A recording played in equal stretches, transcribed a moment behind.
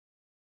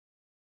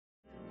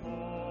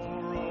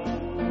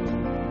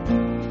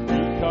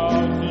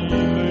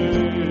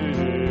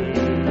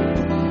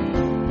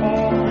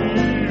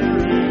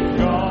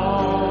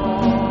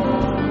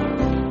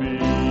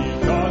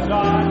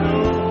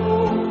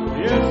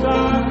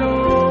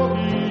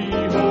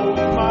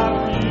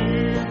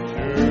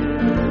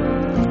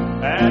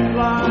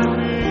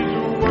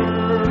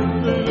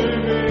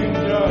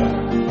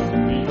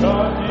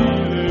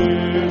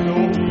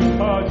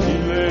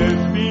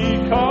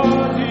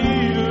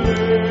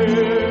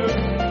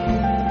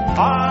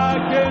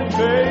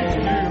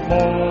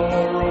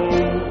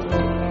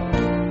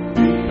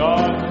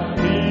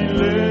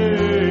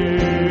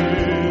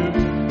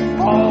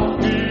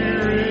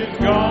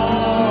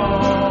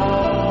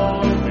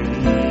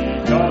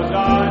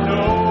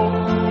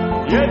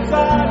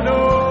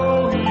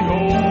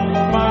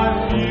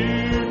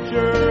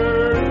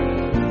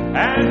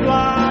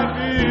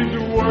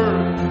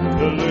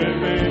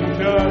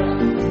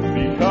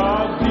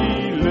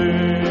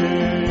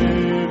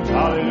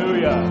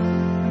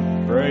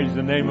Praise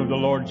the name of the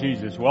Lord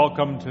Jesus.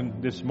 Welcome to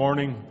this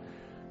morning.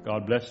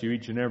 God bless you,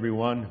 each and every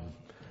one.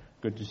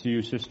 Good to see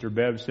you, Sister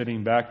Bev,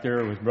 sitting back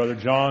there with Brother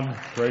John.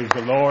 Praise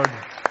the Lord.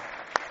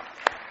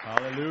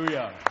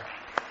 Hallelujah.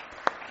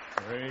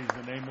 Praise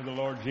the name of the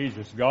Lord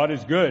Jesus. God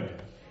is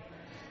good.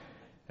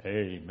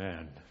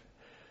 Amen.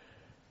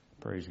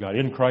 Praise God.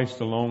 In Christ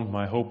alone,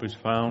 my hope is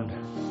found.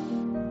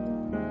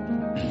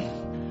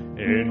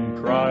 In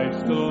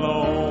Christ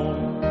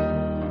alone,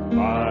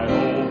 my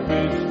hope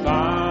is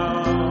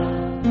found.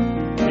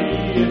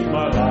 He is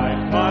my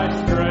life, my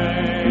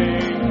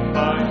strength,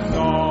 my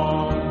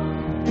song.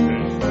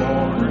 This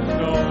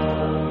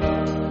cornerstone,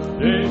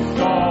 this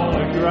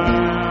solid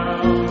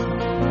ground,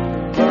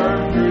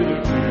 burn through the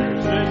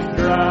fiercest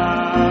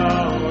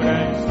drought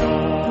and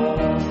storm.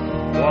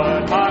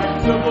 What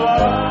heights of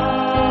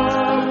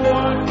love,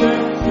 what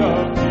depths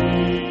of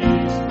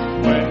peace,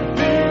 when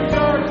things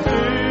are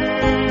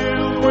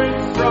filled with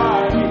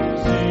striving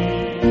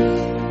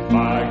seas.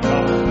 My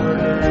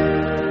comforter,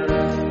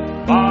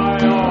 my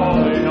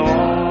all in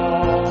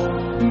all,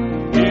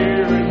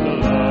 here in the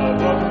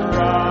love of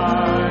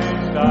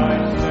Christ I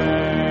stand.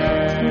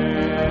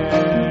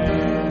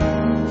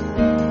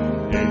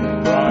 In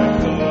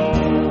Christ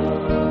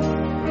alone,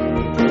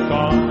 who took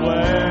on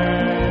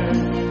flesh,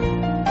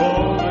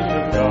 fullness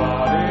of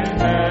God in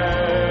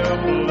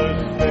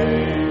helpless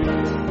faith,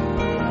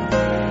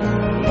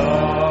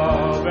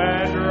 love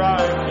and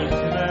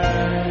righteousness,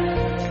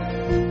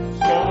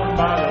 scorned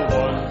by the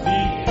ones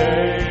He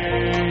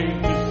came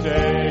to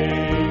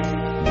save.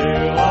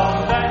 Till on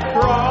that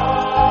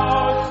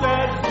cross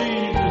as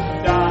Jesus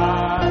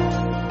died,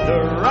 the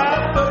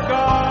wrath of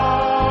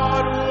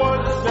God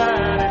was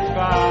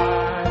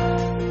satisfied.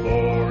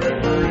 For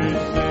every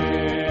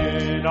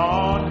sin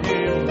on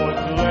Him was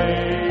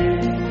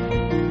laid.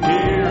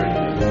 Here in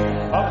the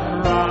name of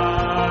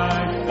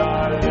Christ I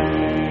live.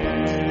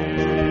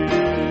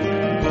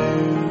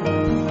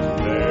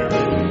 There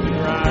in the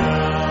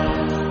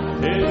ground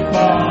His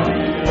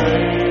body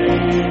lay,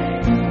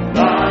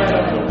 light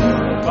of the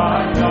world by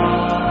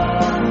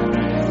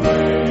darkness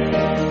slain.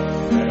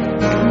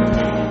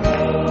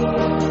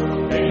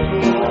 A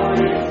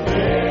glorious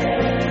day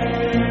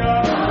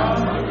from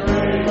the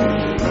grave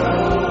He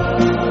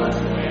rose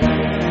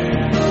again.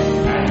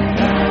 And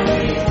as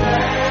He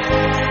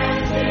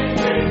stands in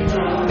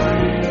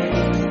victory,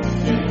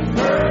 His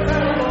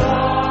perfect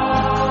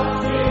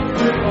love is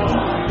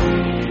upon me.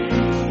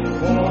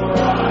 For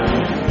I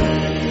am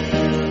His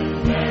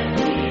and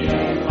He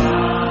is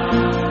mine.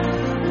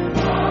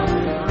 God's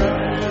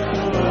precious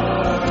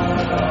blood of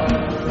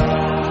Christ.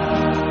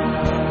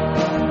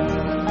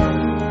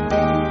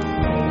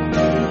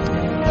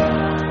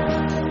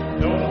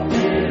 No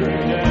fear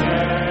in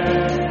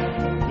death,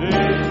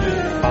 this is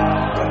the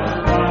power of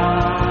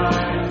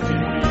Christ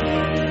in me.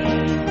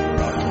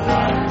 From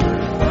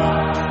life's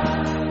pride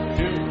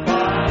to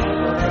find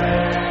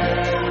forever,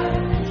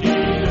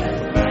 Jesus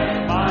led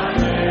my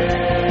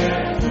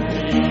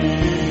destiny.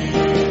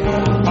 No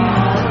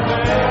power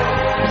of hell,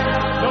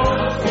 no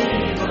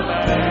scheme of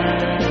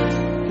man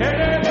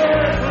can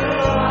ever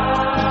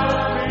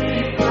pluck me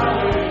from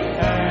His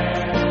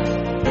hand.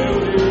 Till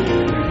He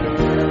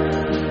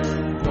returns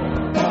or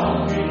call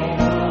me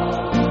home.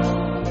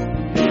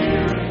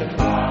 Here is the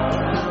power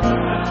of Christ.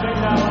 Let's sing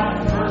that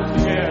last verse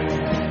again.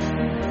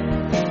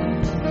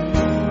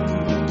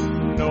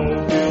 No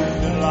guilt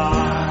in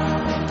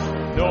life,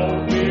 no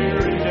fear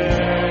in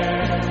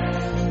death.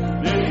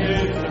 This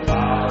is the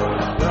power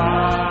of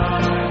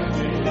Christ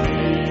in me.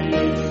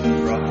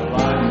 From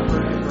life's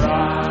first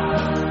cry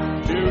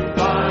to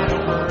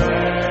final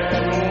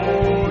breath,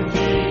 oh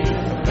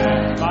Jesus,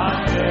 that's my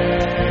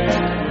destiny.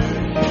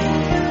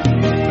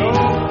 No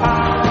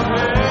power of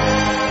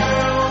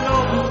hell, no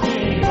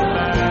scheme of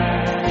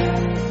man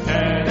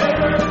can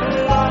ever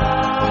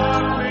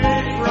pluck me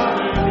from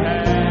His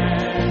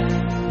hand.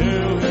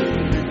 Till He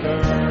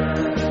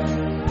returns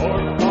or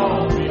call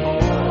me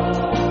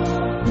home.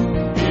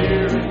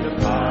 Here is the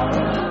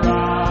power of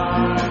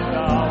Christ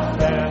I'll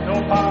stand. No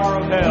power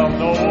of hell,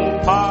 no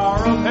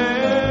power of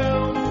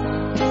hell,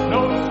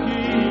 no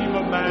scheme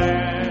of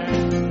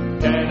man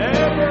can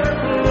ever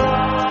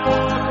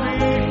pluck me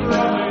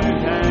from His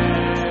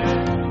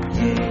hand.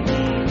 Till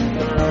He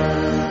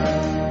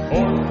returns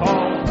or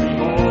call me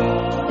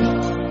home.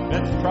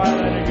 Let's try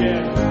that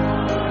again.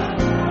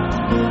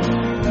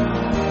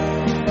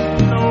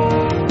 No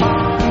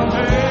power of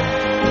hell,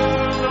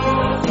 no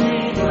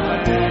scheme of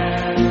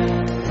man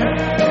can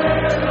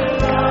ever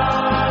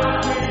pluck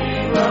me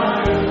from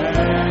His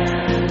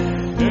hand.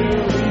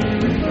 Till He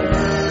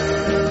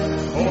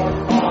returns or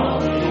call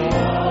me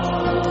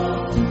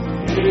home.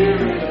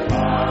 Here is the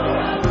power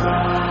of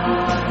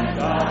Christ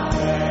I'll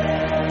stand.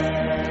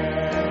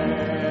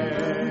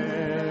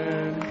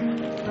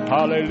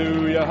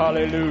 Hallelujah,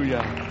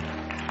 hallelujah.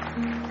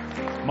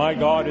 My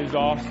God is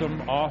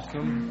awesome,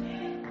 awesome.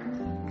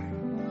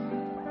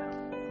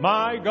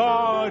 My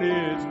God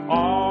is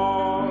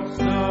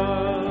awesome.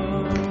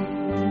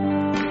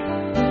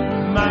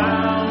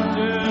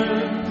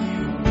 Mountains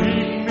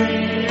meet me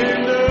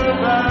in the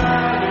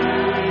valley.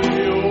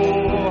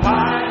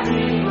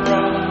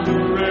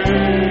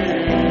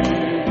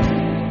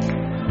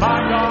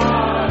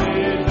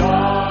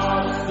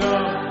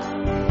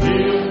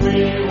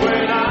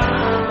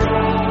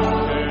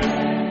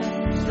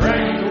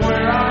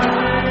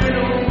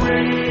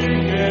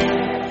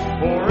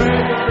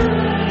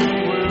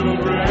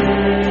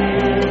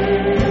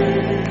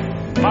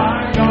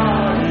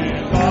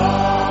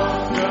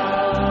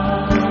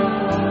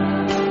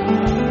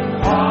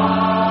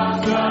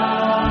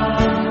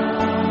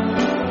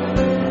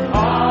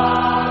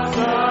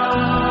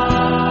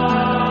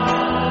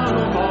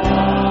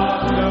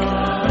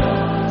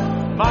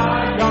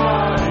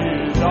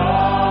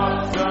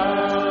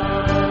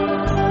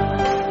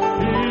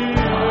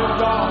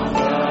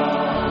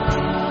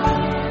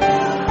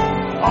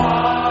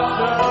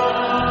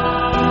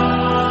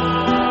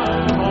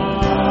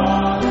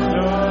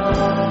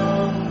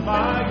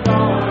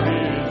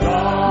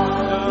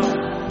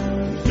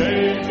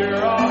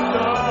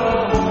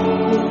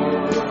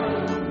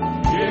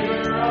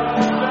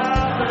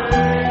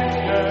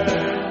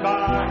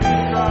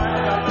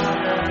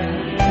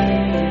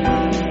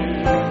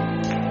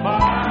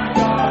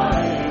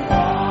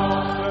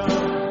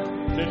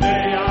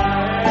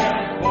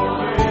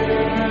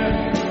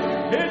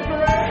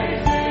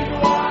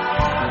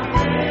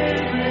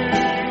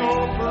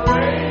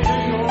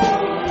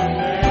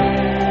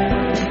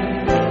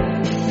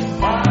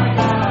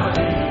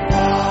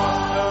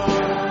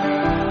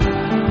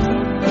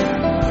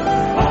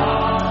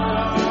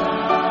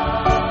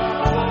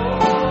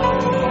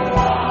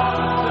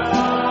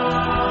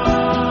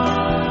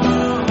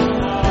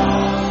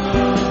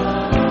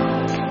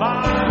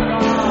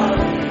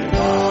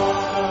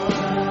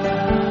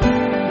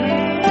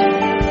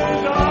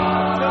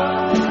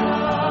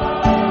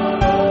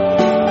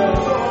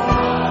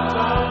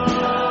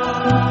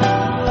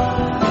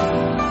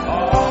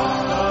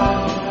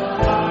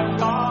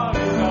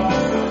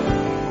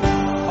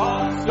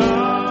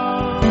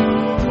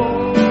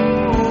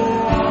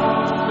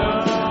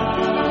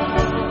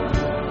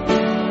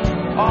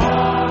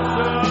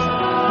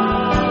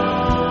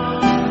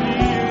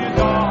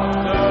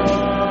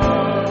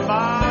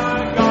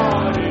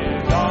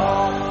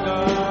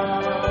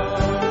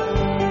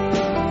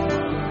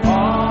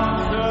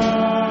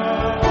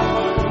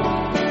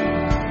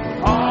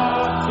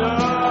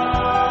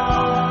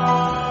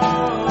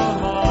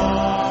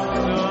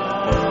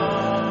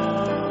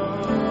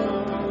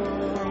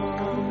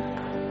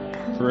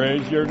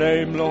 your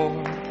name,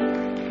 Lord.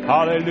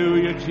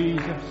 Hallelujah,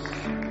 Jesus.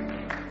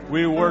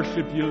 We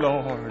worship you,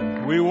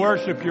 Lord. We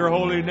worship your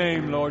holy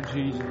name, Lord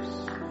Jesus.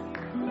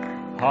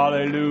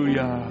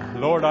 Hallelujah.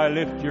 Lord, I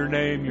lift your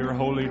name, your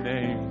holy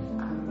name.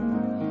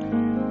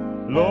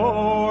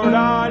 Lord,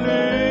 I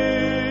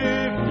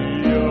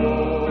lift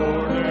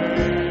your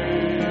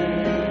name,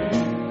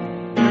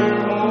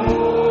 your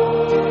holy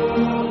name.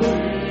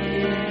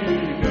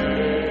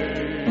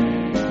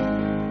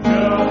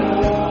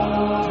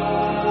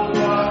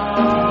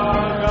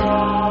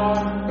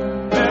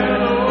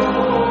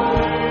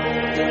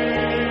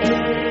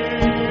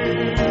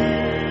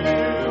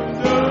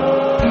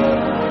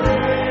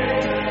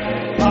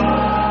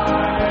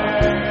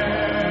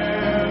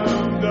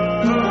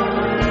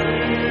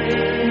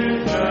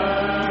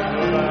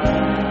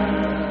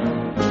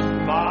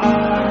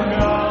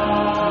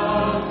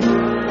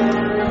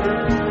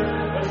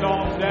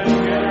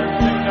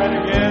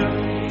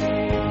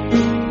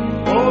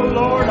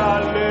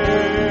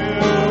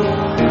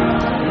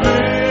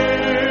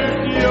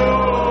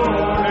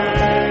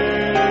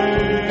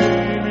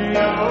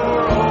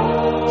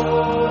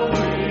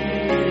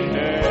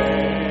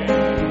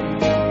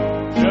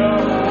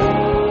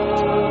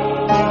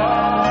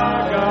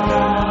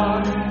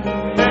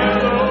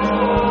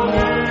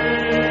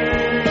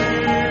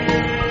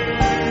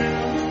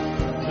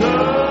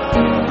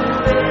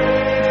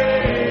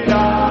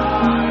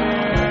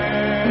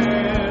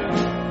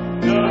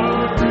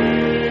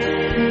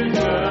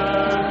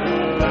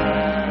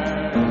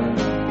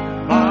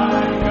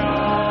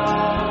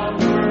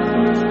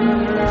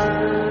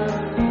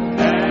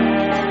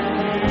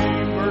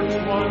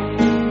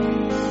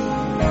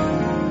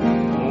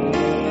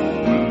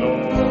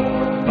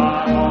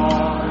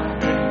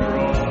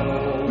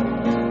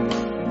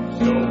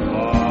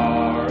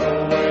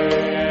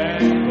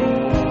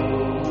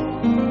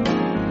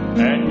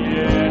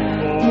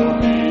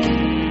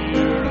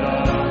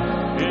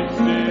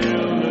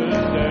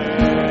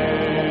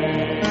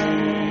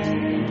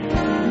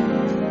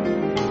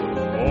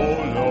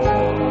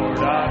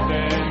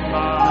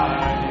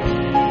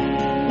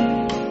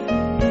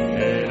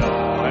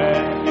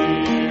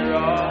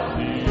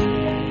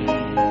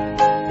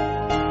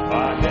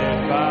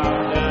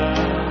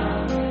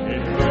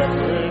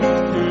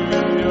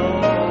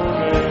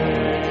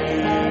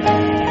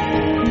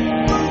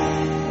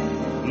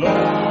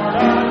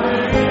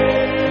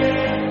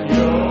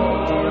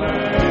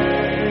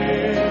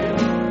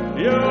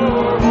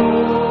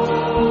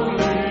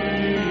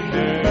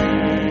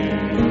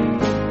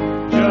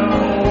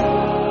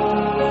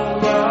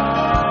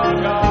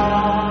 God,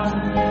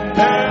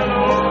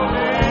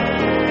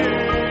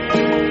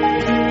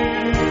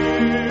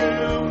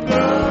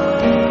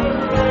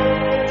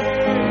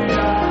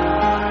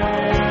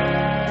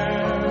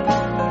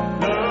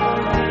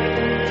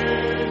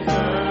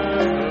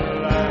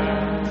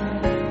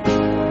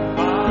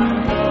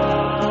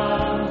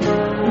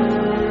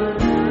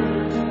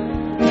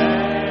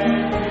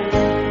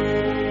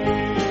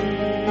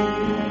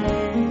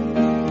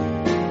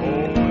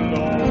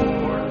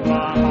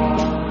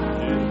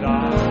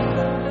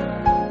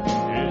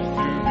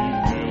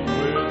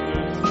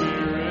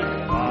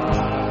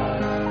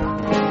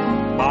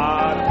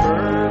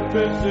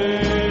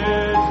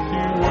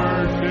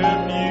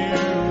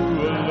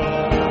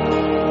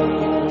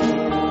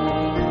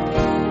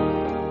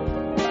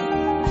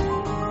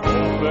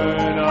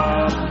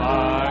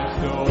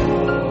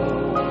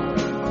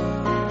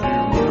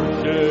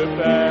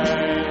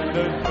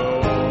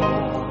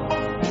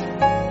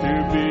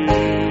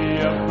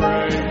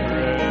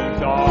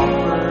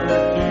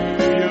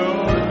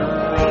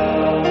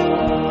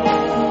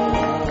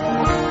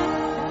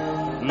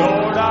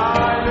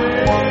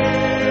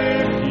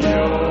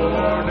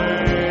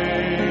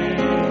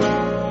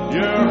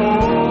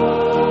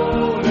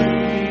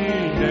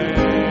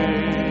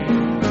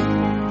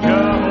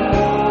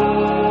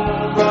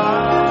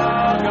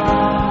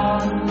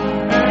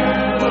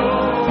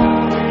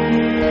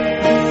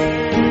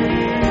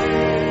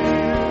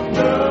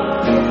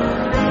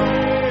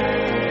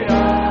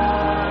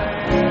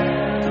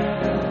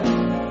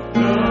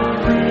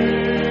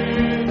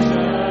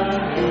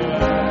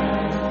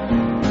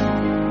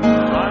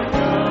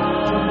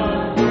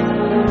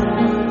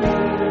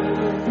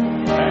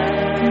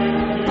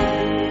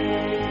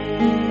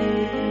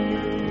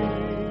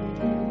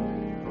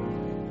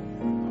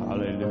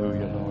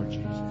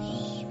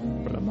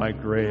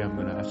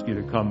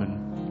 come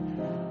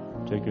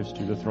and take us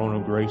to the throne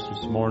of grace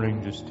this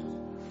morning. Just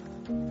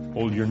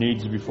hold your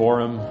needs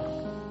before him.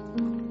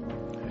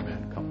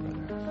 Amen. Come, brother.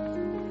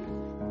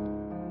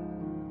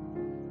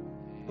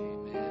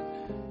 Amen.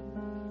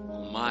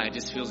 Oh my, it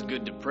just feels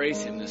good to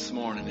praise him this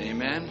morning.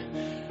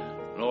 Amen.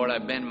 Lord, I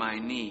bend my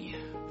knee.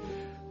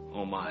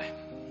 Oh my.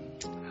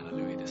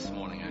 Hallelujah. This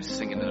morning I was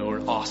singing the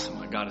word awesome.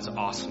 My God is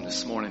awesome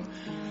this morning.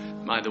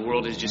 My, the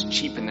world is just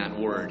cheaping that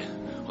word.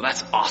 Well,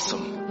 that's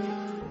awesome.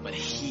 But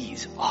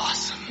he's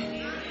awesome,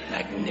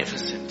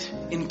 magnificent,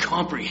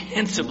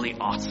 incomprehensibly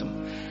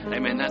awesome.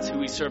 Amen. That's who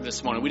we serve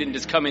this morning. We didn't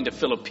just come in to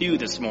fill a pew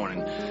this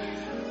morning.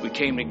 we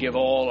came to give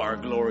all our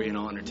glory and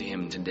honor to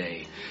him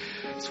today.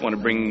 Just want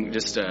to bring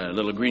just a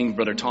little greeting.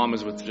 Brother Tom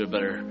is with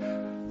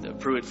the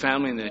Pruitt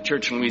family in the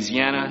church in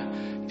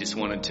Louisiana. Just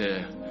wanted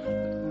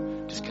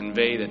to just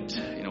convey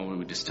that, we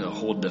would just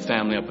hold the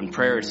family up in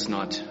prayer. It's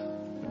not,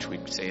 which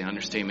we'd say an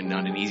understatement,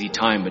 not an easy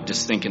time, but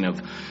just thinking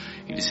of,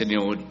 he just said,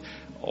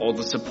 all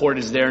the support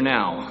is there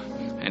now.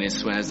 And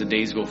as the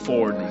days go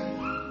forward,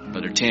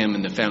 Brother Tim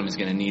and the family is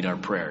going to need our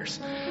prayers.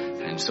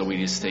 And so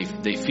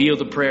they feel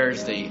the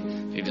prayers. They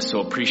just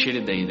so appreciate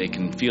it. They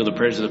can feel the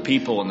prayers of the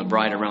people and the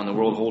bride around the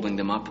world holding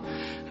them up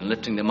and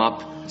lifting them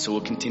up. So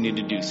we'll continue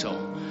to do so.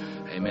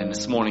 Amen.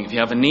 This morning, if you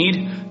have a need,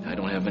 I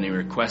don't have any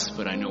requests,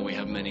 but I know we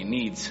have many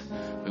needs.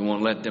 We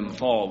won't let them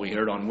fall. We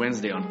heard on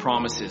Wednesday on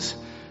promises.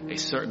 A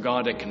certain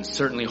God that can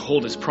certainly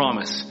hold his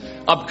promise.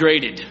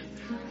 Upgraded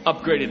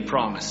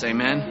promise.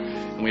 Amen.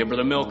 And we have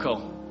Brother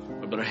Milko,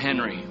 Brother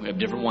Henry. We have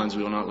different ones.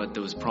 We will not let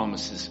those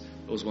promises,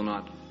 those will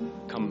not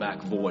come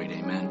back void.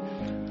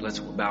 Amen. Let's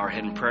bow our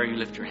head in prayer. You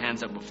lift your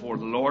hands up before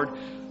the Lord.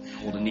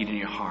 Hold a need in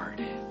your heart.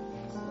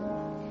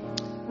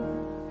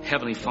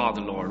 Heavenly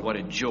Father, Lord, what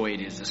a joy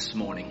it is this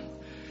morning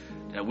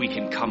that we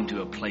can come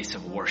to a place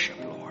of worship,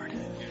 Lord.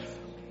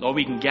 Lord,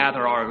 we can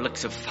gather our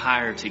licks of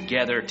fire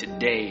together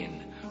today,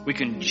 and we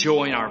can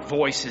join our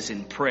voices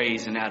in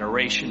praise and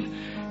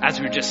adoration. As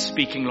we're just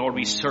speaking, Lord,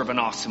 we serve an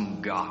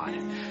awesome God.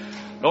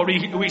 Lord,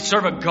 we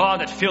serve a God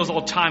that fills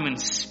all time and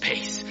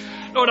space.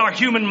 Lord, our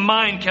human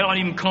mind cannot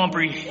even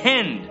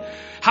comprehend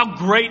how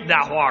great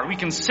thou art. We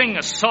can sing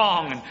a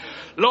song, and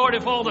Lord,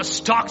 if all the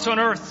stocks on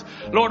earth,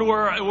 Lord,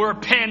 were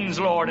pens,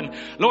 Lord, and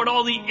Lord,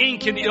 all the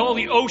ink and all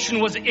the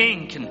ocean was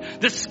ink,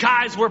 and the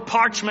skies were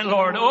parchment,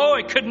 Lord. Oh,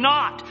 it could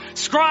not.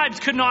 Scribes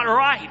could not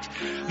write.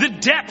 The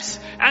depths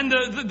and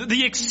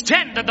the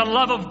extent that the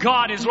love of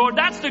God is, Lord,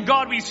 that's the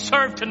God we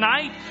serve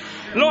tonight.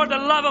 Lord, the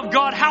love of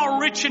God, how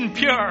rich and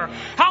pure,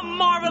 how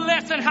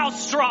marvelous and how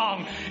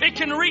strong. It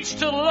can reach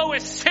to the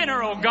lowest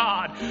sinner, oh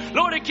God.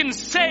 Lord, it can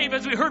save,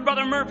 as we heard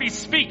Brother Murphy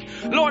speak,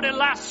 Lord, at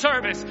last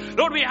service.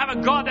 Lord, we have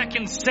a God that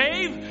can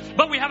save,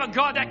 but we have a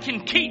God that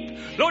can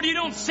keep. Lord, you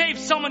don't save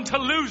someone to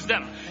lose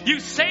them. You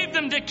save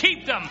them to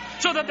keep them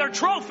so that they're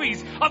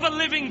trophies of a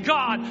living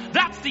God.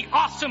 That's the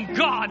awesome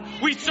God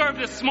we serve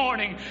this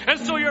morning. And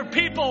so your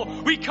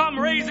people, we come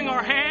raising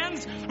our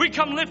hands, we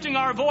come lifting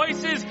our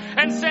voices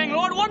and saying,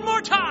 Lord, one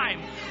more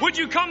time, would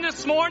you come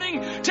this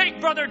morning? Take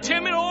Brother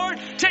Tim, Lord,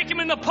 take him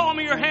in the palm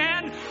of your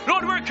hand.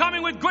 Lord, we're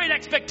coming with great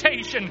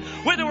expectation.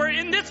 Whether we're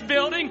in this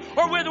building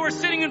or whether we're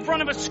sitting in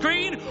front of a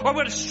screen or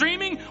we're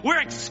streaming,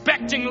 we're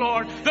expecting,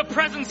 Lord, the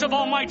presence of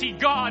Almighty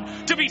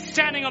God to be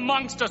standing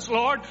amongst us,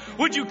 Lord.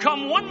 Would you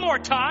come one more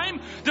time?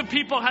 The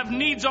people have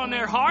needs on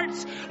their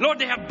hearts. Lord,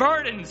 they have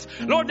burdens.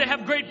 Lord, they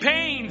have great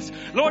pains.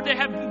 Lord, they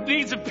have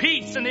needs of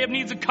peace and they have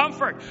needs of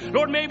comfort.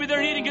 Lord, maybe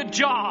they're needing a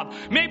job.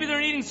 Maybe they're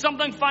needing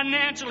something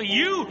financially.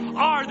 You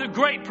are the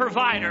great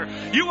provider.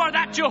 You are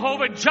that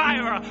Jehovah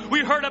Jireh we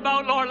heard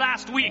about, Lord,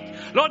 last week.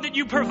 Lord, that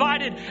you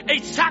provided a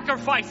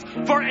sacrifice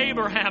for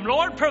Abraham.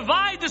 Lord,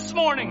 provide this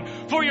morning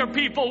for your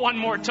people one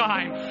more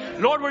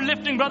time. Lord, we're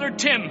lifting Brother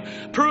Tim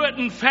Pruitt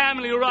and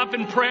family are up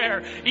in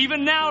prayer.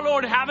 Even now,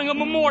 Lord, having a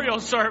memorial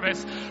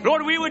service.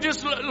 Lord, we would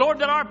just, Lord,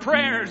 that our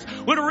prayers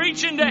would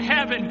reach into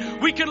heaven.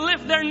 We could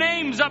lift their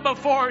names up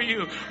before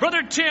you.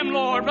 Brother Tim,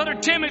 Lord, Brother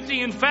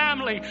Timothy and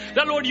family,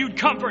 that, Lord, you'd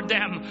comfort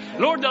them.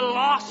 Lord, the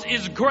loss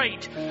is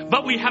great,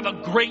 but we have a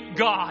great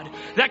God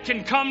that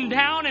can come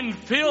down and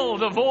fill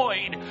the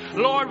void.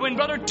 Lord, when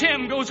Brother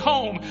Tim goes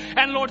home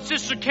and, Lord,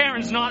 Sister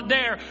Karen's not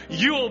there,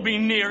 you'll be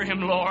near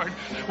him, Lord.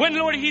 When,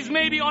 Lord, he's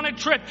maybe on a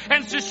trip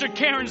and Sister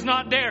Karen's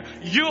not there,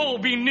 you'll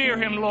be near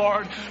him,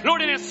 Lord.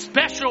 Lord, in a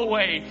special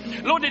way.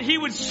 Lord, that he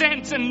would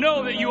sense and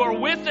know that you are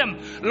with him,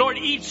 Lord,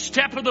 each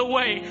step of the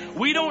way.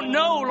 We don't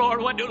know,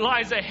 Lord, what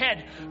lies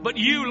ahead, but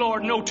you,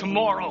 Lord, know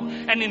tomorrow.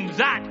 And in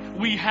that,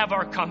 we have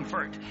our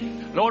comfort.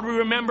 Lord, we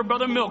remember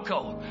Brother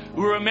Milko.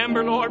 We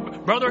remember,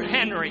 Lord, Brother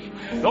Henry.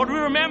 Lord, we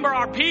remember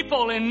our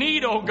people in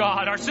need, oh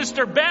God. Our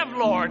sister Bev,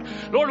 Lord.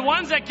 Lord,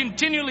 ones that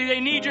continually, they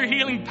need your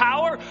healing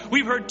power.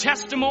 We've heard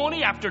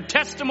testimony after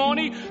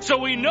testimony, so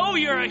we know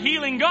you're a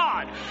healing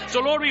God.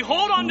 So, Lord, we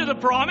hold on to the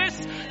promise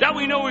that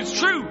we know is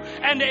true.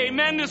 And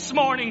amen this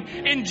morning.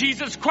 In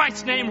Jesus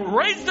Christ's name,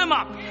 raise them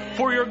up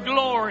for your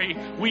glory,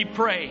 we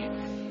pray.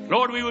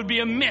 Lord, we would be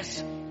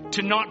amiss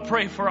to not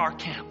pray for our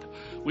camp.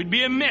 We'd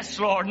be amiss,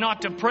 Lord,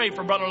 not to pray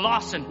for Brother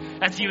Lawson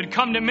as he would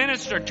come to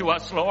minister to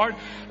us, Lord.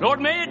 Lord,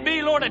 may it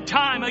be, Lord, a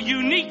time, a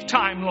unique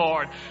time,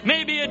 Lord.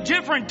 Maybe a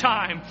different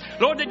time.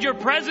 Lord, that your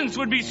presence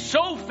would be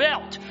so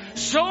felt,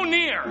 so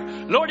near.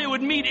 Lord, it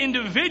would meet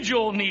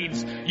individual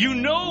needs. You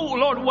know,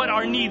 Lord, what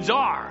our needs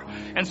are.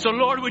 And so,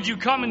 Lord, would you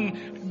come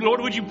and,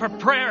 Lord, would you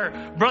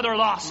prepare Brother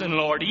Lawson,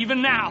 Lord,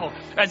 even now,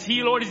 as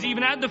he, Lord, is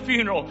even at the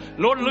funeral.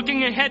 Lord,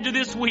 looking ahead to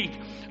this week.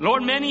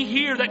 Lord, many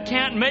here that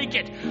can't make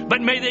it,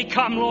 but may they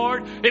come,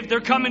 Lord, if they're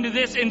coming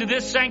into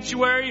this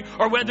sanctuary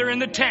or whether in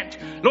the tent.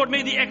 Lord,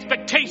 may the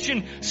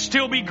expectation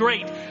still be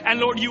great. And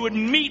Lord, you would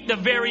meet the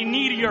very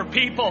need of your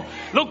people.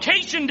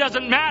 Location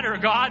doesn't matter,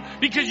 God,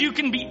 because you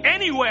can be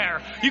anywhere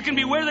anywhere. You can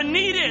be where the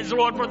need is,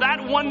 Lord, for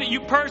that one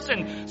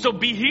person. So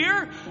be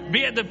here,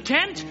 be at the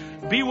tent,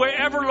 be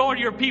wherever, Lord,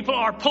 your people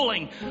are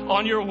pulling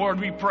on your word,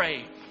 we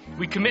pray.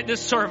 We commit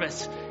this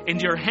service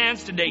into your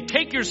hands today.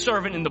 Take your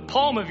servant in the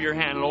palm of your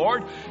hand,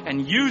 Lord,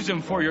 and use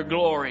him for your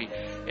glory.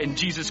 In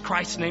Jesus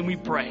Christ's name we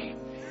pray.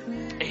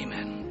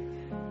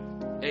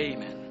 Amen.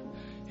 Amen.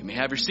 You may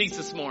have your seats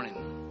this morning.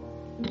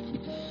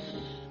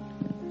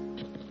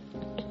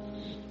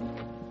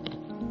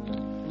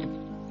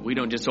 We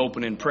don't just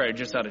open in prayer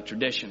just out of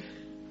tradition.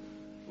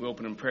 We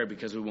open in prayer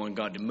because we want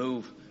God to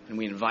move, and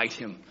we invite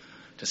him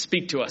to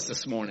speak to us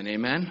this morning.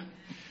 Amen.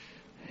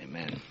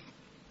 Amen.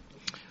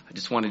 I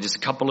just wanted just a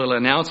couple little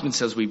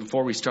announcements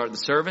before we start the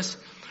service,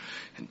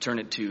 and turn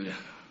it to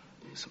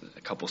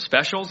a couple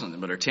specials and then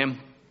Brother Tim.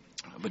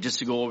 But just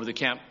to go over the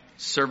camp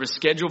service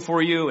schedule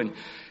for you,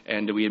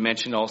 and we had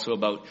mentioned also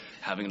about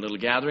having a little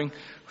gathering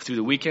through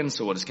the weekend,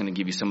 so we're just going to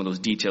give you some of those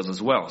details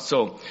as well.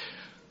 So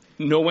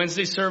no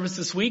Wednesday service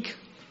this week.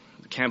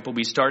 The camp will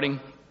be starting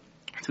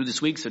through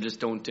this week, so just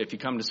don't, if you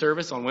come to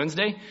service on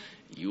Wednesday,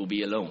 you will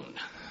be alone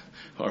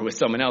or with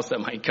someone else that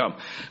might come.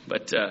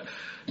 But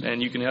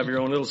and you can have your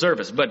own little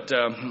service, but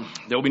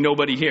there will be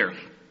nobody here.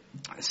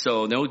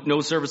 So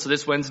no service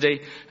this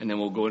Wednesday, and then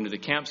we'll go into the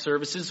camp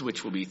services,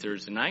 which will be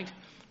Thursday night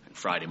and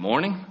Friday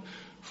morning,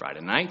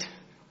 Friday night,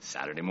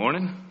 Saturday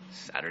morning,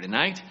 Saturday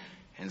night,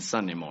 and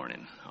Sunday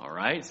morning. All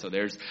right, so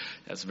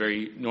that's a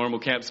very normal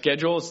camp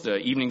schedule. It's the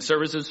evening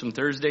services from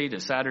Thursday to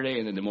Saturday,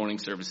 and then the morning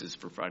services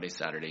for Friday,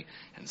 Saturday,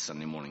 and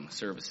Sunday morning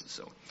services.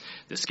 So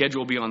the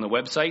schedule will be on the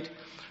website.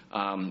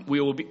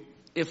 We will be.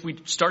 If we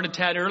start a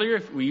tad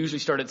earlier, we usually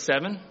start at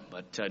 7,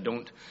 but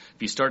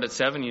if you start at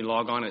 7, you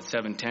log on at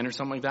 7:10 or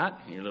something like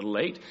that, and you're a little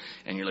late,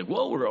 and you're like,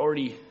 whoa, we're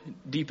already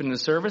deep in the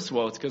service.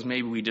 Well, it's because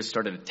maybe we just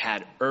started a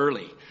tad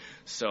early.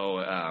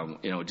 So,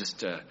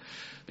 just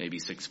maybe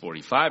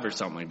 6:45 or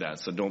something like that.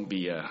 So don't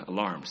be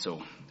alarmed.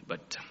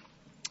 But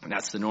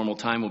that's the normal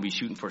time. We'll be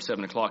shooting for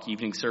 7 o'clock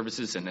evening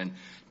services, and then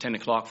 10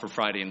 o'clock for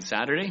Friday and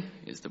Saturday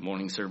is the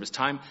morning service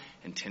time,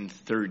 and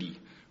 10:30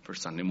 for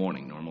Sunday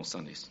morning, normal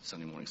Sunday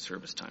morning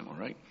service time, all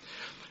right?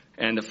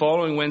 And the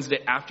following Wednesday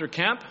after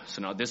camp,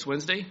 so not this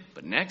Wednesday,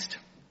 but next,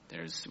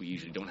 we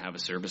usually don't have a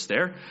service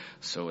there,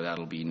 so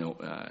that'll be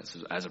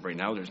so as of right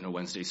now, there's no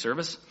Wednesday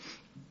service.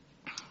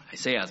 I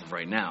say as of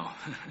right now,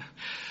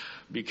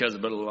 because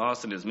Brother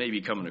Lawson is maybe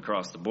coming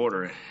across the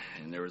border,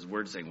 and there was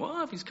word saying,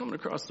 well, if he's coming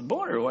across the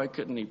border, why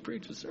couldn't he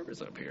preach a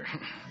service up here?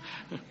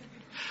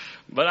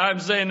 But I'm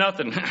saying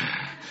nothing.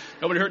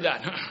 Nobody heard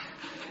that.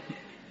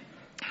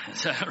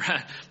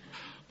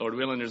 Lord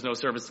willing, there's no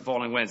service the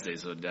following Wednesday,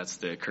 so that's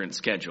the current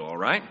schedule, all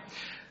right?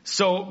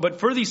 So, but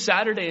for the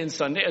Saturday and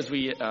Sunday, as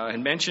we had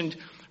mentioned,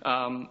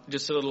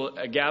 just a little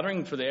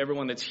gathering for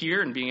everyone that's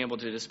here and being able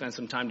to just spend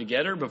some time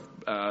together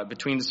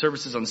between the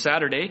services on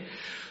Saturday.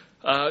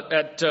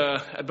 At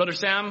Brother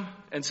Sam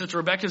and Sister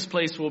Rebecca's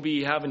place, we'll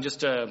be having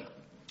just a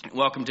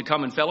welcome to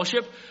come and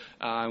fellowship.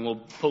 And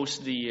we'll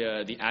post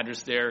the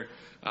address there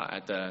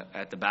at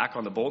the back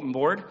on the bulletin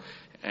board.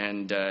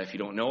 And if you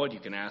don't know it, you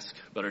can ask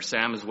Brother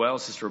Sam as well,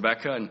 Sister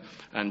Rebecca.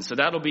 And so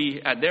that'll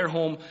be at their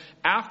home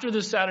after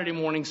the Saturday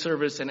morning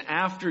service. And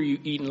after you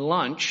eat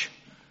lunch,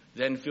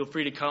 then feel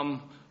free to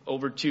come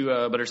over to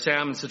Brother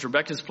Sam and Sister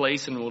Rebecca's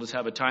place, and we'll just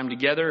have a time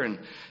together.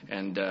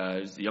 And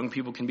the young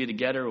people can be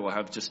together. We'll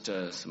have just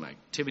some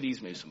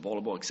activities, maybe some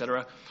volleyball,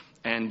 etc.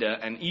 And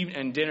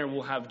dinner,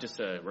 we'll have just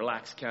a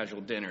relaxed, casual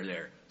dinner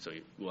there. So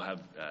we'll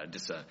have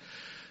just a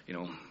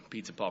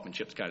pizza, pop, and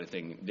chips kind of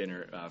thing,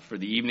 dinner for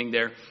the evening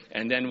there.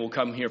 And then we'll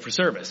come here for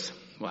service.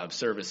 We'll have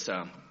service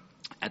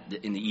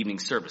in the evening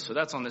service. So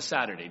that's on this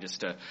Saturday,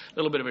 just a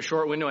little bit of a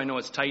short window. I know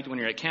it's tight when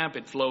you're at camp,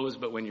 it flows,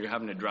 but when you're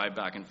having to drive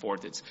back and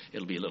forth,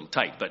 it'll be a little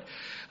tight. But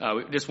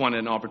we just wanted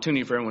an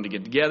opportunity for everyone to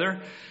get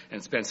together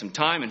and spend some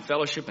time and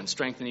fellowship and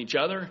strengthen each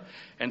other.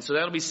 And so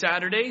that'll be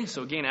Saturday.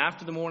 So again,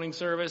 after the morning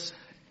service,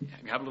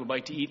 have a little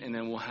bite to eat, and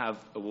then we'll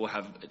have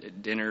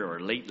dinner or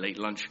late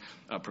lunch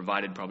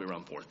provided probably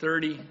around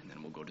 4:30, and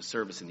then we'll go to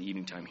service in the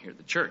evening time here at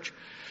the church.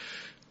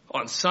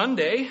 On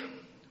Sunday,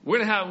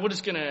 we're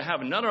just gonna have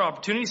another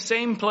opportunity,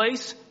 same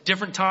place,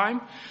 different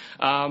time,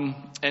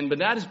 but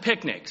that is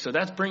picnic. So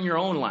that's bring your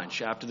own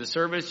lunch after the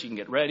service. You can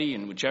get ready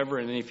and whichever,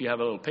 and then if you have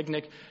a little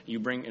picnic, you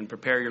bring and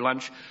prepare your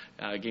lunch.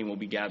 Again, we'll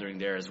be gathering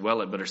there as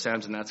well at Brother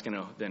Sam's, and that's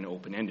gonna then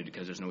open-ended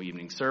because there's no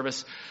evening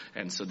service,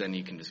 and so then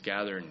you can just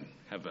gather and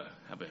have a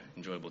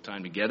enjoyable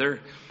time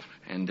together,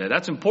 and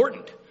that's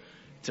important.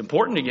 It's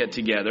important to get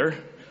together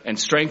and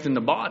strengthen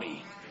the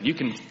body. You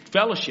can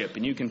fellowship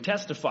and you can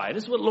testify.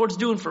 This is what the Lord's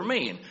doing for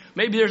me. And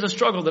maybe there's a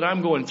struggle that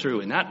I'm going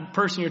through, and that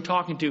person you're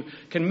talking to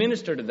can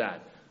minister to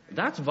that.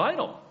 That's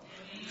vital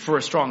for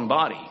a strong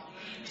body.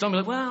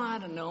 Somebody's like, well, I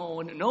don't know.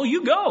 No,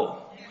 you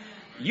go.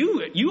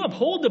 You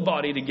uphold the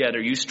body together.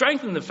 You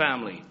strengthen the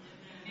family.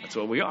 That's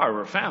what we are.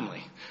 We're a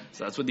family.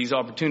 So that's what these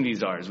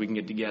opportunities are, is we can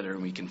get together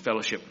and we can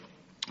fellowship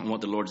on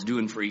what the Lord's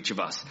doing for each of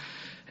us.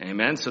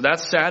 Amen. So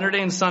that's Saturday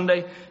and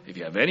Sunday. If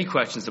you have any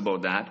questions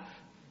about that,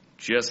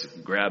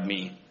 just grab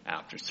me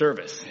after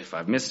service if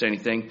I've missed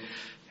anything,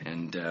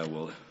 and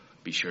we'll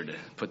be sure to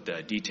put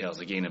the details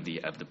again of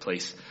the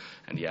place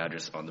and the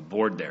address on the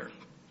board there.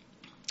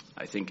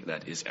 I think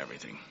that is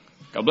everything.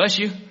 God bless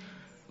you.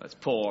 Let's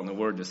pull on the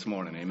word this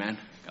morning. Amen.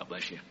 God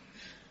bless you.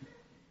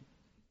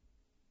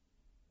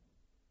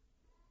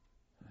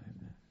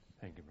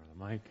 Thank you, Brother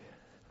Mike.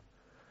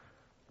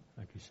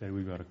 Like you said,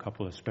 we've got a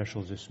couple of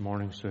specials this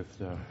morning, so if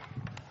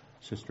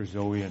Sister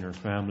Zoe and her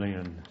family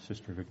and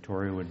Sister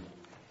Victoria would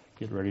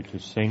get ready to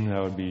sing,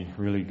 that would be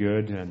really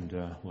good, and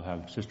we'll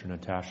have Sister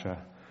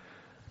Natasha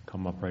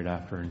come up right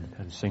after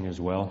and sing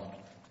as well.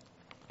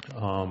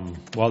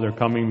 While they're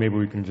coming, maybe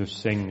we can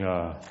just sing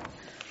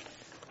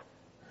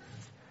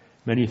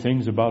many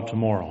things about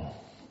tomorrow.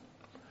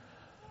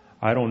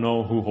 I don't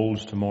know who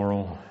holds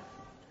tomorrow,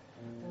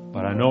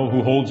 but I know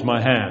who holds my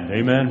hand.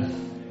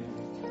 Amen.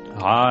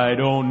 I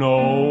don't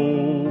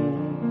know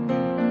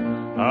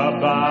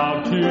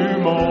about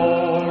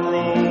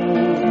tomorrow.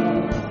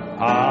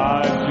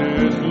 I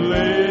just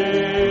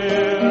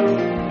live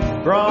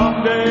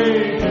from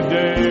day to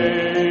day.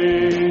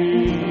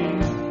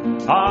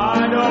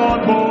 I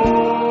don't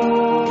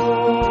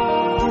borrow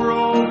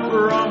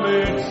from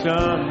its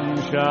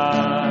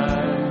sunshine,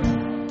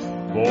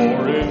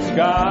 for its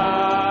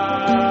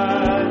skies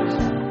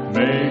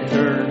may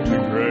turn to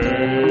gray.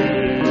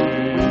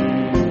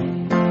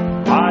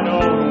 I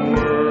don't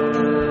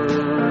worry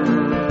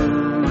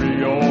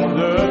o'er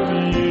the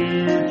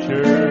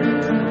future,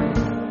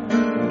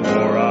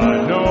 for I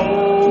know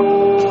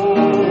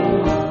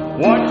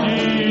what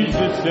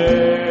Jesus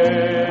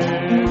said.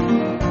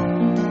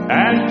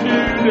 And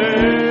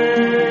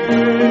today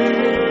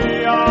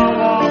I'll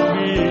walk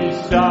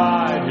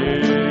beside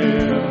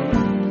Him,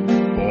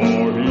 for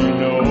He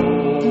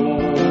knows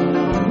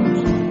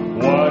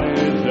what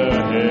is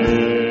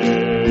ahead.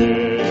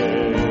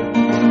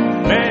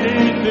 Many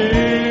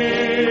things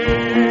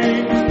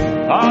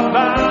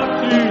about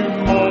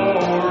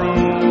tomorrow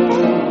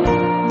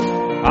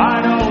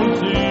I don't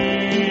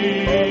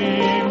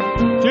seem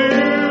to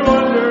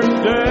understand,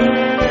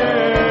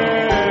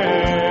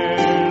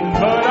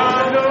 but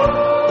I know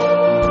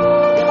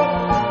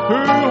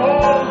who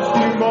holds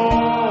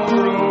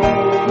tomorrow,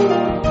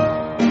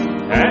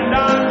 and I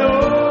know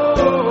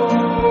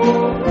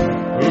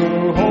who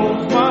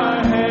holds my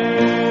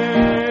hand.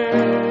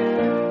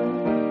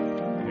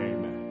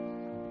 Amen.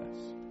 Bless.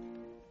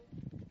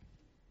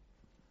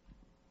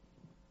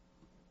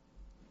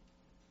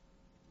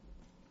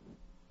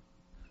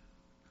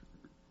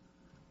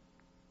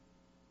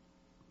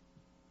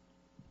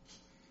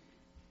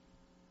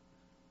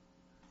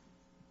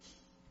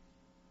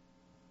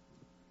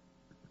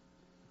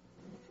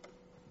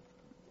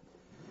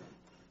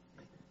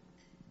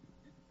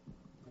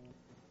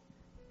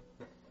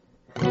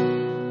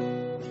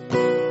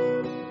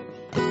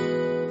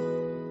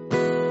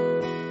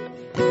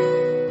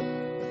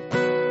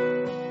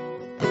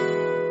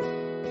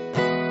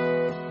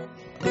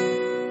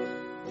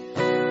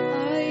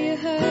 Are you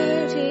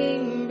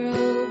hurting,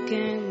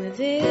 broken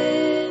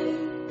within,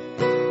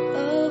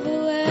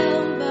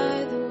 overwhelmed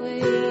by the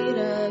weight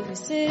of your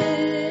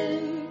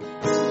sin?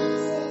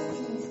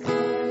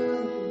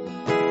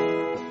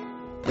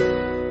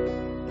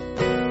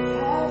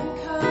 Have you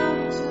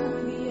come to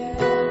the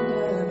end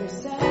of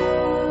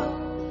yourself?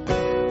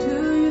 Do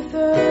you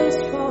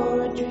thirst for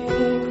a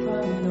drink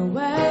from the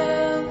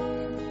well?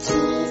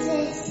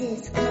 Jesus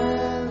is coming.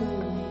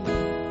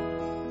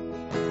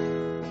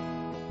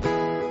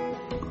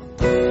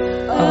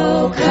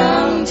 Oh,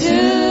 come to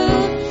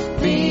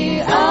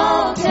the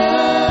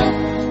altar.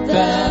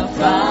 The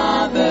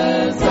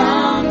Father's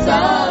arms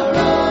are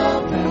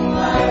open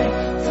wide.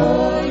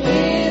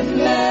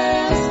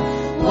 Forgiveness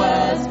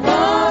was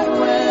bought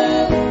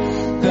with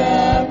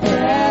the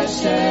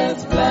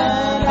precious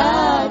blood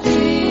of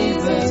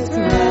Jesus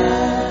Christ.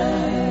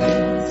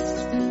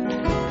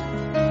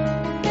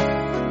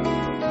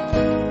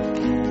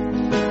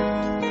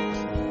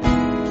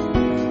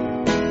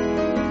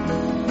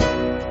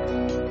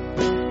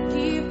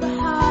 Leave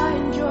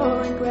behind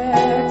your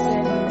regrets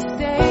and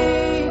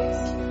mistakes.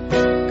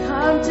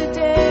 Come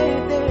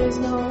today, there's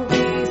no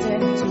reason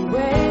to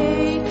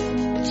wait.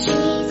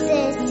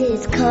 Jesus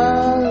is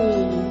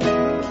calling.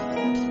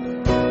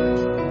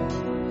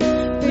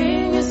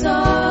 Bring your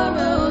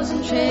sorrows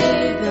and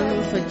trade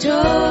them for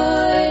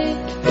joy.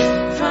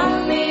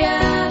 From the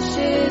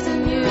ashes a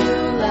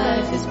new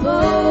life is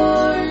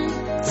born.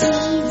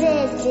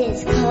 Jesus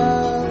is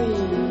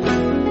calling.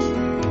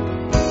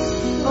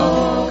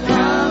 Oh,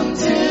 come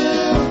to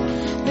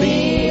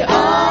the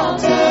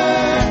altar.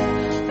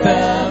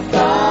 The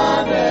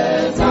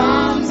Father's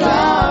arms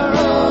are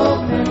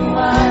open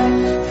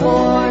wide.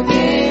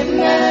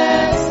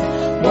 Forgiveness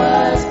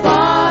was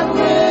bought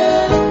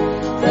with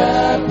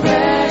the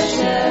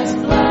precious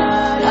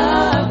blood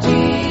of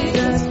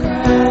Jesus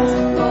Christ.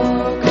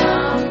 Oh,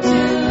 come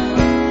to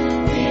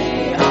the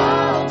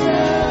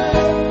altar.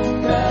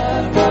 The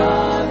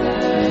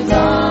Father's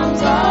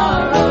arms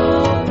are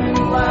open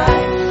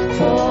wide.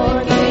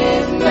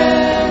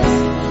 Forgiveness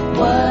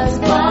was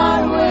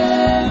bought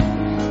with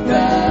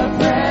the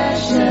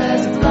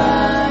precious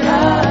blood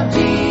of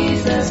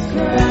Jesus Christ.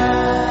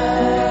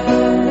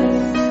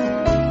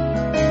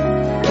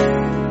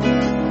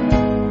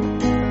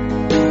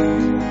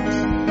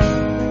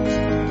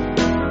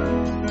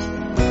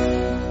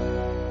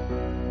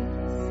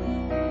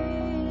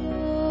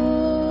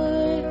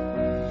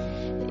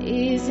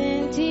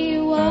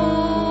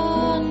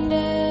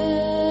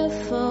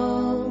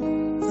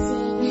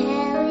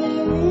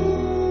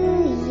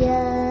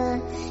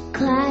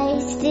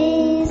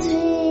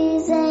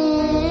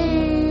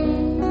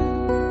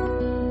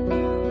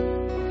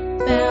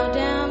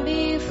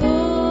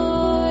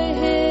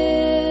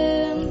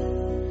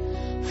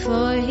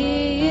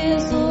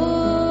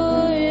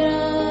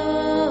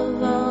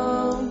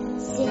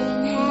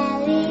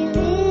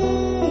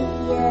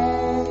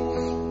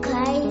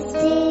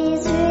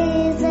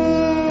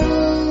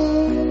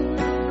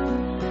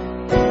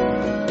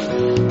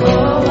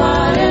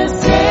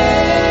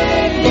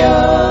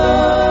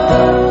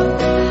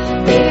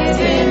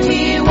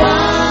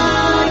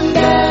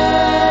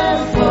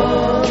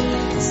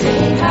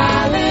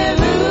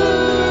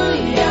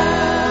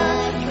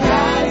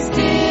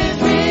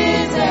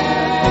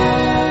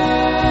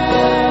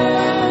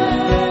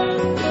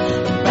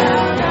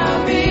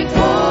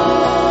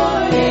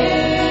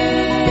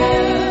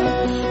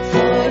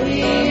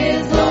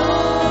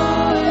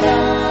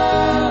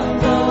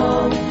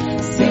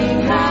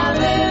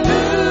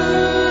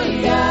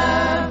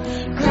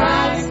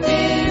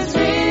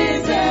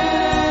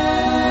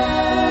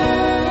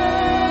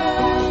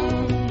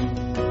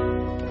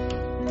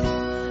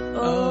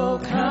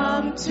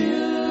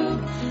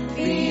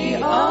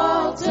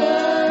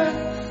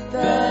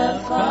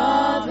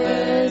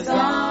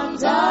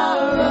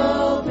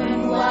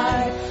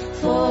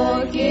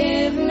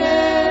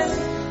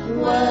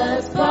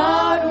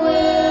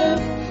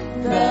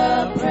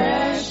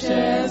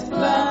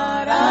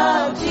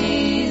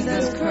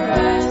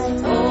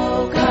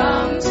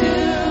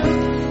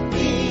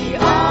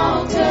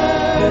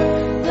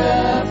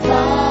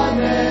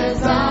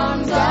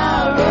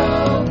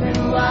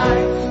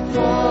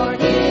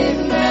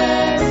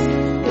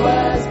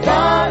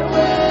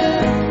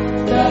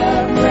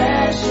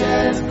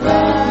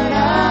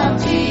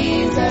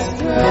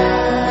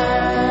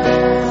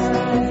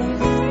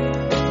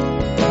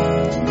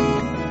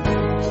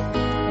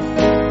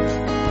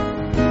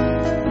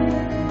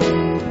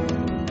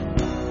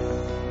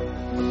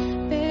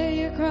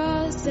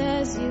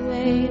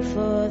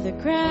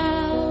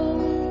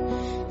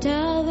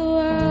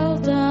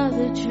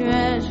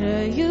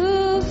 treasure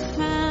you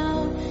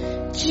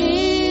found.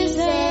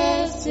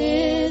 Jesus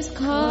is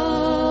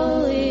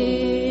calling.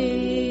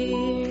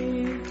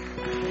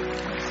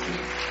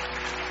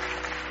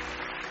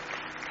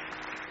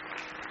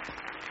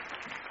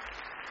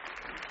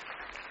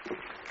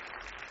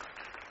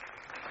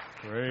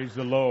 Praise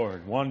the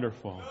Lord.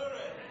 Wonderful.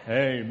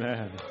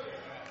 Amen.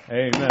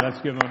 Amen. Let's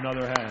give him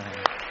another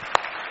hand.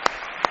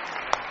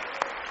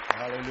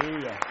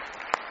 Hallelujah.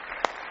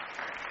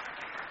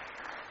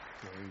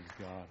 Praise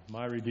God.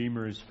 My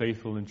Redeemer is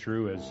faithful and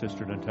true, as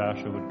Sister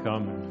Natasha would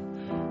come.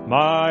 And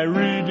my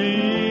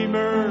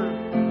Redeemer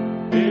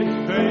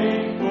is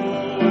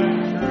faithful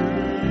and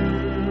true.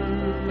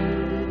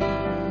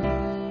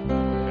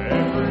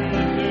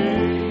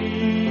 Everything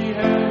he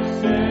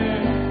has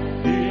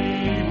said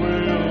he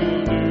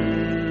will do.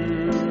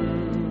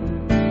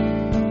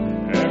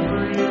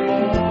 Every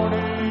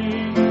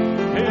morning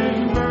his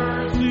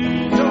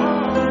mercies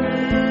are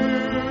new.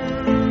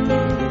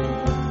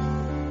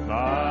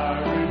 My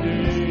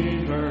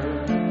Redeemer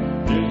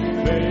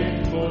is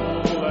faithful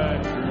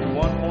and true.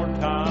 One more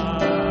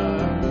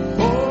time.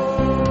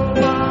 Oh,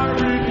 my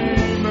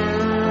Redeemer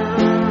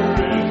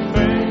is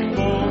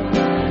faithful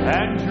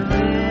and true.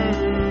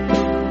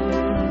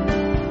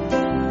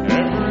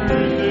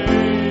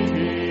 Everything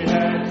he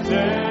has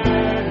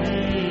said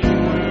he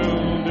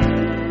will do.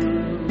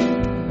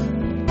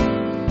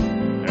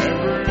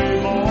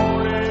 Every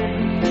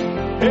morning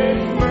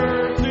his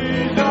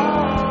mercies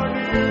are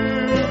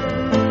new.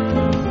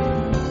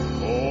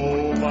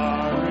 Oh,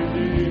 my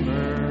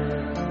Redeemer,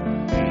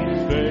 he's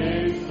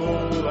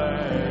faithful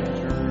and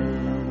true.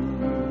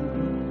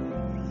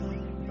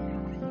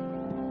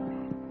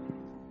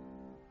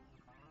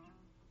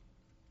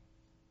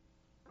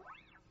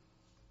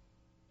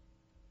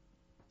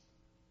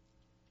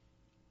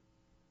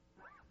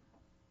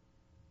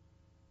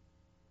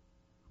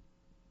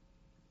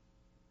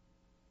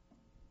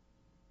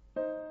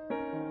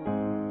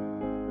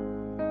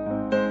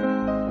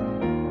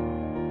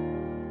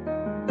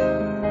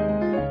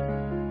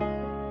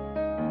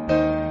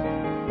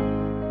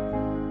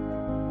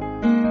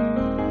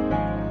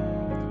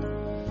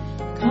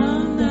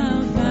 Come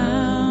thou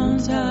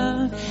fount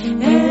of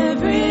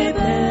every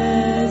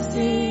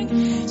blessing,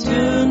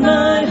 tune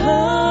my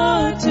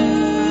heart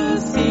to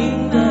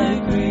sing thy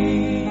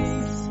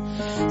grace.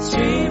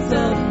 Streams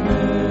of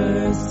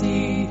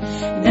mercy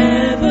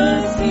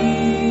never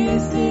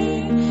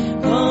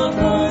ceasing, call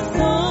for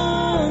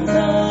songs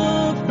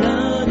of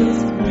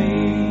loudest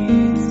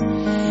praise.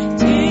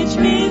 Teach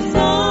me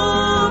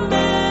some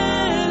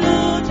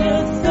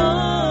melodious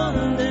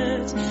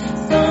sonnet,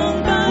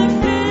 sung by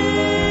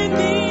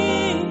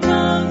singing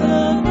tongues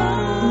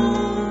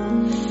above.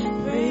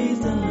 Praise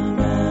the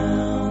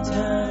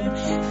mountain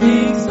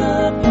fixed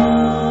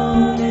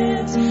upon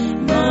it,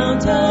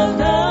 mount of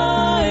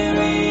thy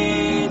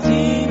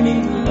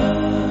redeeming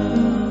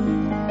love.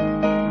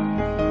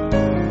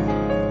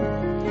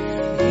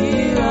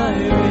 Here I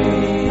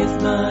raise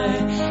my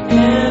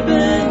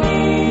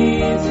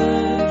Ebenezer,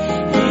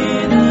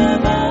 in the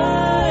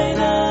light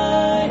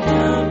I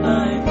have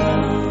my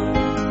found,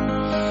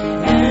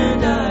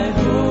 and I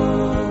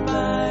hope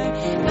by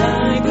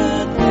thy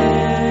good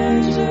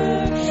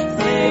pleasure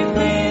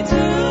safely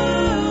to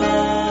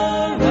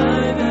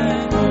arrive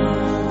at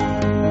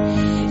home.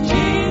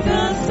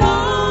 Jesus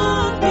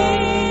sought me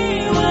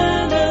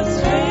when a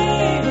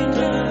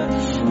stranger,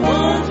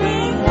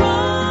 wandering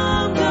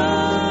from the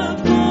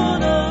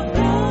throne of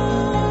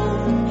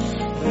God.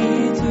 He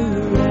to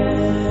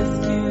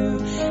rescue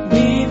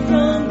me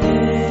from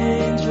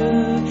danger,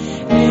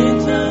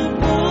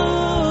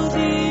 interposed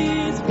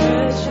his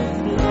precious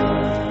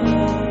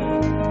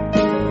blood.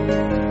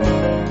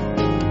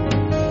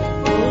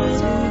 Oh,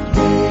 to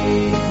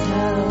praise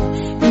how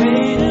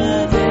great a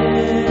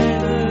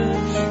debtor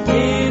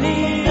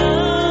daily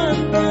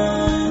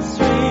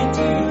unconstrained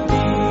to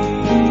be.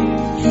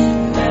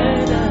 Let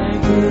thy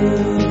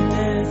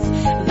goodness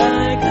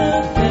like a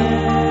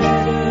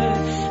fetter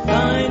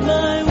bind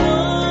my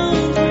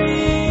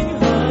wandering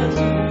heart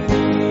to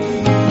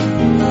thee.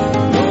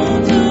 Oh,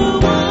 to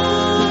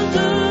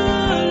wander,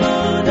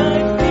 Lord, I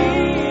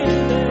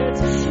feel it.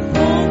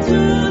 Oh, to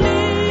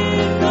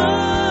live the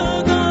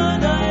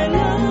God I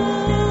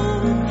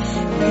love.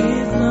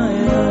 He's my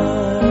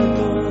heart,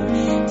 Lord,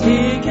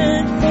 take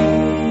and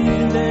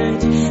feel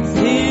it.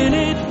 Seal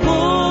it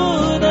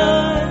for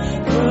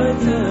thy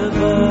courts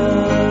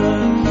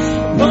above.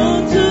 Oh,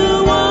 to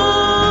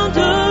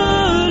wander,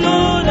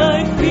 Lord, I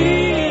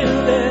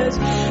feel it.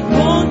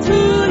 Oh, to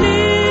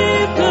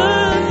live the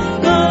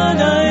God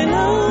I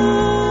love.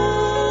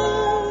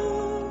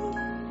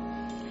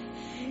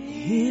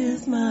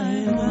 Here's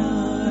my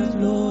heart,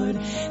 Lord,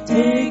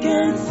 take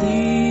and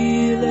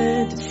seal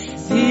it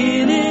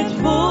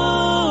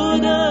for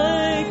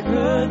thy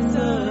courts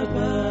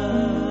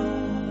above.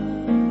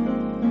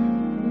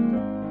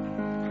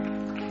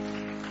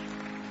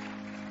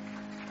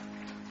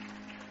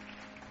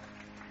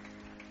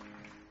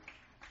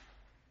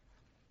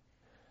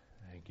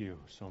 Thank you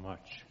so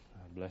much.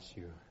 God bless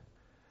you.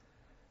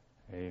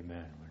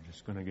 Amen. We're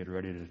just going to get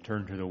ready to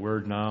turn to the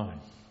Word now.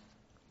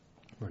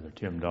 Brother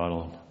Tim Dodd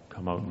will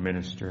come out and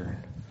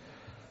minister.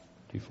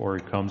 Before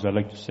he comes, I'd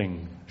like to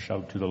sing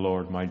Shout to the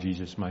Lord, My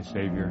Jesus, My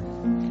Savior.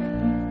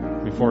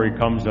 Before he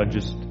comes, I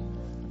just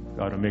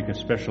got to make a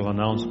special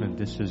announcement.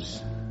 This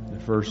is the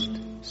first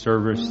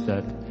service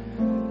that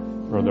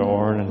Brother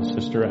Orrin and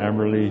Sister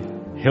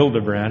Amberly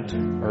Hildebrandt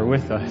are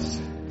with us.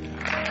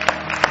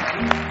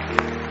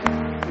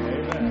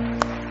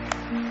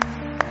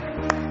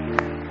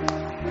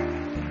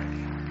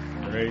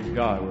 Praise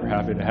God. We're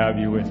happy to have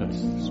you with us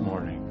this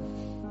morning.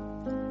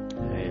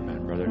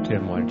 Amen. Brother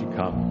Tim, why don't you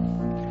come?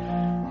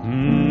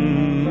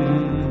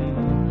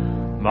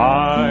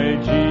 My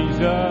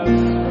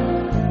Jesus,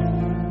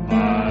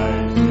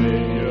 my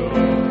Savior,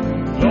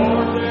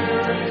 Lord,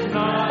 there is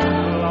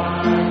none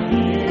like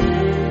you.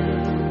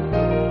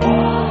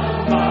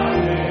 On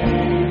my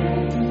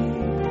name,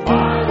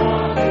 I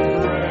want to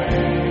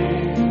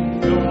praise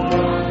the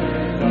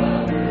wonders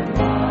of your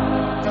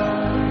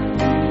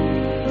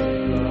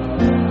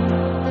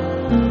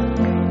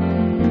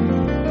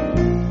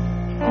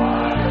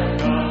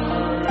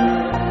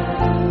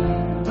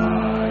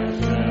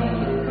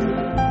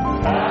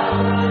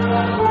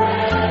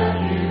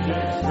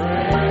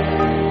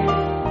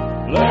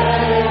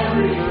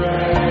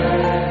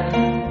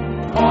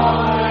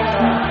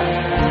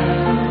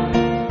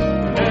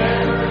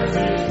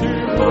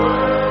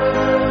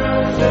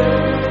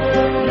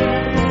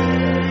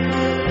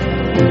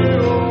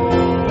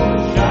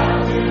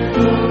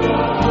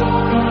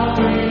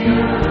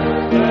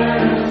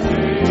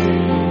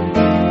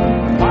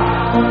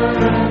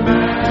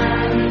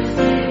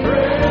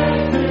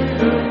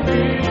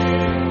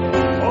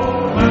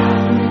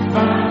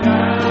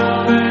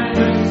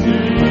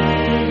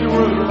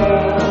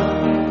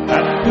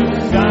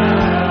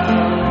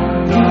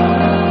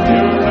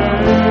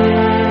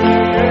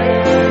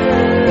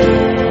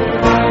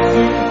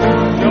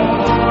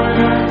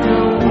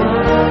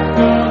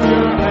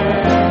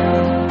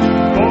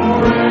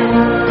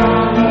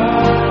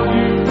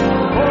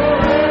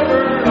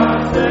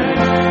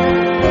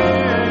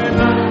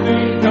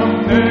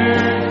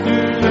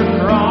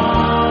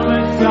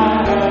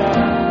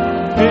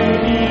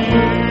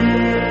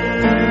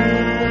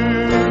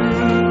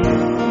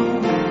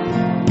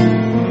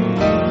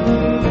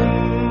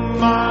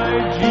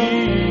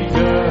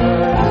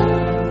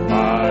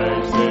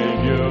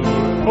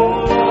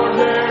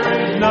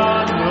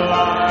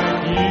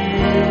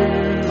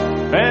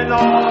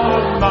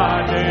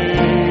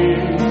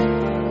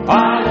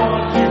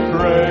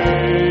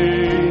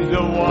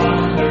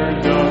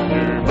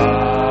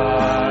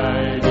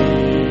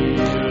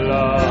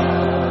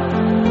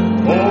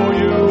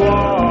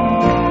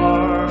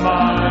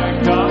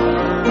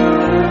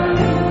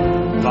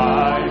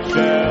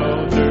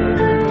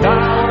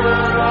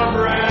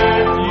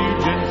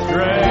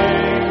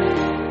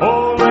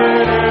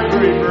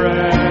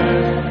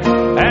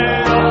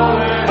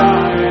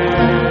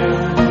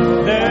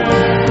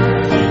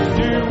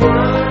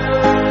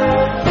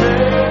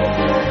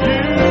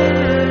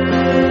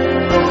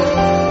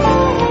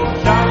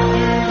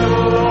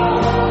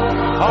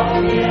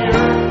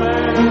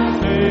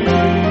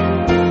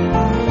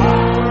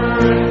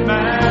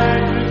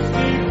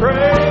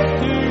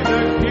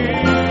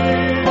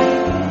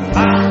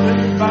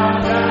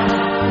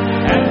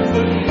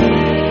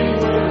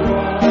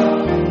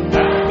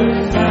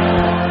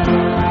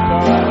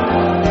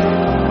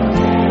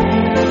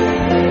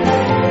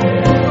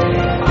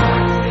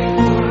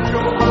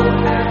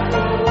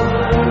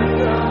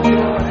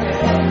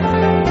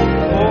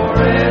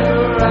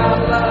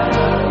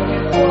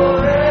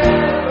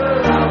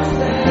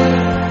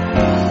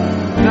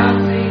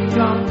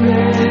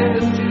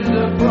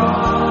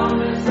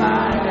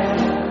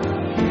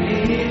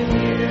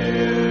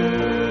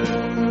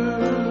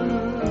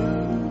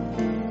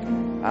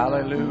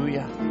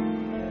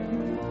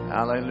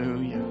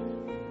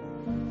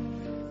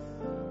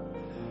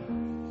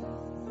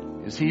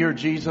Is he your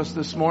Jesus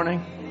this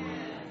morning?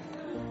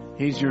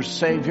 He's your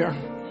Savior.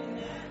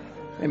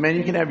 Amen.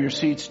 You can have your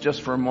seats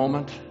just for a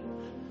moment.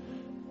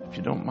 If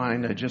you don't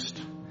mind, I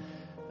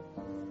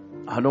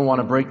don't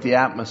want to break the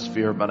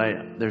atmosphere, but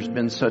there's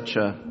been such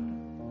a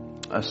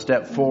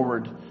step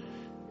forward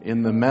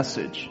in the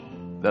message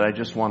that I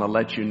just want to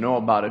let you know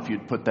about. If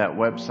you'd put that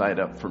website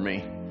up for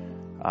me,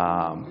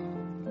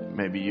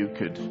 maybe you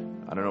could,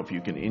 I don't know if you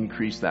can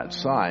increase that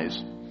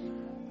size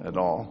at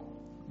all,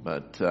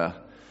 but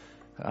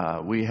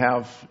we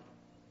have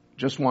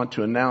just want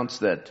to announce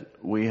that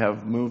we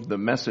have moved the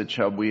Message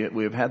Hub.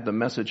 We have had the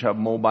Message Hub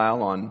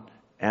mobile on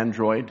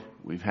Android.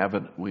 We've had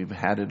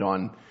it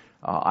on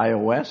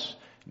iOS.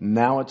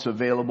 Now it's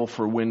available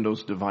for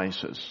Windows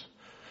devices.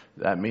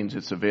 That means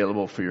it's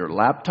available for your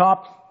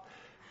laptop,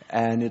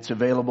 and it's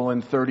available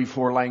in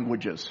 34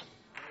 languages.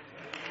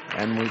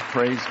 And we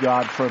praise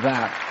God for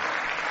that.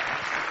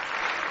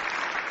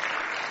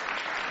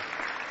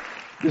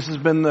 This has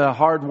been the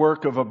hard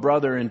work of a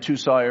brother in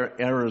Tucson,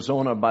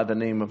 Arizona by the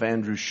name of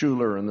Andrew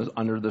Schuler, and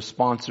under the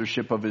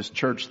sponsorship of his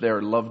church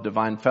there, Love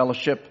Divine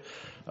Fellowship.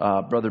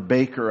 Brother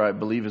Baker, I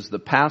believe, is the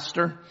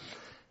pastor.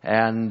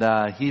 And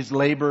he's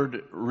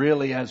labored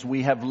really as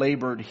we have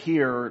labored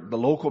here, the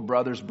local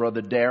brothers,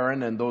 Brother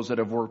Darren, and those that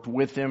have worked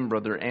with him,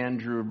 Brother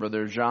Andrew,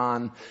 Brother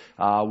Jean,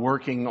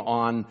 working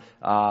on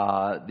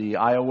the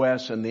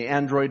iOS and the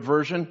Android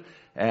version.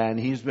 And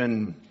he's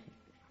been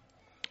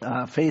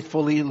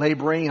faithfully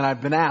laboring, and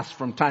I've been asked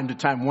from time to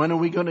time, when are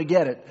we going to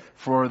get it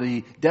for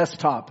the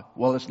desktop?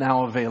 Well, it's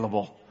now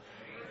available.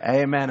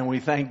 Amen. And we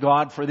thank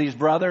God for these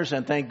brothers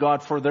and thank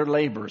God for their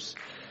labors.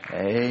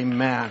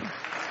 Amen.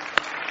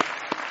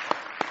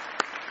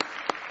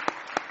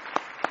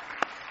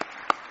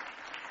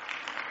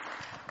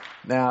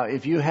 Now,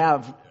 if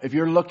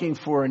you're looking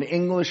for an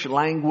English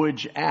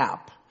language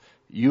app,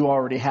 you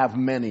already have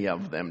many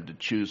of them to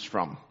choose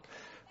from.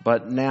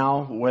 But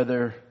now,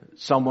 whether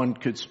someone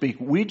could speak,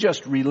 we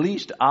just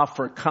released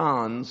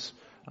Afrikaans.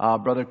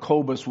 Brother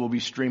Kobus will be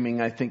streaming,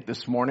 I think,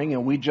 this morning,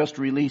 and we just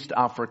released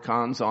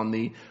Afrikaans on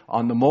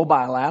the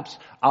mobile apps.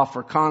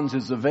 Afrikaans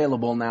is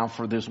available now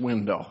for this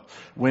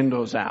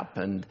Windows app,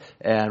 and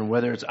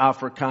whether it's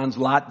Afrikaans,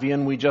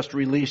 Latvian, we just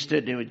released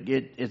it.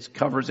 It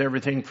covers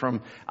everything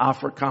from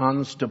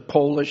Afrikaans to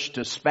Polish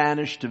to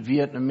Spanish to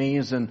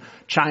Vietnamese and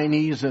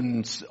Chinese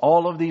and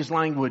all of these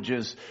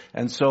languages.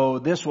 And so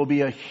this will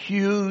be a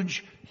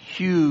huge,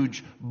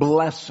 huge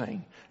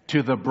blessing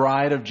to the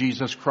bride of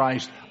Jesus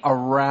Christ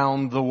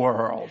around the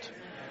world.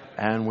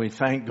 And we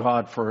thank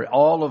God for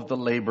all of the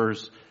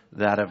labors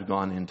that have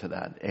gone into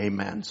that.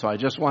 Amen. So I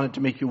just wanted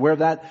to make you aware of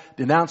that.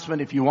 The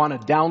announcement, if you want to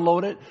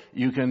download it,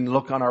 you can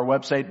look on our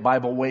website,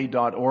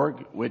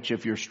 BibleWay.org, which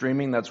if you're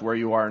streaming, that's where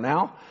you are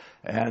now.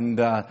 And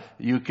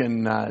you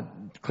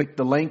can click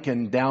the link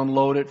and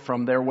download it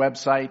from their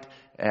website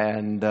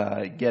and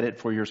get it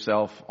for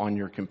yourself on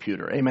your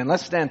computer. Amen.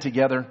 Let's stand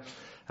together.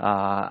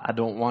 I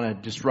don't want to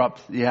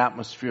disrupt the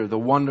atmosphere, the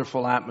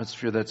wonderful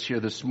atmosphere that's here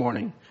this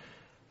morning.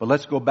 But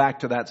let's go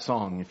back to that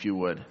song, if you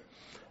would.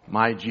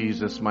 My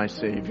Jesus, my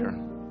Savior.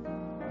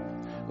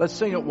 Let's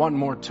sing it one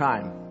more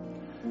time.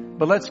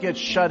 But let's get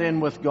shut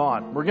in with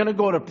God. We're going to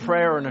go to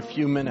prayer in a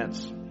few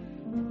minutes.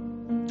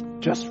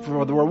 Just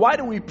for the word. Why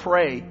do we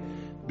pray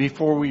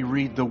before we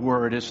read the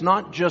word? It's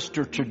not just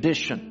a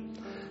tradition.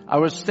 I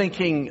was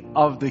thinking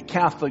of the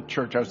Catholic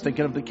Church. I was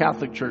thinking of the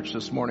Catholic Church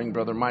this morning,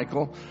 Brother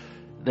Michael.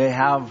 They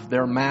have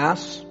their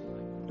Mass,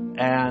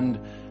 and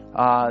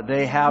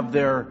they have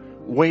their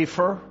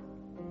wafer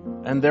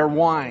and their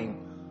wine.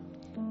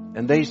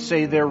 And they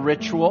say their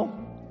ritual,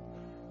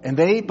 and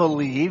they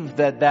believe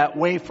that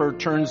wafer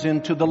turns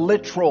into the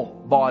literal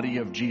body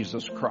of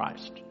Jesus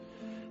Christ.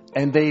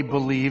 And they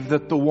believe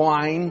that the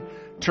wine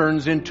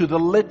turns into the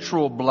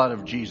literal blood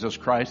of Jesus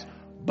Christ,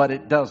 but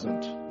it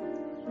doesn't.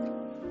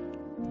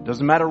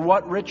 Doesn't matter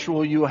what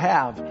ritual you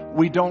have,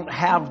 we don't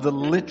have the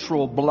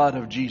literal blood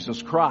of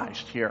Jesus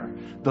Christ here.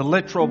 The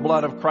literal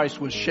blood of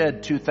Christ was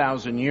shed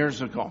 2,000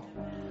 years ago.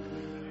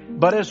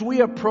 But as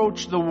we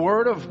approach the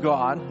Word of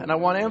God, and I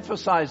want to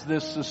emphasize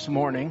this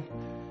morning,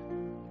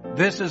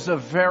 this is a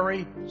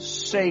very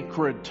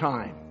sacred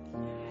time.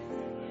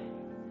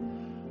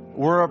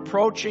 We're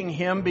approaching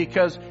Him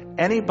because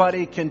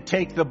anybody can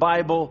take the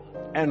Bible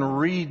and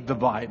read the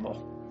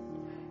Bible.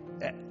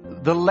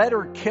 The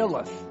letter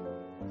killeth,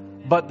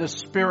 but the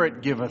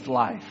Spirit giveth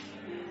life.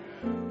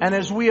 And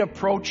as we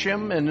approach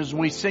Him, and as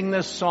we sing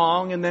this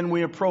song, and then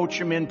we approach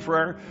Him in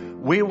prayer,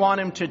 we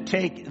want Him to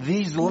take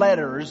these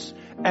letters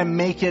and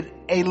make it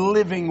a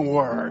living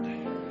Word.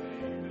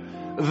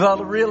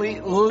 The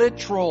really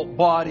literal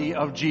body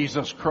of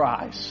Jesus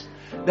Christ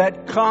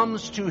that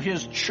comes to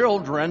His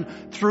children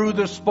through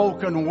the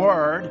spoken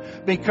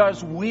Word,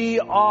 because we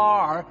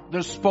are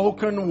the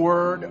spoken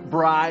Word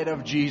bride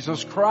of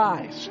Jesus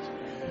Christ.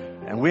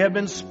 And we have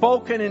been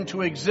spoken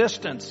into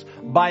existence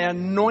by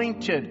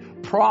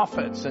anointed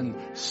prophets and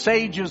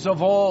sages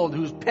of old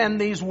who's penned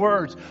these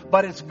words.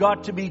 But it's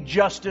got to be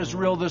just as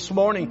real this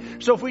morning.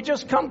 So if we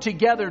just come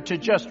together to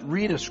just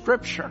read a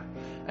scripture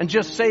and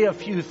just say a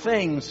few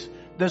things,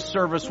 this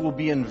service will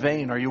be in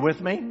vain. Are you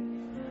with me?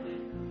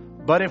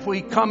 But if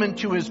we come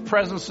into His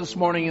presence this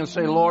morning and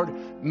say,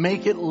 Lord,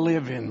 make it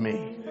live in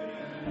me.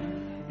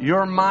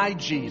 You're my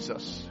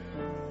Jesus.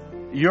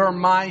 You're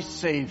my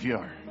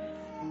Savior.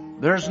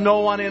 There's no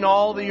one in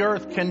all the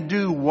earth can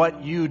do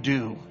what you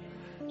do.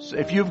 So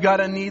if you've got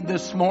a need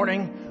this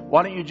morning,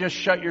 why don't you just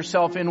shut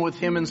yourself in with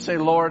Him and say,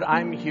 Lord,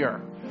 I'm here.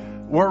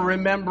 We're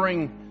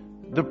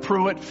remembering the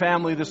Pruitt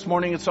family this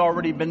morning. It's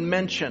already been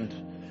mentioned.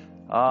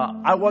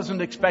 I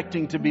wasn't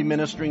expecting to be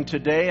ministering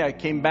today. I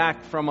came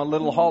back from a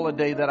little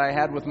holiday that I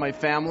had with my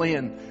family,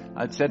 and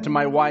I'd said to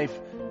my wife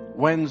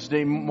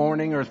Wednesday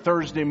morning or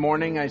Thursday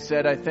morning, I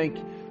said, I think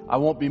I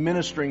won't be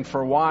ministering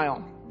for a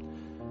while.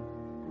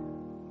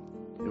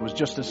 It was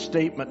just a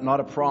statement, not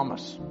a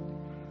promise.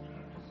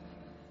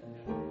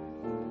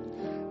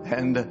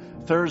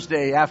 And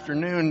Thursday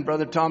afternoon,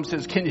 Brother Tom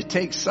says, can you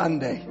take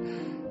Sunday?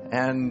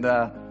 And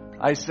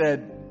I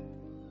said,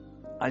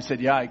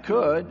 yeah, I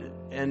could.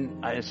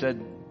 And I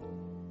said,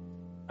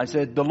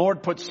 the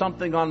Lord put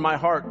something on my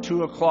heart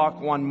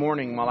 2:00 one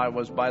morning while I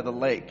was by the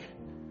lake.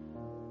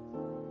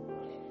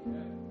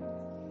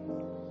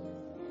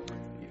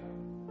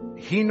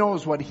 He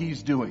knows what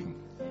He's doing.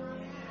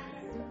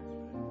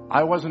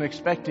 I wasn't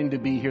expecting to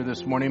be here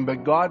this morning,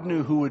 but God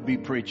knew who would be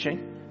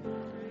preaching.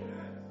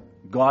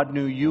 God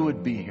knew you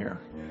would be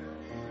here.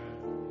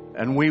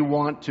 And we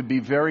want to be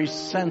very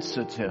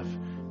sensitive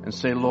and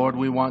say, Lord,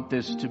 we want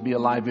this to be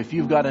alive. If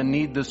you've got a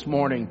need this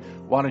morning,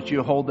 why don't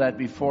you hold that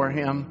before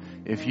Him?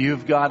 If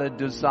you've got a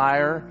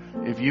desire,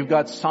 if you've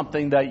got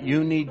something that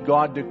you need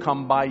God to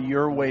come by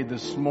your way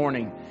this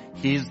morning,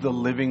 He's the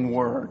living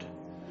Word.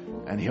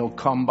 And He'll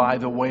come by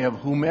the way of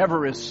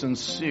whomever is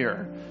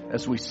sincere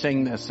as we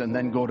sing this and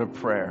then go to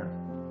prayer.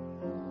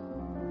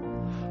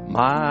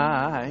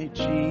 My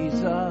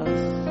Jesus,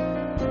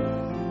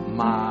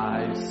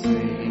 my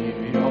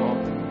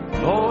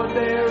Savior, Lord,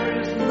 there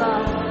is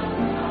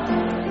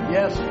none.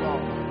 Yes,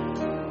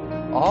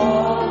 Lord.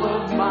 All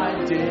of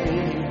my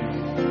days,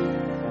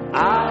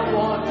 I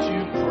want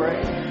to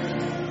praise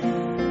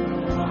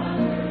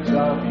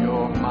of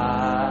your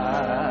mighty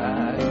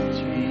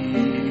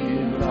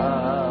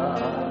love.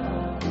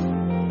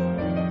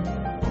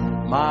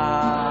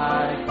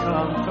 My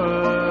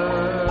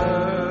comfort,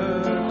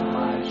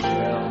 my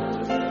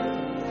shelter,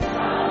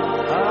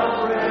 a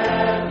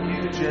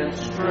refuge and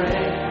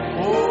strength.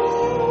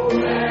 Oh,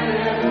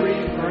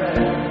 every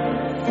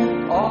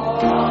breath, all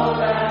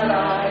that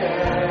I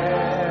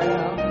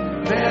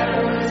am,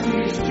 never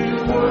cease to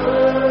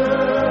worship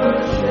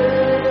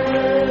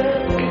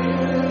you.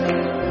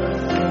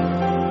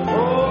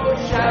 Oh,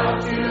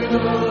 shout to the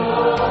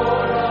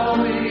Lord, all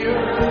the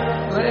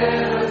earth,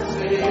 let us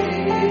sing.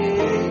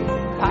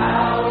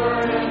 Power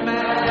and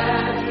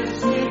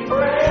majesty,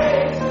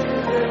 praise to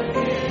the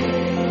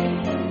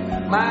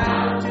King.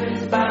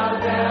 Mountains bow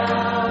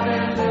down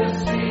and the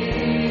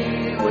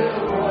sea will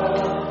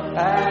roar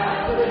at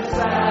the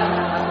sound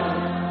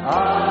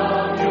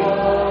of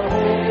your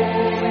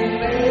holy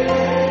name.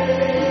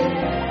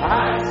 I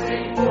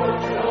sing for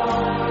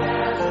joy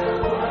as the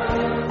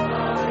word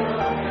from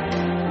your hand.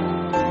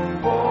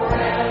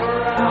 Forever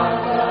I'll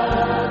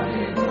love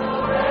you,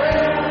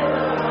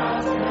 forever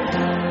I'll stand.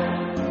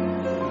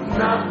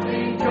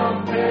 Nothing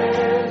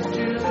compares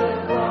to the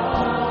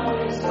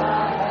promise I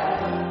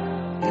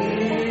have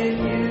in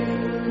you.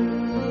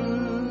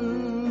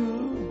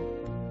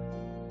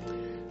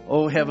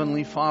 Oh,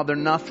 Heavenly Father,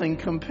 nothing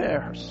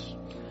compares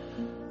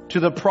to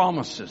the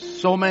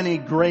promises, so many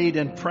great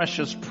and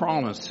precious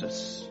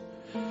promises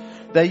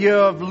that you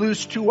have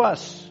loosed to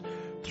us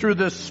through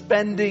the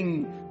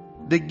spending,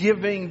 the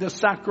giving, the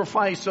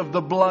sacrifice of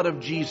the blood of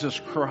Jesus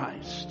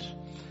Christ.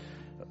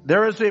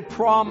 There is a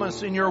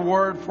promise in your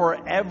word for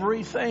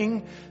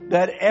everything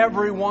that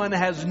everyone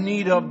has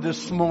need of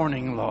this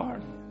morning,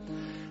 Lord.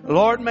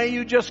 Lord, may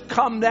you just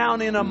come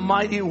down in a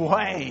mighty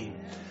way,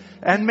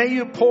 and may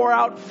you pour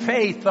out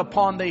faith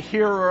upon the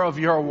hearer of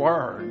your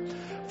word.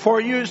 For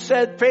you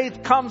said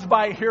faith comes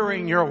by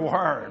hearing your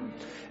word,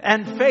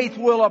 and faith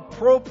will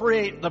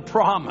appropriate the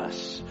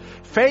promise.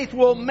 Faith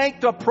will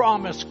make the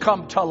promise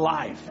come to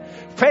life.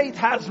 Faith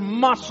has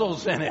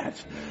muscles in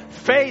it.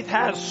 Faith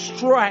has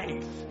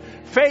strength.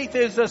 Faith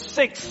is a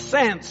sixth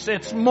sense.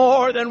 It's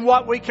more than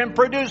what we can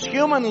produce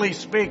humanly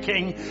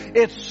speaking.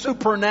 It's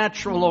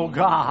supernatural, oh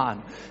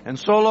God. And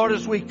so, Lord,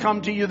 as we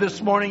come to you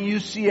this morning,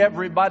 you see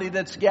everybody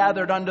that's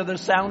gathered under the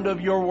sound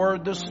of your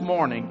word this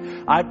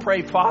morning. I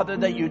pray, Father,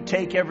 that you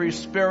take every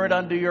spirit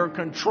under your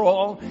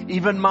control,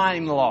 even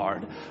mine,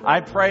 Lord.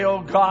 I pray,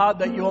 oh God,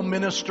 that you'll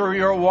minister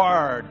your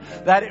word,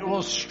 that it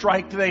will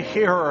strike the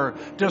hearer,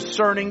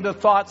 discerning the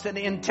thoughts and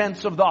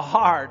intents of the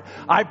heart.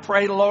 I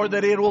pray, Lord,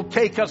 that it will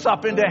take us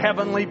up into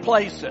heavenly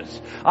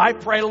places. I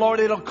pray, Lord,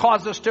 it'll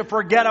cause us to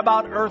forget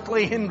about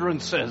earthly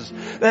hindrances,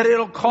 that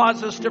it'll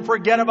cause us to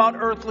forget about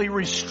earthly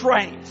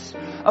restraints,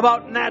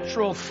 about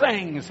natural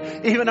things,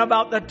 even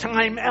about the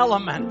time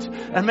element.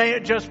 And may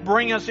it just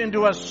bring us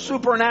into a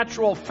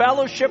supernatural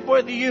fellowship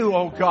with you,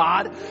 oh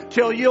God,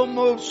 till you'll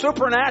move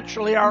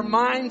supernaturally, our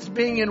minds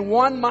being in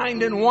one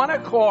mind and one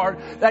accord,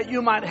 that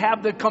you might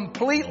have the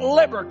complete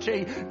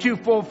liberty to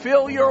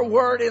fulfill your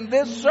word in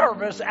this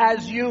service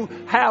as you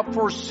have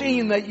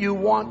foreseen that you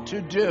want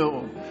to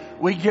do.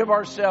 We give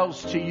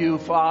ourselves to you,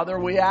 Father.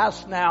 We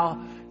ask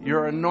now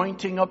your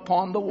anointing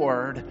upon the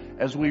word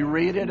as we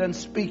read it and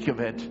speak of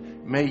it.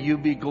 May you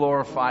be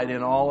glorified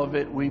in all of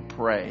it, we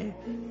pray,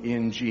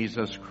 in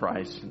Jesus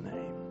Christ's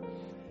name.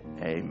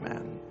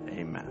 Amen.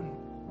 Amen.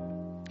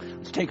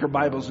 Let's take our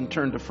Bibles and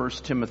turn to 1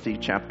 Timothy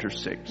chapter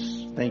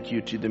 6. Thank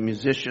you to the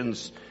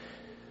musicians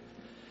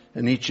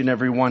and each and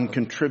every one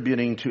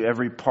contributing to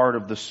every part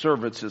of the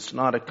service. It's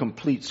not a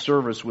complete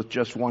service with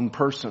just one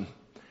person.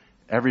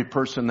 Every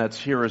person that's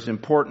here is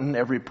important.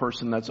 Every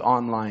person that's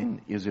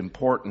online is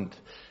important.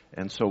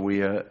 And so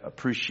we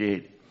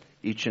appreciate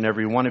each and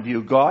every one of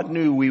you. God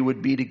knew we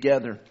would be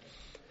together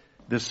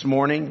this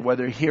morning,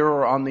 whether here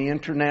or on the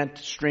internet,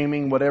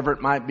 streaming, whatever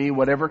it might be,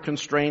 whatever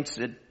constraints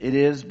it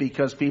is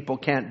because people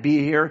can't be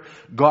here.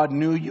 God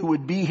knew you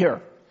would be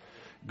here.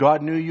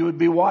 God knew you would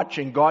be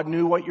watching. God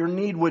knew what your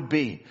need would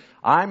be.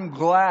 I'm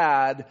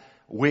glad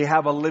we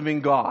have a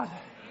living God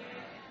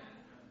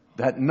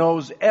that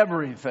knows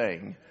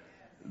everything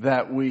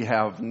that we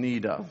have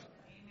need of.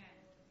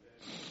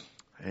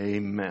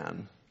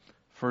 Amen.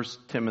 1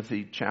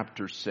 Timothy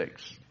chapter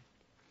 6.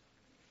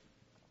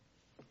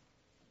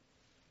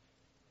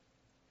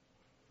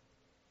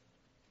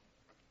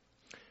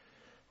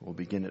 We'll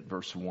begin at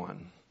verse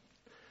 1.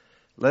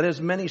 Let as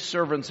many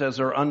servants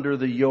as are under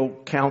the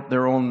yoke count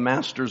their own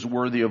masters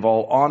worthy of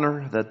all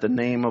honor, that the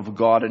name of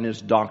God and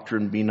his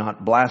doctrine be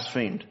not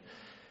blasphemed.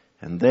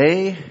 And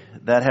they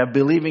that have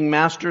believing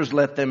masters,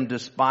 let them not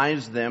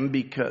despise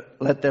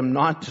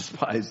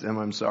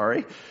them,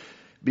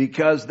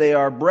 because they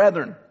are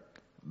brethren,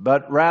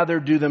 but rather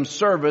do them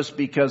service,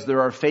 because they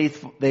are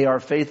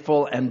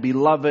faithful and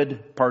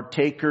beloved,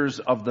 partakers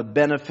of the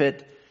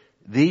benefit.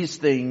 These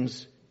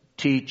things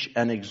teach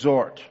and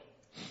exhort.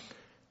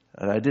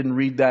 And I didn't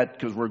read that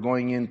because we're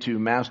going into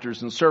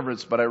masters and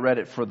servants, but I read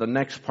it for the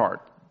next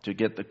part to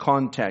get the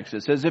context.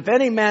 It says, if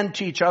any man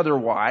teach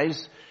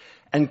otherwise,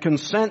 and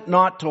consent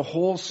not to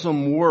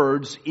wholesome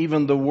words,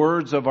 even the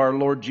words of our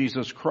Lord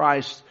Jesus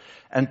Christ,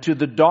 and to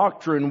the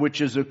doctrine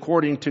which is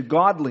according to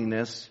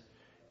godliness,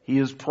 he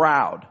is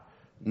proud,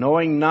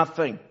 knowing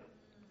nothing.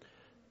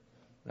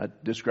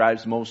 That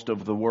describes most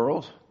of the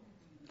world.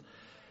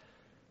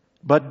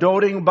 But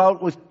doting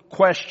about with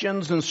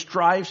questions and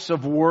strifes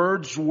of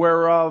words,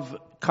 whereof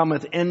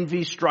cometh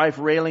envy, strife,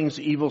 railings,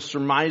 evil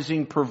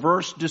surmising,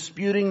 perverse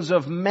disputings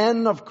of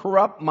men of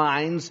corrupt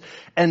minds,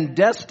 and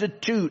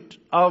destitute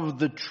of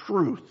the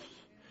truth,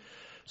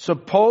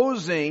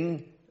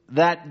 supposing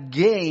that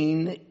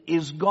gain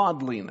is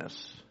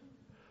godliness.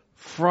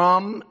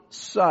 From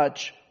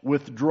such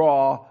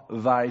withdraw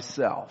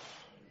thyself.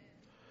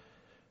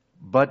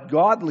 But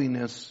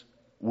godliness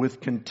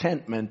with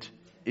contentment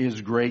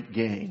is great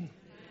gain.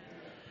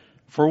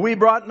 For we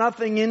brought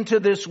nothing into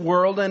this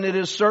world, and it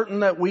is certain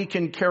that we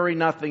can carry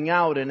nothing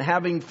out. And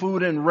having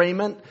food and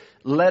raiment,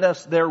 let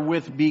us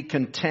therewith be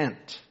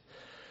content.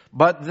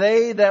 But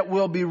they that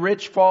will be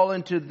rich fall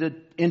into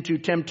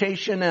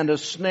temptation and a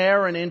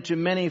snare, and into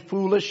many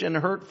foolish and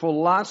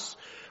hurtful lusts,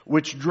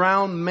 which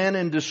drown men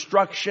in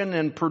destruction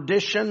and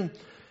perdition.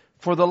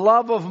 For the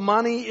love of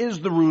money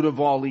is the root of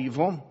all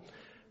evil,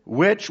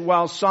 which,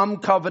 while some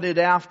coveted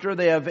after,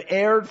 they have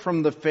erred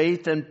from the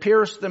faith and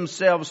pierced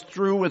themselves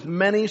through with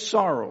many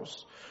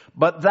sorrows.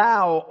 But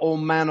thou, O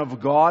man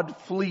of God,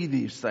 flee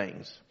these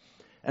things,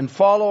 and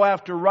follow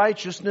after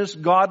righteousness,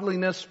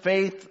 godliness,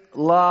 faith,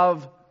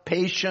 love,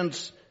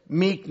 patience,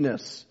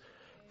 meekness.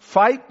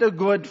 Fight the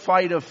good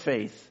fight of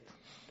faith.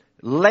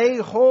 Lay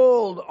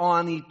hold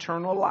on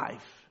eternal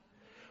life,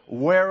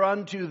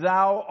 whereunto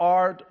thou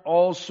art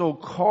also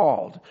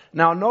called.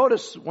 Now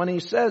notice when he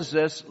says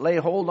this, lay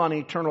hold on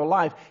eternal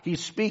life,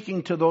 he's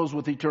speaking to those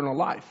with eternal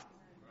life.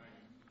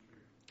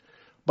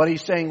 But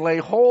he's saying lay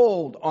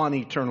hold on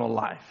eternal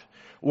life,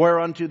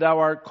 whereunto thou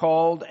art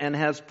called, and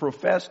hast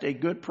professed a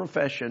good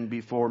profession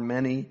before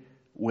many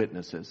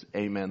witnesses.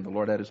 Amen. The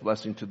Lord add his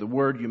blessing to the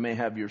word. You may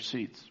have your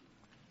seats.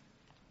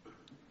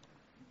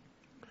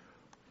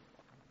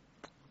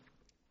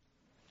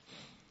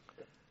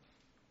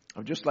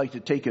 I'd just like to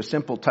take a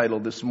simple title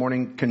this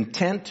morning,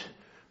 Content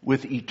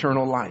with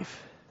Eternal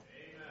Life.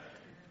 Amen.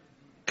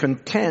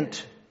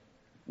 Content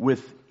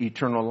with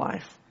eternal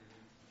life.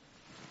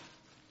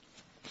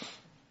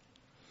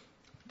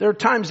 There are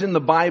times in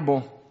the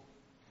Bible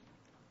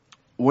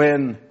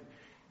when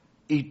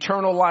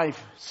eternal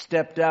life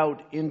stepped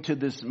out into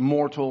this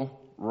mortal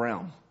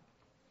realm.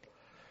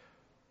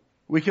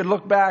 We could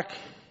look back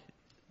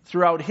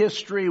throughout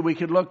history. We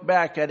could look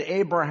back at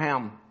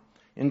Abraham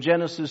in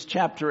Genesis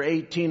chapter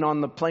 18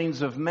 on the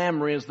plains of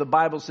Mamre, as the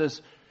Bible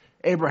says,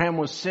 Abraham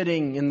was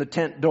sitting in the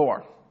tent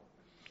door,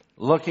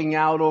 looking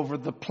out over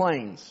the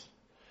plains.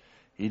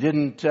 The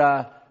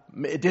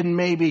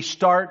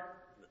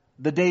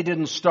day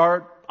didn't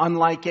start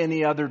unlike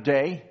any other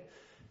day.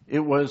 It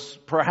was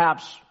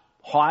perhaps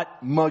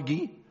hot,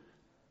 muggy,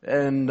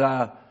 and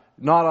not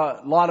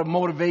a lot of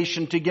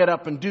motivation to get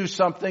up and do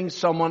something.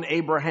 Someone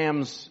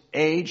Abraham's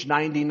age,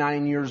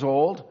 99 years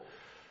old,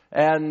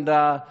 and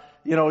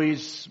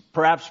he's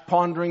perhaps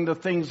pondering the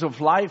things of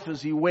life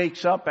as he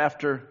wakes up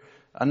after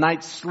a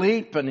night's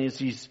sleep, and as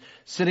he's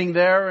sitting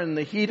there in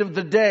the heat of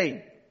the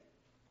day.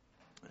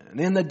 And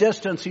in the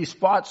distance he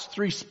spots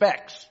three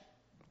specks.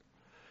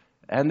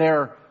 And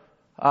they're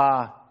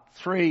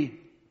three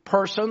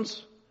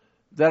persons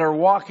that are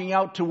walking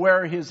out to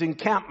where his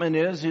encampment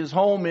is, his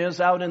home is,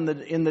 out in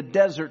the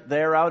desert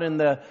there, out in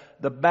the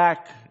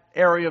back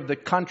area of the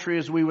country,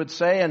 as we would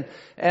say.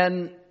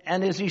 And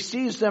as he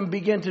sees them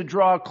begin to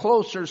draw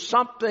closer,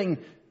 something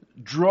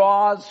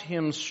draws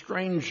him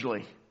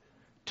strangely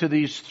to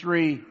these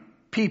three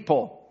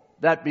people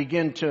that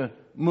begin to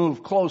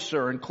move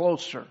closer and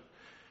closer.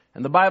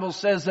 And the Bible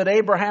says that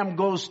Abraham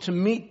goes to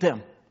meet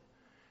them.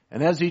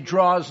 And as he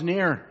draws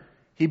near,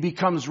 he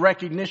becomes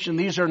recognition.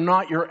 These are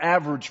not your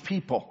average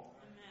people.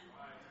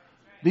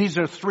 These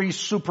are three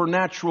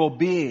supernatural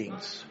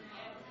beings.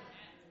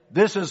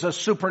 This is a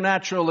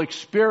supernatural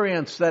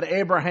experience that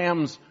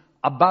Abraham's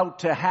about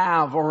to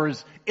have, or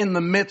is in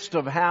the midst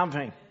of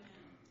having.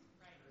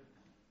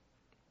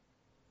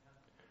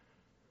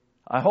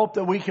 I hope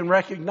that we can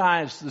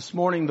recognize this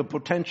morning the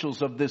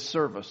potentials of this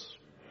service.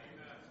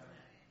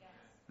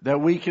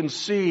 That we can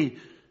see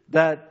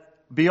that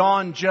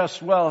beyond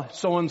just, well,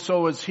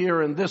 so-and-so is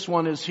here and this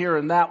one is here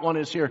and that one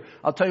is here.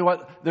 I'll tell you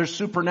what, there's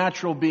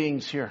supernatural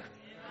beings here.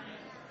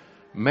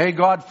 May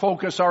God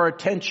focus our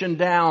attention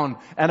down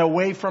and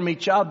away from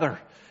each other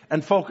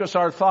and focus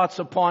our thoughts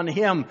upon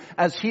Him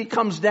as He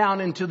comes down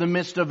into the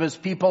midst of His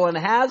people and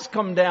has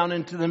come down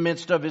into the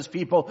midst of His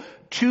people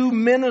to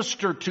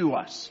minister to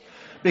us.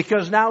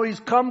 Because now He's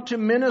come to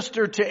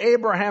minister to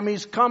Abraham.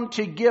 He's come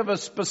to give a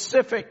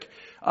specific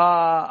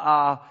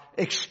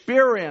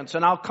experience.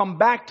 And I'll come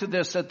back to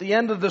this at the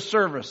end of the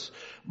service.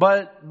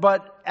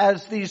 But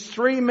as these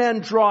three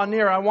men draw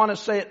near, I want to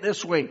say it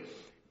this way.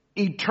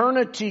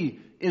 Eternity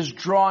is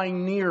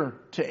drawing near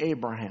to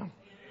Abraham.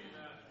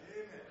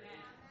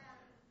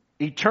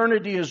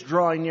 Eternity is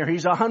drawing near.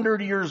 He's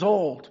 100 years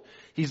old.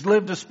 He's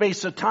lived a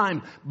space of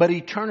time, but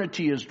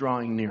eternity is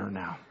drawing near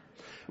now.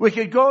 We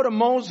could go to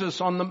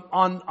Moses on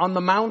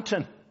the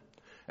mountain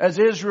as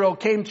Israel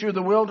came through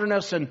the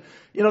wilderness, and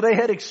they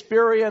had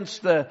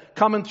experienced the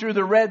coming through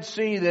the Red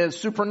Sea, the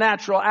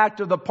supernatural act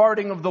of the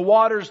parting of the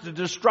waters, the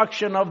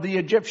destruction of the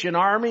Egyptian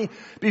army.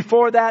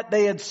 Before that,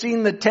 they had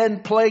seen the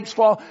 10 plagues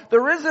fall.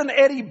 There isn't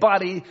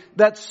anybody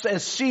that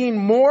has seen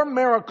more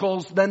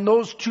miracles than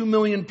those 2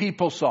 million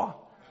people saw.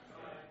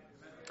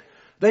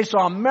 They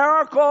saw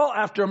miracle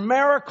after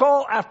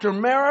miracle after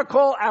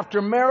miracle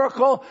after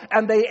miracle,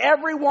 and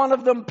every one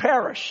of them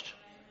perished.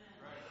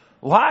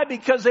 Why?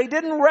 Because they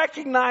didn't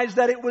recognize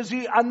that it was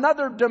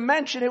another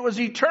dimension. It was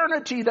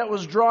eternity that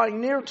was drawing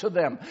near to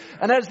them.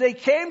 And as they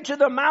came to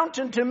the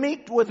mountain to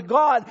meet with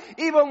God,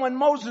 even when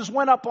Moses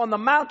went up on the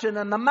mountain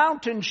and the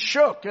mountain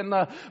shook, and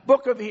the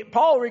book of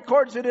Paul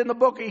records it in the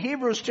book of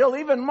Hebrews till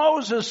even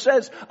Moses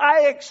says,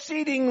 I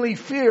exceedingly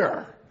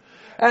fear.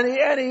 And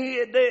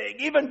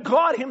even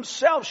God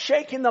Himself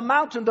shaking the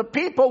mountain, the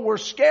people were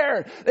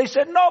scared. They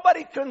said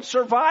nobody can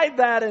survive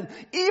that. And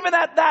even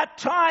at that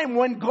time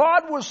when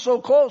God was so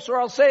close,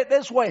 or I'll say it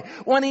this way,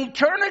 when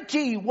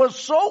eternity was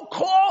so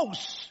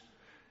close,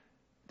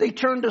 they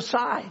turned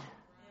aside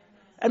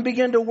and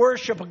began to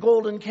worship a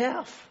golden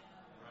calf.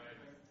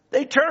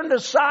 They turned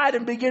aside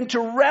and began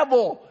to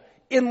revel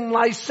in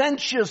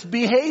licentious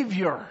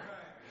behavior.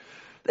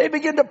 They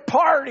began to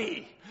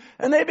party.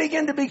 And they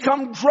begin to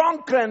become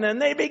drunken,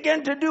 and they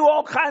begin to do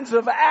all kinds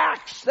of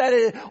acts that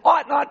it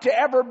ought not to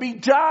ever be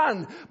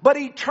done. But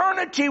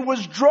eternity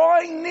was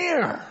drawing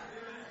near.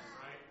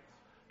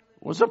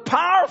 It was a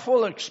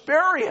powerful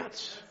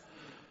experience.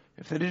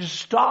 If they had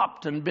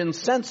stopped and been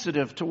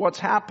sensitive to what's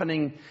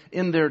happening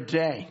in their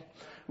day.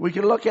 We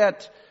can look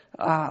at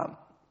the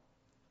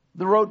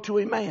road to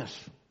Emmaus.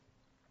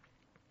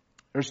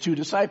 There's 2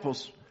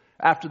 disciples.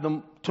 After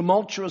the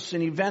tumultuous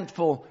and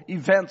eventful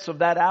events of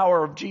that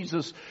hour of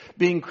Jesus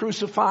being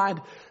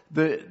crucified,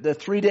 the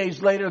 3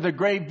 days later, the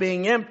grave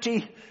being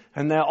empty,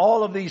 and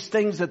all of these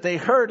things that they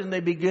heard, and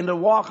they begin to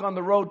walk on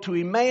the road to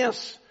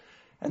Emmaus,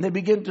 and they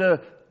begin to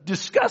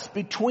discuss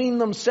between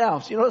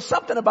themselves.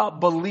 Something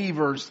about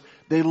believers,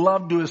 they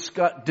love to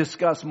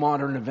discuss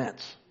modern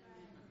events.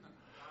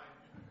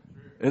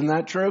 Isn't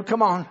that true?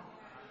 Come on.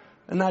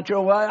 And not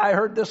Joe, well, I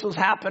heard this was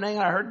happening,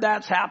 I heard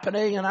that's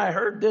happening, and I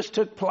heard this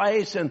took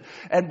place, and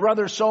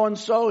brother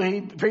so-and-so,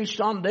 he preached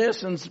on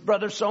this, and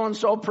brother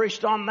so-and-so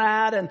preached on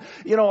that, and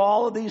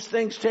all of these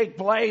things take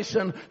place,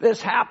 and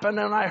this happened,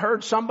 and I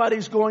heard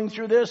somebody's going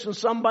through this, and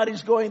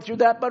somebody's going through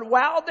that. But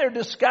while they're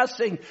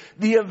discussing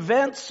the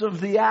events of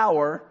the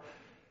hour,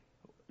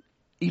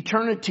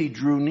 eternity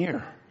drew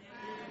near.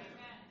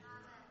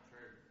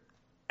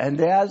 And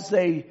as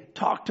they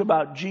talked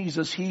about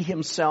Jesus, He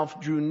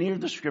Himself drew near,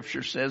 the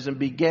Scripture says, and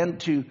began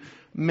to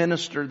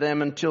minister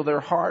them until their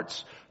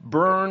hearts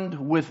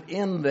burned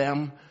within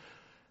them.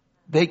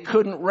 They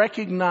couldn't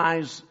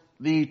recognize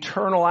the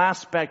eternal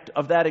aspect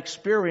of that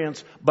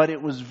experience, but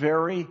it was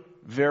very,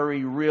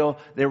 very real.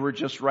 They were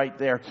just right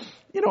there.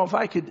 If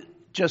I could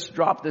just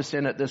drop this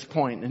in at this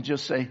point and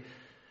just say,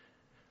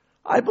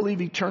 I believe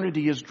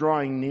eternity is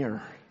drawing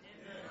near.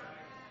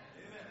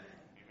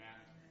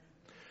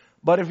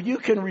 But if you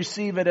can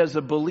receive it as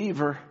a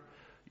believer,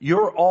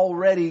 you're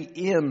already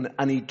in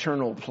an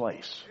eternal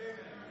place.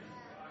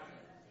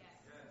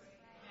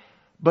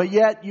 But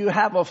yet you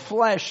have a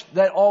flesh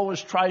that always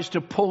tries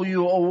to pull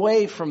you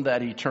away from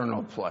that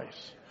eternal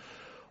place.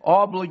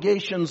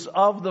 Obligations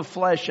of the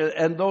flesh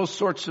and those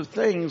sorts of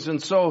things.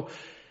 And so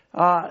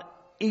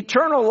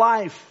eternal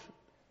life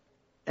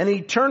and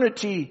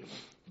eternity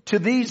to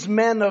these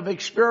men of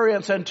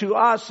experience and to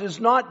us is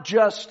not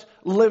just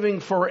living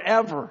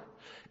forever.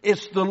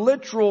 It's the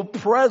literal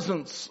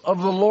presence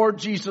of the Lord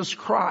Jesus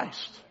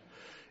Christ.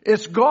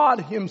 It's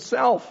God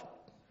Himself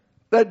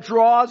that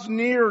draws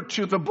near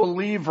to the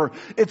believer.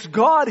 It's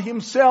God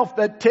Himself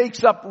that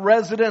takes up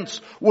residence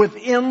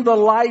within the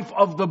life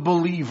of the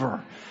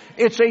believer.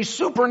 It's a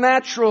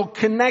supernatural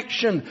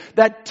connection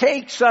that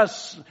takes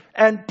us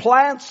and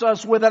plants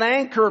us with an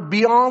anchor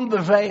beyond the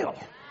veil.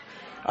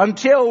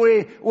 Until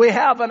we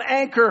have an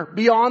anchor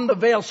beyond the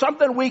veil.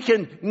 Something we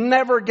can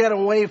never get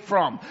away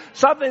from.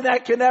 Something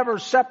that can never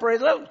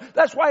separate.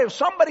 That's why if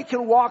somebody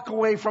can walk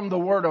away from the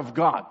Word of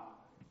God.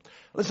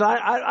 Listen,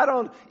 I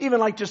don't even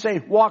like to say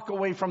walk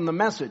away from the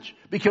message.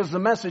 Because the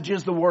message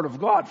is the Word of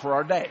God for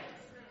our day.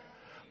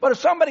 But if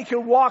somebody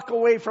can walk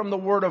away from the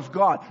Word of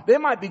God, they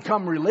might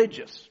become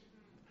religious.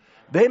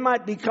 They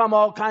might become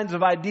all kinds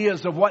of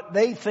ideas of what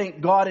they think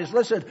God is.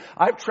 Listen,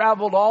 I've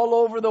traveled all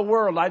over the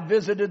world. I've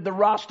visited the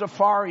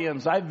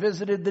Rastafarians. I've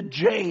visited the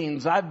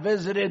Jains. I've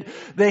visited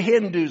the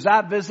Hindus.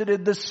 I've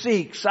visited the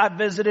Sikhs. I've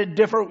visited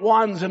different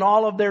ones and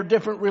all of their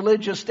different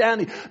religious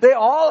standing. They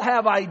all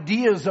have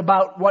ideas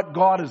about what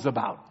God is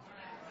about.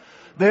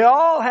 They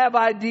all have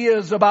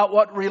ideas about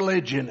what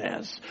religion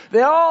is.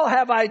 They all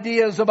have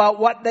ideas about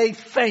what they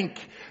think.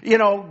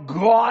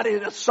 God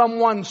is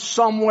someone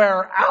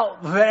somewhere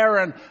out there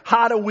and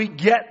how do we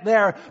get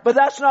there? But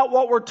that's not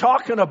what we're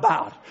talking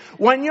about.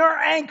 When you're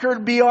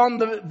anchored beyond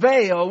the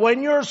veil,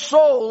 when your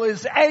soul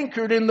is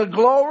anchored in the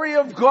glory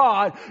of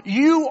God,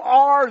 you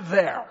are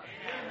there.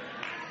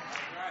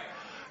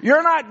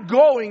 You're not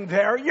going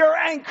there, you're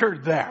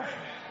anchored there.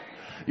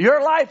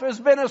 Your life has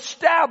been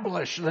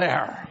established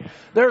there.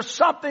 There's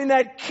something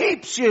that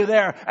keeps you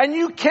there. And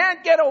you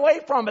can't get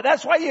away from it.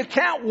 That's why you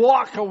can't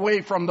walk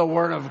away from the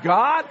Word of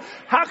God.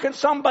 How can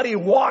somebody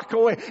walk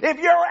away? If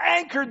you're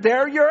anchored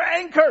there, you're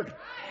anchored.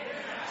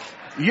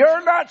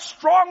 You're not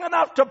strong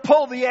enough to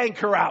pull the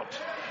anchor out.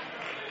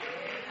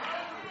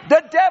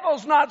 The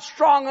devil's not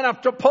strong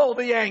enough to pull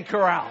the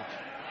anchor out.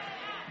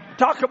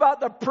 Talk about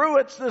the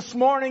Pruitts this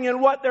morning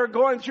and what they're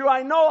going through.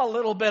 I know a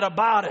little bit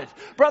about it.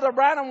 Brother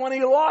Branham, when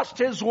he lost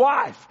his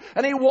wife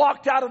and he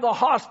walked out of the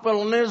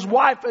hospital and his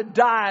wife had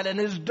died and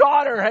his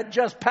daughter had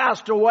just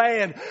passed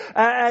away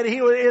and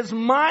he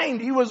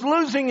was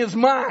losing his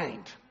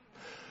mind.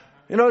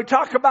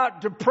 Talk about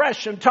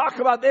depression. Talk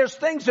about there's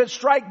things that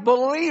strike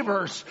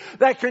believers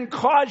that can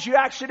cause you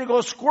actually to go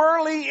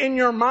squirrely in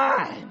your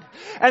mind.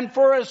 And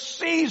for a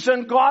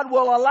season, God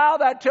will allow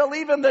that till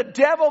even the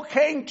devil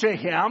came to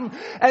him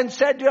and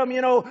said to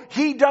him,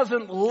 he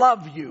doesn't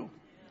love you.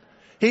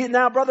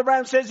 Now, Brother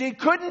Branham says he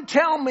couldn't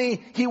tell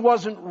me he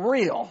wasn't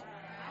real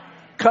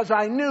because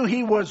I knew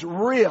he was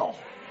real.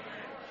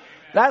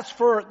 That's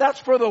for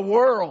the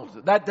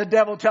world that the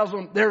devil tells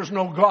them there's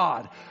no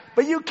God.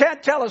 But you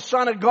can't tell a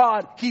son of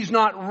God he's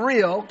not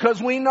real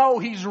because we know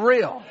he's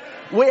real.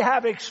 We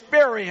have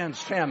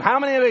experienced him. How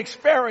many have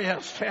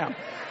experienced him?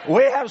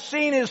 We have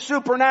seen his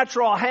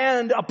supernatural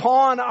hand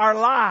upon our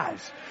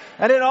lives.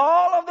 And in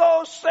all of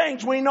those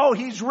things, we know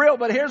he's real.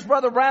 But here's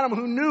Brother Branham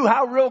who knew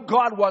how real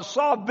God was,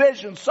 saw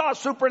visions, saw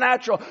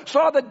supernatural,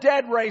 saw the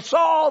dead raised,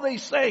 saw all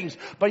these things.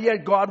 But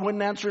yet God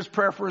wouldn't answer his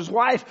prayer for his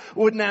wife,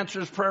 wouldn't answer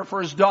his prayer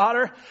for his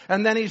daughter.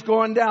 And then he's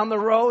going down the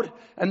road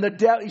and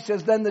he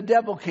says, then the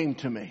devil came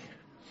to me.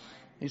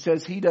 He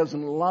says, he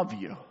doesn't love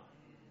you.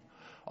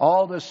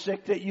 All the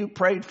sick that you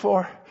prayed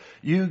for,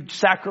 you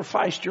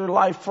sacrificed your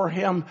life for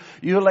him.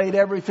 You laid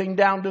everything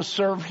down to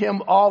serve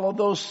him. All of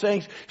those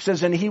things. He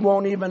says, and he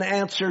won't even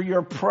answer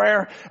your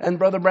prayer. And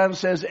Brother Branham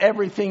says,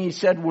 everything he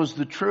said was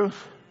the truth.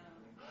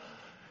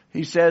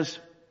 He says,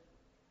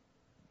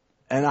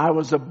 and I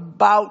was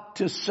about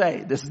to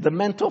say, this is the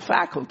mental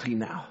faculty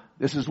now.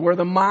 This is where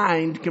the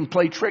mind can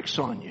play tricks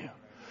on you.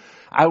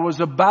 I was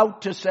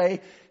about to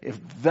say, if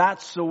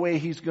that's the way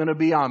he's going to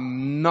be,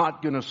 I'm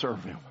not going to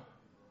serve him.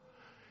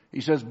 He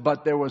says,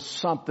 but there was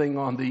something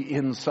on the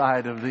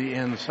inside of the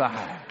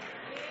inside.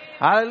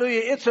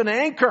 Hallelujah. It's an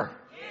anchor.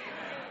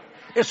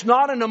 It's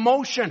not an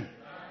emotion.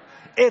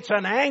 It's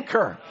an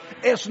anchor.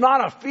 It's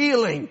not a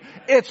feeling.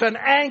 It's an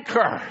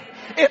anchor.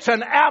 It's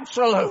an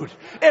absolute.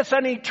 It's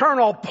an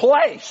eternal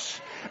place.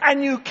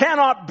 And you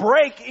cannot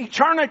break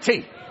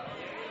eternity.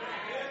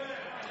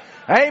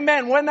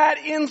 Amen. When that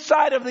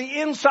inside of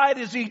the inside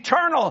is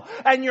eternal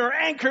and you're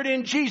anchored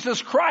in Jesus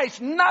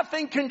Christ,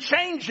 nothing can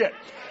change it.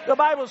 The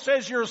Bible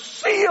says you're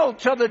sealed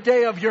to the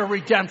day of your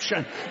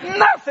redemption.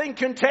 Nothing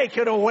can take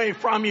it away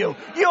from you.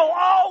 You'll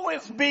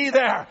always be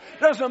there.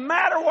 Doesn't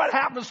matter what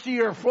happens to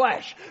your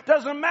flesh.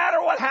 Doesn't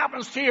matter what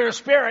happens to your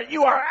spirit.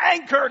 You are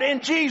anchored in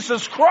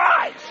Jesus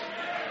Christ.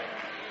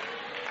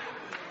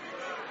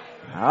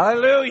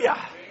 Hallelujah.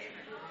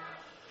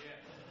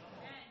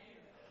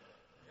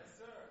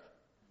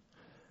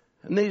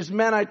 And these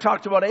men I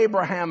talked about,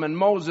 Abraham and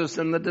Moses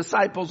and the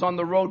disciples on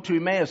the road to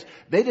Emmaus,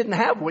 they didn't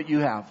have what you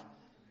have.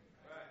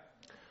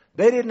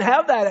 They didn't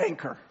have that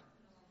anchor.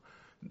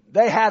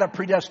 They had a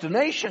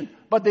predestination,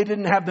 but they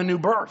didn't have the new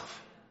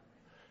birth.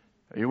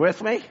 Are you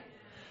with me?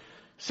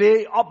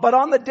 See, but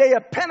on the day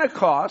of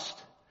Pentecost,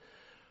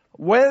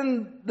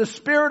 when the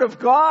Spirit of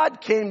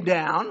God came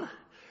down,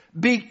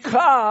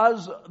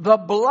 because the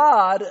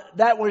blood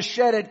that was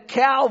shed at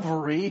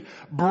Calvary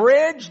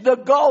bridged the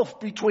gulf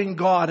between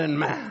God and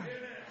man.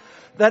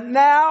 That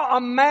now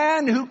a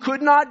man who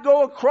could not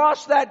go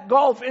across that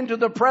gulf into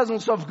the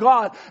presence of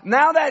God,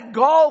 now that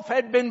gulf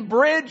had been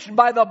bridged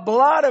by the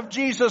blood of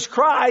Jesus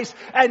Christ,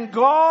 and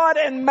God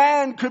and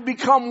man could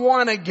become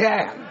one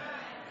again.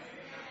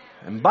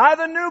 And by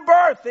the new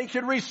birth, they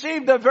could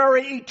receive the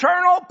very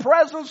eternal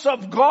presence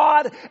of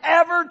God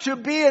ever to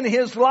be in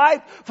his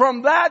life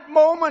from that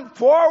moment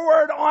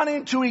forward on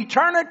into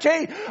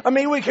eternity. I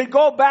mean, we could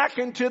go back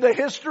into the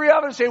history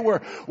of it and say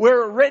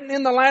we're written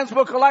in the Lamb's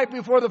Book of Life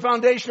before the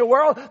foundation of the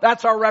world.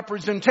 That's our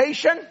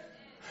representation.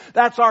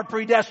 That's our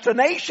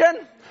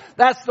predestination.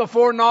 That's the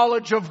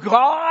foreknowledge of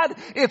God.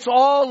 It's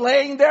all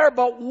laying there,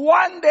 but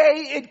one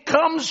day it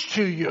comes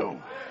to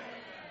you.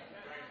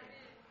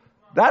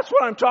 That's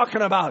what I'm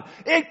talking about.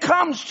 It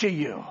comes to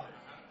you.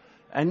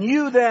 And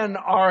you then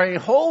are a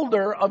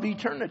holder of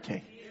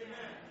eternity.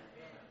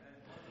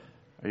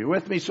 Are you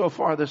with me so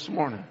far this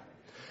morning?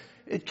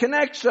 It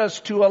connects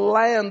us to a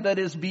land that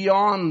is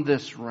beyond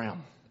this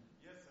realm.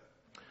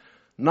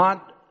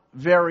 Not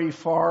very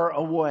far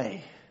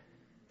away.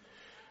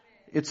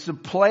 It's the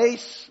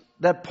place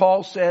that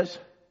Paul says,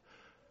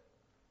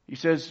 he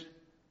says,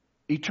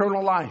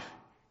 eternal life.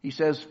 He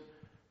says,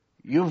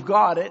 you've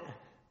got it.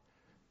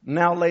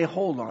 Now lay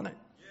hold on it.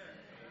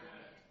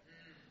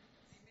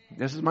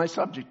 This is my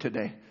subject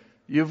today.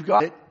 You've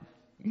got it.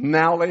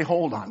 Now lay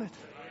hold on it.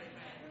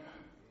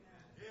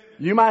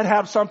 You might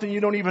have something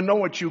you don't even know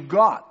what you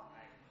got.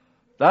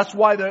 That's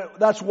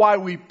why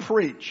we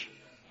preach.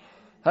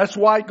 That's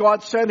why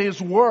God sent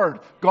his word.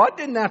 God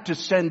didn't have to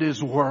send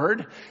his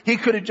word. He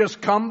could have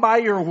just come by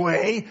your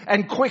way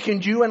and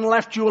quickened you and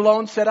left you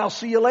alone, said, I'll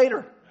see you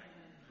later.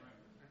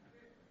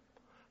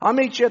 I'll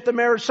meet you at the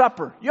marriage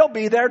supper. You'll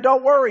be there.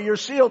 Don't worry. You're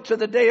sealed to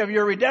the day of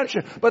your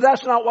redemption. But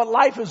that's not what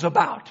life is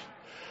about.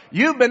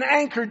 You've been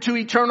anchored to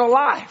eternal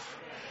life.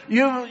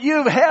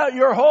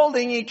 You're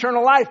holding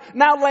eternal life.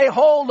 Now lay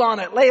hold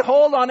on it. Lay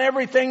hold on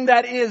everything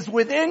that is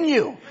within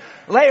you.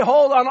 Lay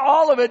hold on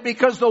all of it,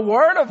 because the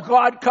Word of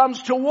God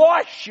comes to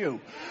wash you.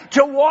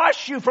 To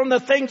wash you from the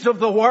things of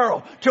the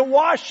world. To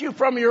wash you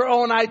from your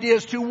own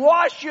ideas. To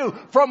wash you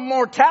from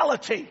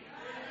mortality.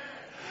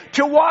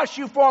 To wash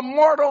you from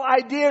mortal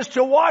ideas,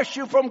 to wash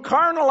you from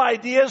carnal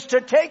ideas, to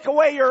take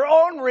away your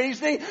own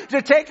reasoning,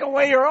 to take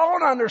away your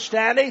own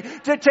understanding,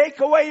 to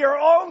take away your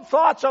own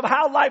thoughts of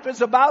how life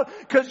is about,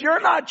 because you're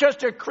not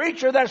just a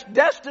creature that's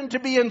destined to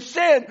be in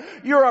sin.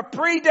 You're a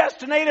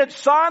predestinated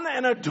son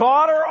and a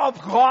daughter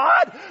of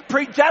God,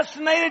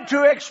 predestinated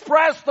to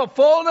express the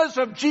fullness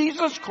of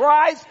Jesus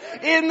Christ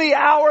in the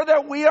hour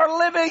that we are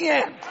living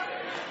in.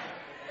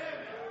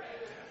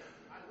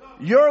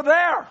 You're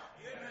there.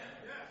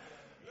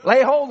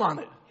 Lay hold on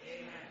it.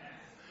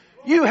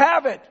 You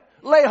have it.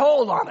 Lay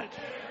hold on it.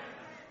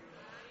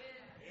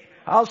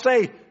 I'll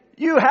say,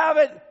 you have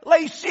it.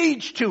 Lay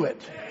siege to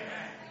it.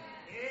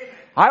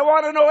 I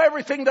want to know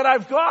everything that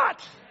I've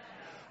got.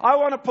 I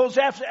want to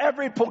possess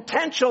every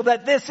potential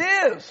that this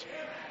is.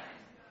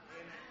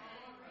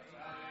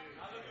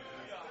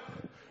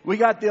 We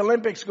got the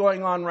Olympics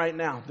going on right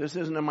now. This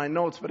isn't in my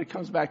notes, but it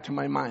comes back to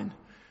my mind.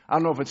 I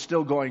don't know if it's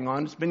still going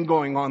on. It's been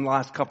going on the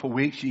last couple of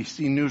weeks. You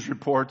see news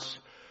reports.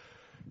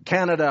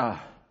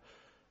 Canada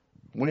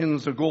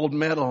wins a gold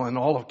medal and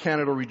all of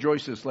Canada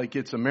rejoices like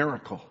it's a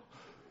miracle.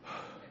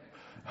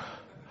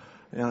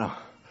 You know.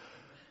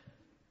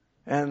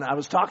 And I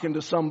was talking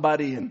to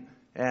somebody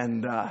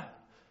and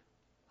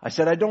I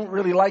said, I don't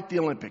really like the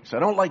Olympics. I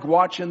don't like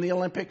watching the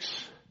Olympics.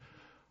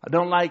 I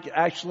don't like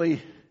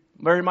actually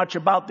very much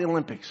about the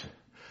Olympics,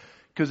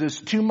 because it's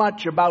too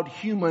much about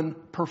human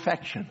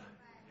perfection.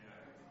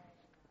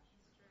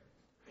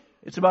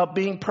 It's about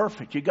being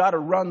perfect. You got to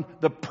run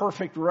the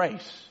perfect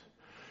race.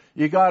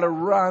 You got to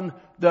run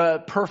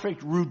the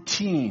perfect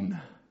routine.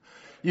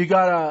 You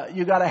got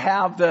to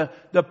have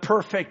the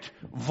perfect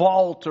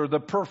vault or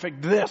the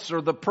perfect this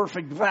or the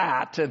perfect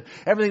that, and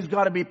everything's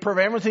got to be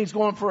perfect. Everything's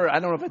going for, I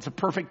don't know if it's a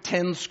perfect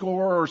 10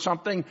 score or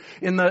something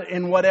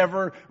in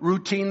whatever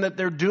routine that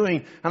they're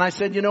doing. And I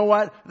said, you know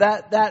what?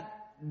 That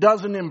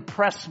doesn't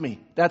impress me.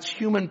 That's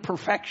human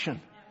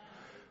perfection.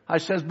 I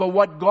says, but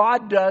what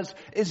God does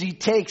is he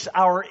takes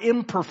our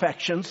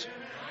imperfections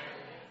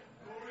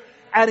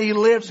and he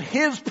lives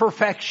his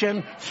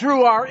perfection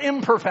through our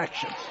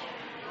imperfections.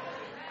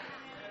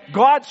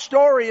 God's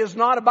story is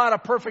not about a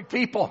perfect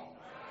people.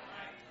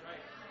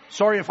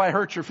 Sorry if I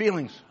hurt your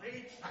feelings.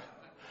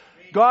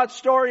 God's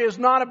story is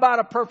not about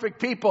a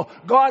perfect people.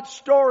 God's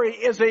story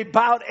is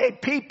about a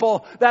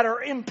people that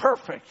are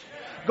imperfect.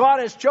 God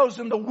has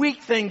chosen the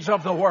weak things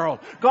of the world.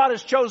 God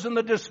has chosen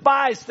the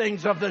despised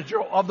things of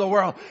the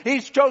world.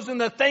 He's chosen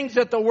the things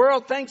that the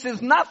world thinks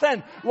is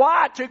nothing.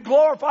 Why? To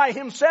glorify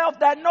himself,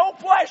 that no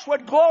flesh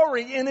would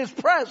glory in his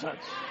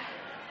presence.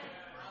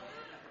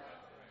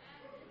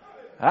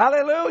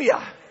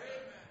 Hallelujah.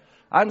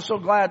 I'm so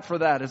glad for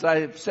that. As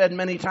I've said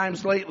many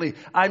times lately,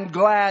 I'm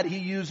glad he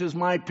uses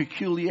my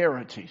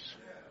peculiarities.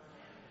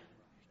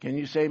 Can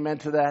you say amen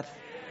to that?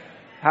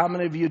 How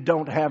many of you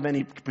don't have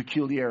any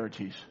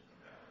peculiarities?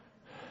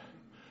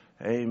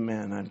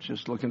 Amen. I'm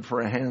just looking for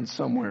a hand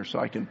somewhere so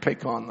I can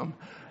pick on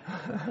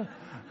them.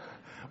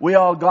 We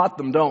all got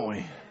them, don't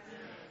we?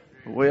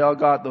 We all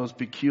got those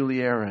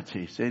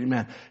peculiarities.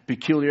 Amen.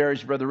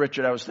 Peculiarities, Brother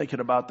Richard. I was thinking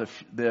about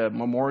the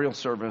memorial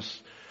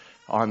service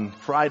on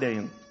Friday,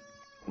 and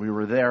we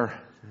were there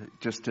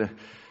just to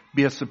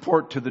be a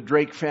support to the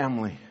Drake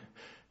family.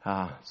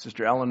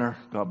 Sister Eleanor,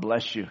 God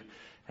bless you.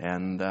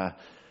 And, I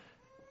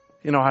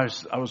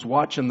was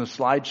watching the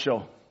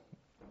slideshow,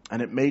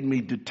 and it made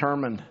me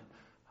determined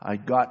I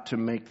got to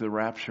make the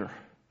rapture,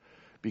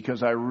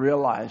 because I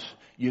realized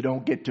you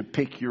don't get to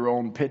pick your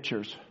own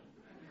pictures.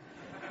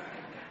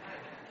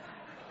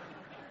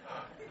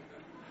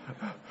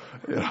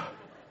 Yeah.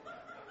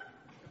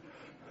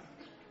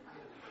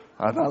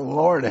 I thought,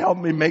 Lord, help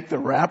me make the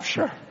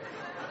rapture.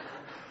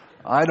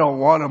 I don't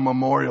want a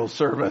memorial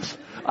service.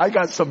 I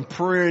got some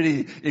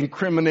pretty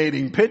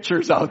incriminating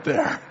pictures out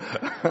there.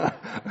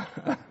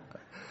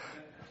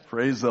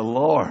 Praise the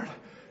Lord.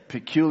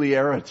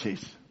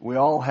 Peculiarities. We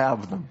all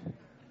have them.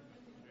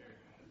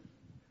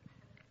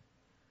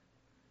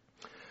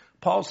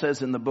 Paul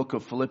says in the book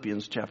of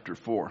Philippians chapter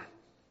 4,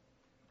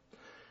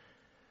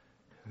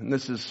 and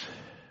this is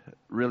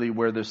really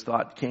where this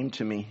thought came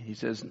to me. He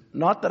says,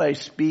 not that I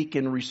speak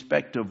in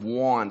respect of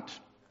want,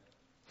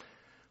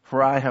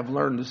 for I have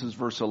learned, this is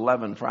verse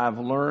 11, for I have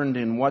learned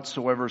in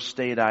whatsoever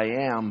state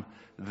I am,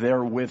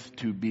 therewith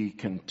to be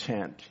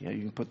content. Yeah,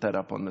 you can put that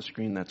up on the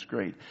screen. That's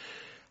great.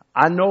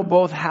 I know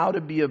both how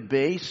to be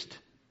abased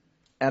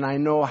and I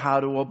know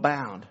how to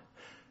abound.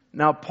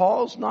 Now,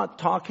 Paul's not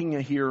talking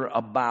here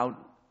about,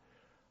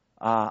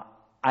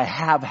 I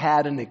have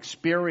had an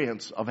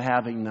experience of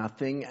having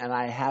nothing and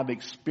I have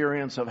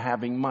experience of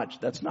having much.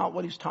 That's not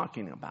what he's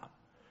talking about.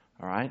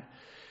 All right?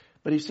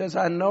 But he says,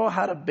 I know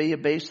how to be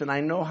abased and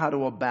I know how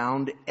to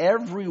abound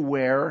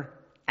everywhere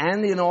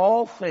and in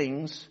all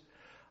things.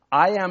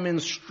 I am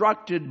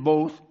instructed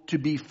both to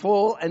be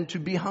full and to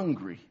be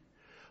hungry,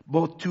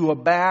 both to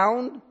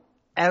abound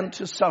and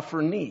to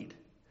suffer need.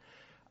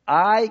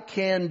 I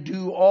can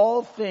do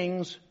all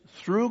things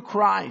through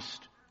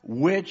Christ,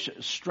 which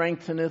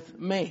strengtheneth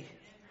me.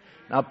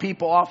 Now,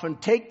 people often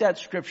take that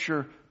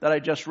scripture that I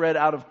just read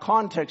out of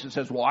context and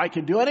says, well, I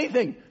can do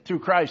anything through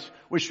Christ.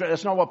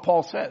 That's not what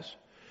Paul says.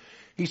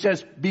 He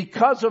says,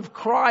 because of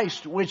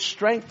Christ, which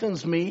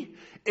strengthens me,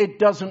 it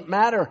doesn't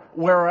matter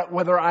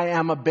whether I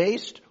am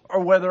abased or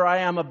whether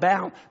I am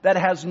abound. That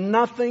has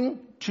nothing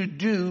to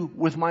do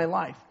with my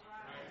life.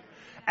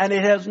 And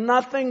it has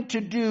nothing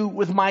to do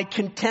with my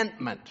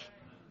contentment.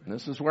 And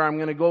this is where I'm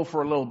going to go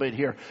for a little bit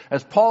here.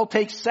 As Paul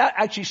takes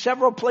actually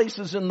several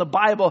places in the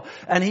Bible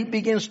and he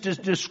begins to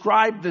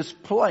describe this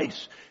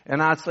place.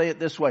 And I'll say it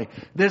this way.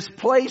 This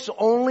place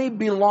only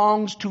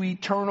belongs to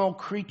eternal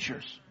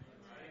creatures.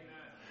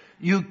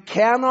 You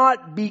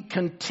cannot be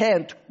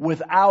content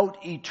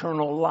without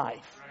eternal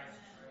life.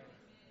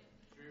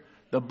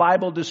 The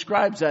Bible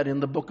describes that in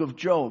the book of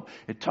Job.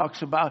 It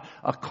talks about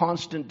a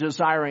constant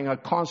desiring, a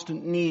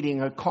constant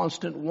needing, a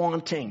constant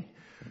wanting.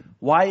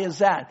 Why is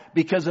that?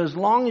 Because as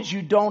long as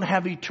you don't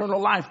have eternal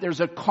life,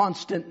 there's a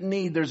constant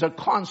need. There's a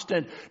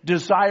constant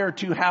desire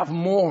to have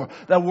more.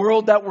 The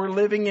world that we're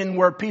living in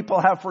where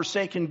people have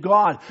forsaken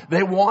God,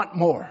 they want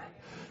more.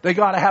 They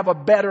got to have a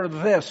better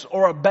this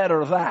or a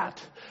better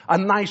that. A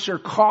nicer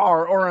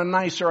car or a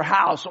nicer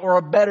house or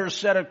a better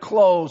set of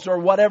clothes or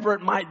whatever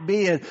it might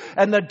be.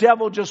 And the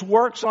devil just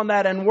works on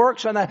that and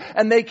works on that.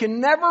 And they can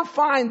never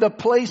find the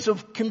place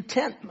of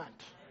contentment.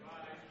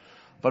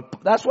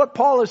 But that's what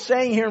Paul is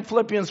saying here in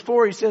Philippians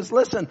 4. He says,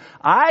 listen,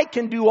 I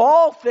can do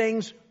all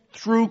things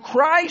through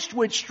Christ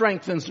which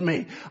strengthens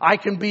me. I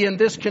can be in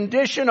this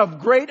condition of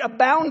great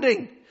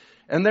abounding.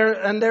 And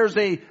there's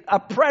a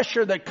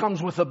pressure that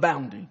comes with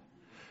abounding.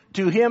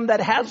 To him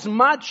that has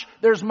much,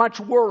 there's much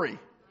worry.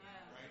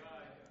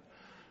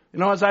 You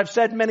know, as I've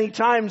said many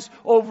times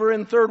over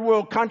in third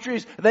world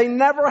countries, they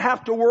never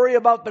have to worry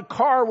about the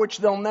car which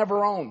they'll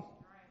never own.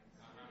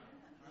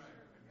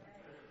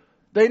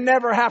 They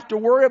never have to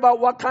worry about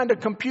what kind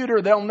of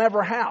computer they'll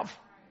never have.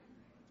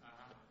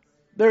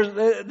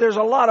 There's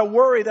a lot of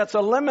worry that's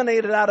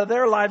eliminated out of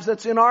their lives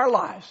that's in our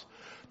lives.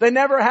 They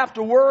never have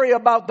to worry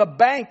about the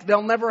bank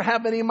they'll never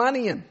have any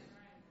money in.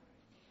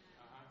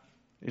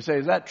 You say,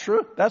 is that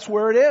true? That's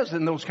where it is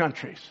in those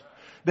countries.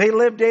 They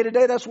live day to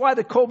day. That's why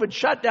the COVID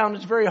shutdown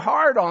is very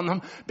hard on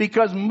them,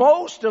 because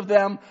most of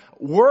them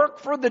work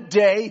for the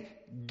day,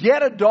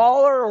 get $1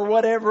 or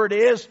whatever it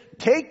is,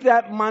 take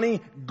that money,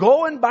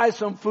 go and buy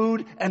some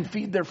food and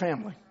feed their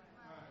family.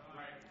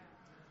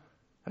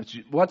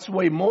 That's the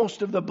way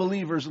most of the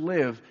believers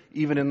live,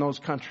 even in those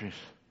countries.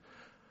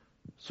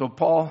 So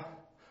Paul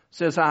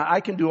says, I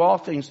can do all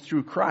things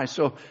through Christ.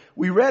 So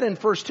we read in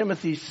 1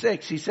 Timothy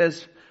 6, he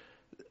says,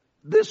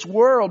 this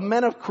world,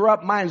 men of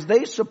corrupt minds,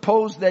 they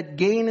suppose that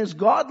gain is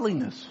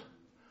godliness.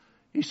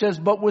 He says,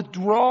 but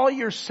withdraw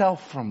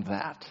yourself from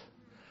that.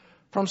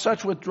 From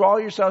such withdraw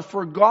yourself,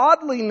 for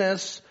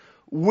godliness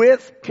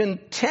with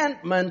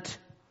contentment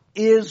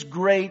is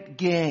great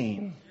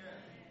gain.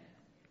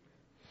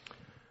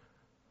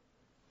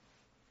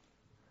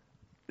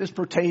 This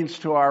pertains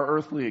to our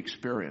earthly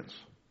experience.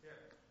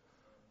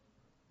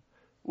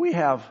 We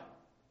have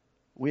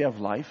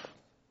life,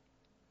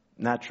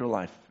 natural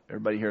life.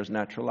 Everybody here has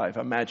natural life.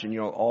 I imagine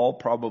you'll all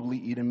probably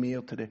eat a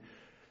meal today.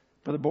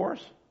 Brother Boris?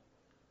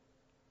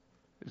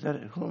 Is that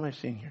it? Who am I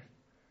seeing here?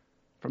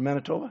 From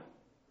Manitoba?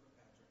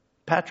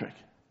 Patrick.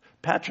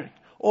 Patrick.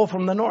 Oh,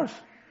 from the north.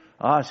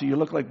 Ah, so you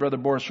look like Brother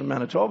Boris from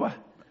Manitoba.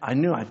 I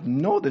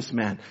know this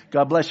man.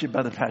 God bless you,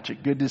 Brother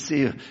Patrick. Good to see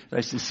you.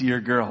 Nice to see your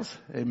girls.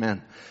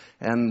 Amen.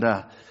 And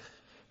I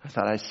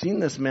thought, I've seen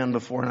this man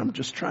before, and I'm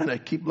just trying to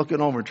keep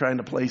looking over, trying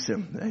to place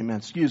him. Amen.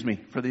 Excuse me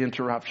for the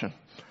interruption.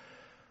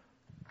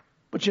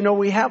 But you know,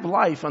 we have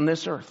life on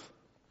this earth.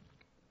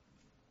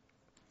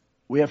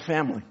 We have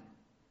family.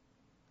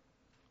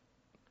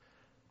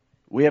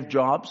 We have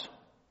jobs.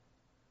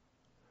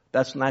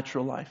 That's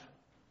natural life.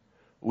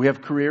 We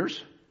have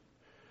careers.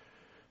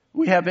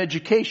 We have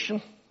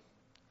education.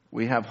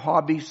 We have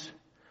hobbies.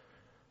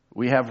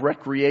 We have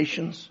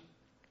recreations.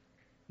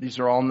 These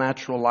are all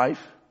natural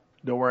life.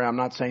 Don't worry, I'm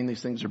not saying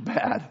these things are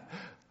bad.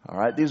 All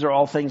right? These are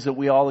all things that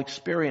we all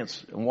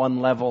experience in one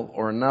level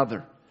or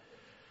another.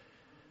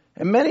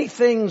 And many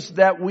things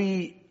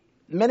we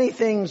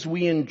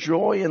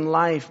enjoy in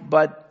life,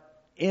 but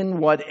in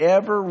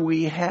whatever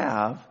we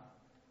have,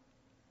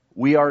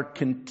 we are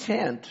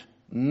content,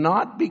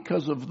 not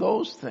because of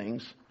those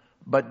things,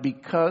 but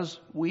because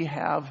we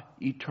have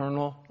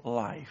eternal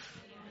life.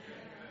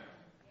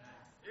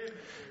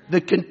 The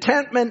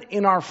contentment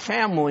in our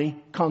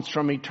family comes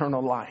from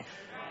eternal life.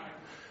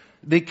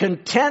 The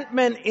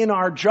contentment in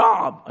our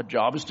job, a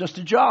job is just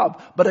a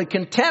job, but a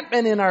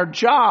contentment in our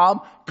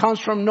job comes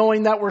from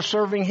knowing that we're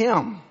serving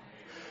Him.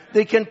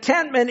 The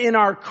contentment in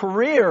our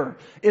career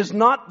is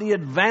not the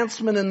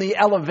advancement and the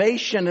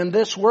elevation in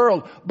this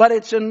world, but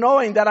it's in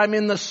knowing that I'm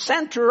in the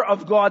center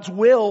of God's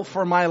will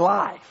for my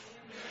life.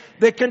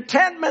 The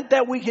contentment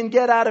that we can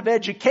get out of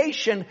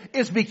education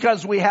is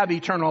because we have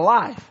eternal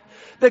life.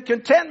 The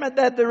contentment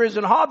that there is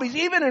in hobbies,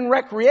 even in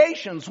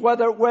recreations,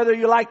 whether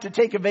you like to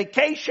take a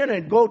vacation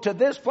and go to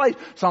this place.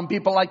 Some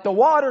people like the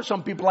water,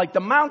 some people like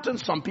the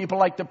mountains, some people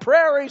like the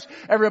prairies.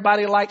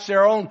 Everybody likes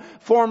their own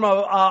form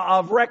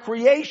of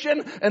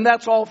recreation, and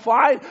that's all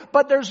fine.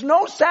 But there's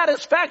no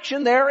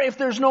satisfaction there if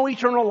there's no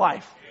eternal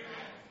life.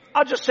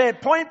 I'll just say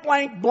it point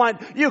blank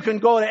blunt. You can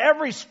go to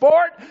every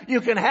sport.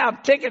 You can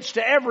have tickets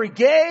to every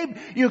game.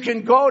 You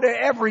can go to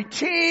every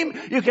team.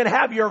 You can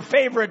have your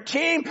favorite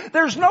team.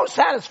 There's no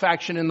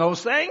satisfaction in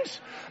those things.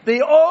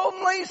 The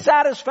only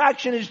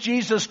satisfaction is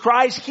Jesus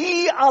Christ.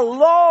 He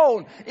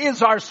alone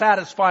is our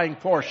satisfying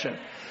portion.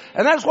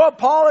 And that's what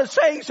Paul is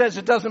saying. He says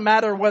it doesn't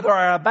matter whether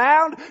I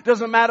abound,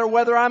 doesn't matter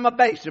whether I'm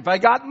abased. If I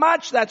got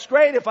much, that's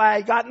great. If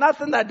I got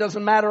nothing, that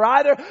doesn't matter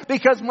either,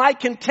 because my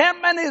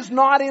contentment is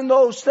not in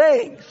those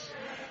things.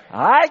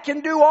 I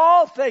can do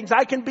all things.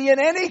 I can be in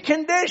any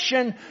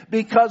condition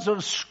because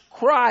of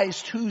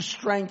Christ who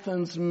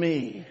strengthens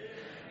me.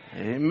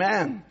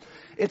 Amen.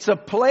 It's a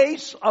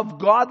place of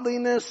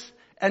godliness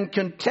and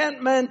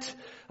contentment.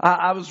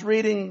 I was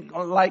reading,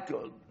 like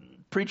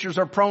preachers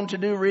are prone to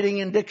do, reading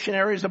in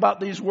dictionaries about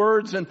these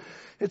words, and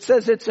it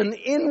says it's an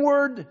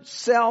inward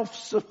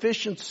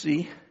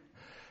self-sufficiency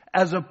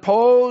as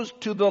opposed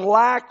to the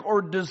lack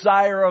or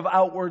desire of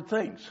outward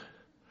things.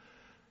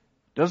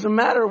 Doesn't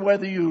matter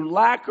whether you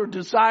lack or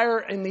desire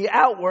in the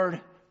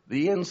outward,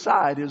 the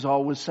inside is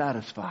always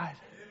satisfied.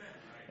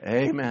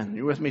 Amen.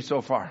 You with me so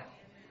far?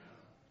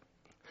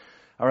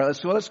 All right,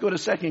 let's go to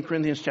 2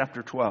 Corinthians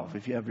chapter 12,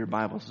 if you have your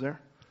Bibles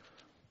there.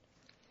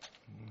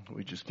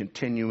 We just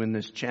continue in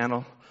this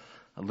channel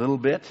a little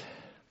bit.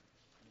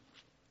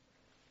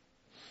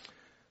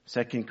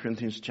 2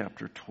 Corinthians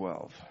chapter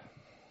 12.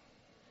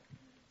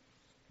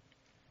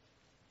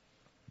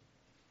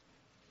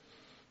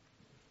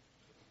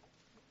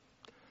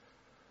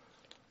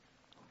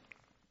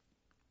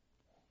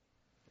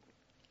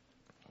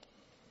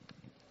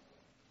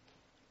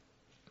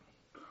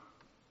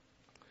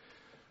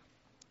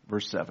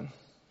 Verse 7.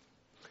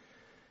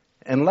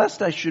 And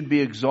lest I should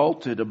be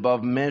exalted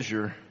above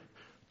measure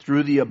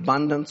through the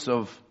abundance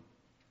of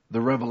the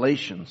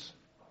revelations,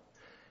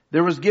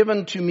 there was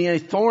given to me a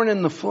thorn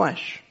in the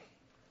flesh,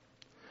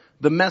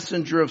 the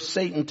messenger of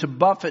Satan to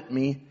buffet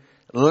me,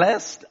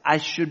 lest I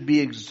should be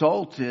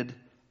exalted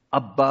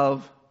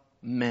above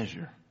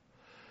measure.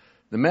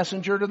 The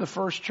messenger to the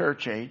first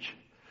church age,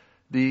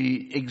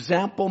 the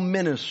example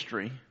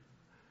ministry,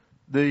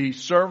 the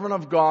servant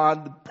of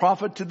God, the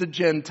prophet to the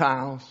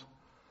Gentiles,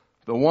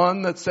 the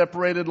one that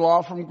separated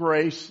law from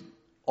grace,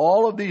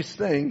 all of these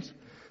things,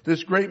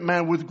 this great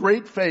man with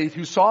great faith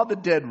who saw the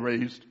dead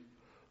raised,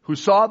 who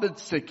saw the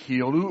sick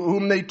healed,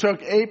 whom they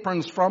took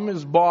aprons from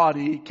his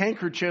body,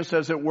 handkerchiefs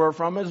as it were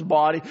from his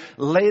body,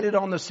 laid it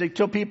on the sick,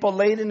 till people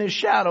laid in his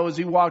shadow as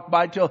he walked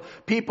by, till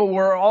people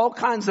were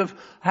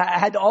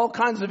had all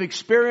kinds of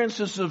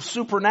experiences of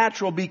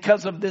supernatural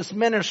because of this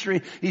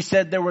ministry. He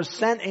said, there was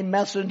sent a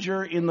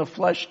messenger in the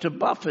flesh to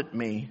buffet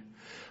me,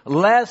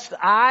 lest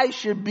I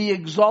should be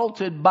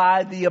exalted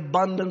by the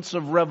abundance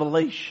of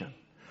revelation.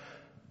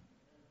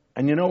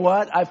 And you know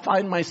what? I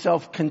find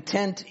myself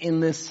content in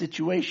this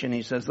situation.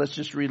 He says, let's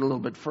just read a little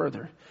bit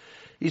further.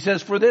 He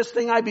says, for this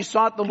thing I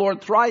besought the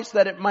Lord thrice,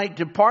 that it might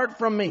depart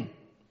from me.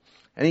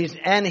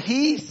 And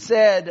he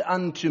said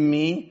unto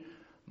me,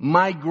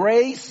 my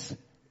grace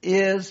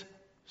is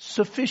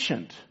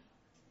sufficient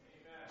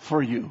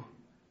for you.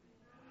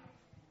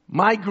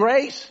 My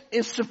grace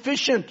is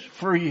sufficient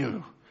for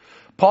you.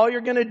 Paul,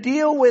 you're going to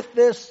deal with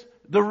this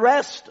the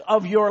rest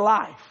of your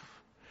life.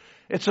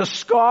 It's a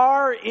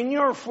scar in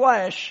your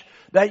flesh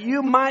that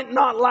you might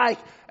not like.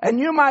 And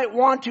you might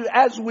want to,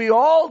 as we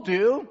all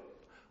do,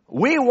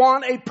 we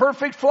want a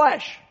perfect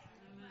flesh.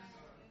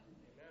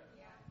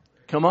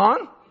 Come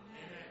on.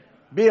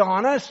 Be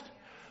honest.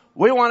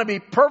 We want to be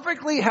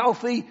perfectly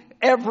healthy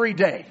every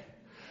day.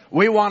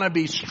 We want to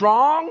be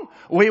strong.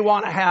 We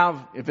want to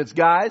have, if it's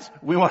guys,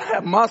 we want to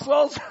have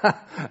muscles.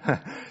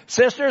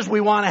 Sisters,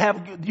 you want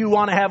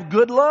to have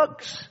good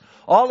looks.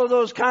 All of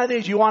those kind of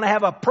things. You want to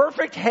have a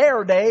perfect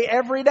hair day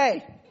every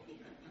day.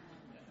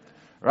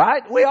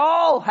 Right? We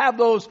all have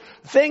those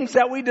things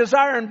that we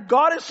desire. And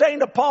God is saying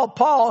to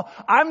Paul,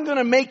 I'm going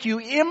to make you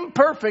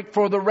imperfect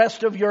for the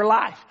rest of your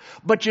life.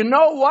 But you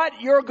know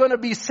what? You're going to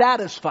be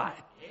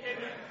satisfied.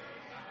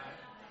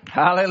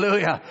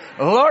 Hallelujah.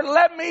 Lord,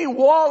 let me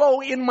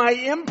wallow in my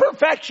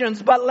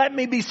imperfections, but let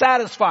me be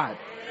satisfied.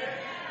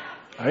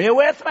 Are you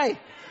with me?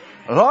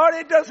 Lord,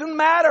 it doesn't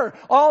matter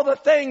all the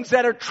things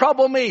that are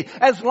trouble me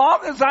as long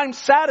as I'm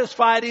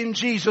satisfied in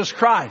Jesus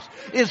Christ.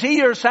 Is He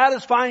your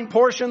satisfying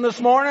portion this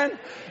morning?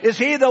 Is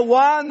He the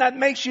one that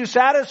makes you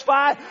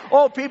satisfied?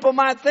 Oh, people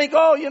might think,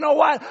 oh, you know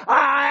what?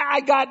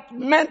 I got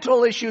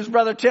mental issues,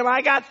 Brother Tim.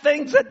 I got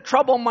things that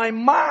trouble my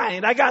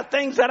mind. I got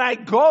things that I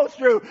go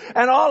through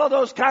and all of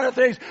those kind of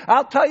things.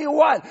 I'll tell you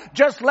what,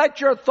 just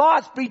let your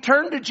thoughts be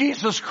turned to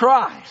Jesus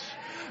Christ.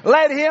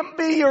 Let Him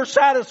be your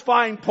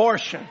satisfying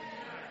portion.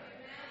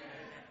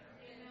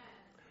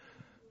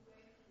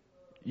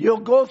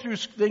 You'll go through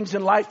things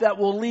in life that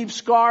will leave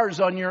scars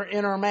on your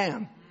inner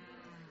man.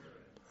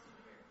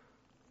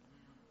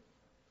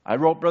 I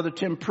wrote Brother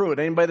Tim Pruitt.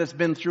 Anybody that's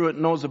been through it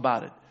knows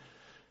about it.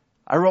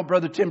 I wrote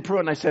Brother Tim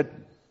Pruitt and I said,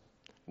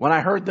 when I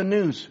heard the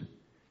news,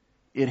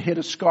 it hit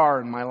a scar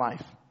in my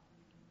life.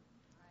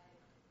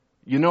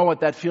 You know what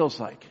that feels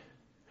like.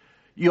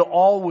 You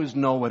always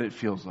know what it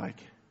feels like.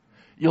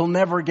 You'll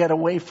never get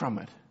away from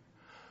it.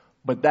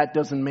 But that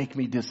doesn't make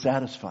me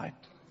dissatisfied.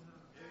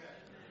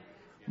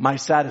 My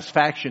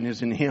satisfaction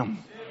is in Him.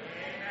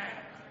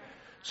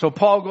 So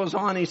Paul goes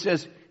on, he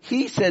says,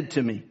 He said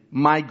to me,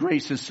 my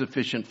grace is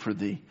sufficient for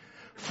thee,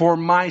 for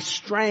my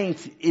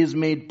strength is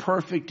made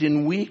perfect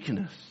in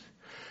weakness.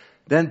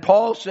 Then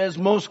Paul says,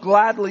 most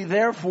gladly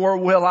therefore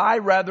will I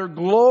rather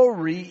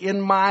glory in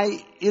my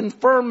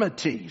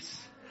infirmities,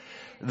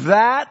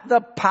 that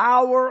the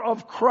power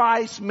of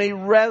Christ may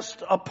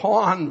rest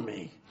upon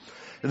me.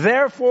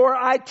 Therefore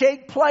I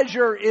take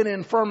pleasure in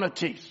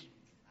infirmities.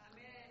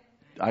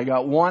 I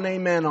got one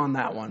amen on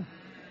that one.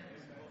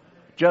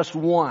 Just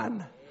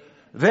one.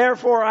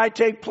 Therefore I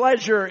take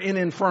pleasure in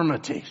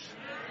infirmities.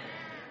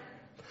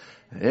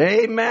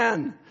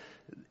 Amen.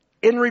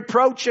 In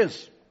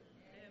reproaches.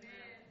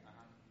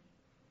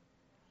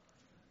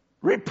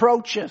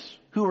 Reproaches.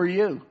 Who are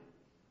you?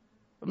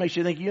 What makes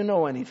you think you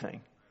know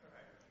anything?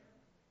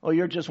 Oh,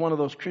 you're just one of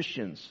those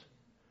Christians.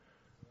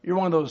 You're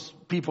one of those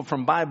people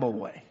from Bible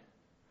Way.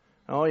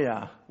 Oh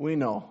yeah, we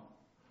know.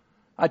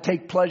 I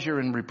take pleasure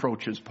in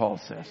reproaches, Paul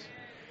says.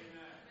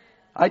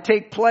 I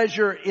take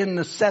pleasure in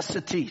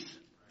necessities.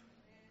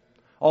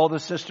 All the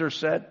sisters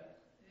said.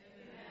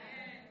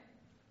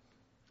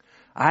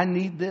 I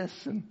need this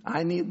and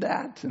I need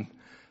that. And,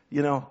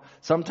 you know,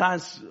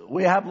 sometimes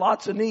we have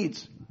lots of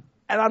needs.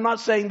 And I'm not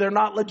saying they're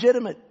not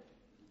legitimate.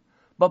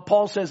 But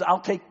Paul says,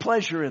 I'll take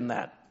pleasure in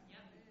that.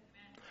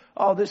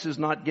 Oh, this is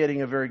not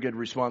getting a very good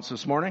response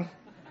this morning.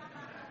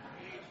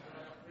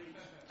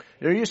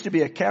 There used to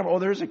be a camera. Oh,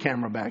 there's a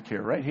camera back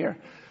here, right here.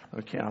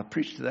 Okay, I'll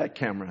preach to that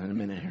camera in a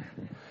minute here.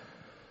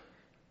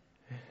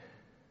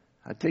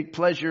 I take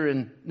pleasure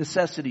in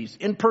necessities,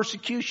 in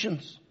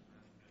persecutions.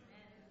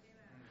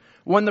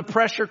 When the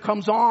pressure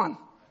comes on,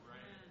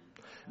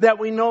 that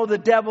we know the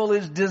devil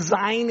is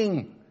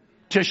designing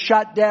to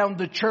shut down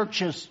the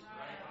churches.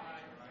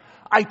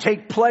 I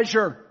take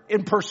pleasure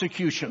in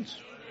persecutions.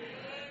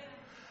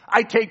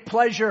 I take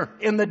pleasure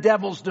in the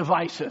devil's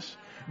devices.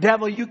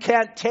 Devil, you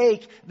can't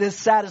take this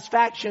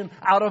satisfaction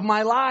out of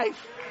my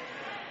life,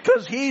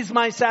 because He's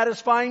my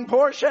satisfying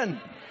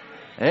portion.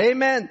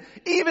 Amen.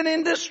 Even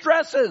in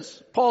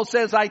distresses, Paul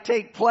says, I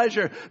take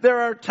pleasure.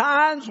 There are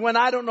times when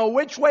I don't know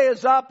which way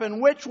is up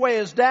and which way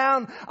is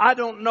down. I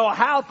don't know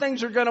how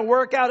things are going to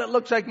work out. It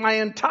looks like my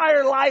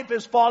entire life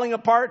is falling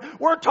apart.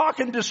 We're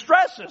talking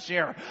distresses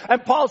here.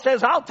 And Paul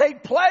says, I'll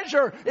take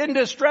pleasure in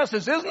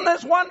distresses. Isn't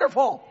this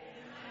wonderful?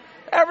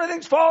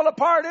 Everything's falling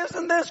apart.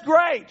 Isn't this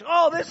great?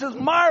 Oh, this is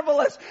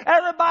marvelous.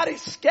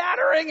 Everybody's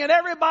scattering and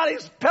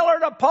everybody's pillar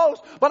to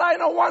post. But I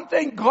know one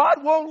thing,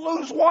 God won't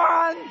lose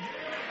one.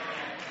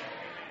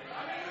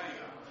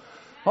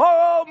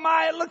 Oh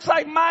my, it looks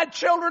like my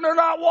children are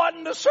not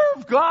wanting to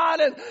serve God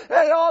and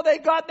oh, they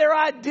got their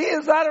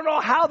ideas. I don't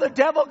know how the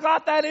devil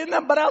got that in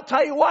them, but I'll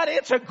tell you what,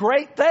 it's a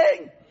great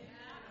thing.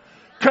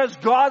 Because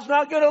God's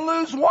not going to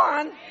lose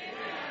one.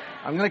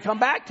 I'm going to come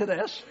back to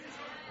this.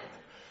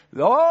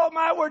 Oh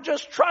my, we're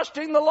just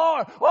trusting the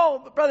Lord.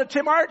 Oh, Brother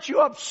Tim, aren't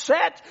you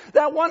upset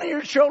that one of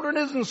your children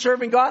isn't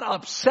serving God?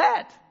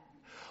 Upset?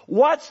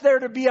 What's there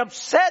to be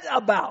upset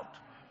about?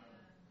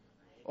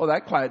 Oh,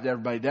 that quieted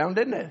everybody down,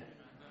 didn't it?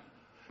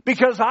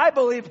 Because I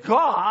believe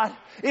God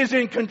is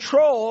in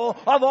control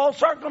of all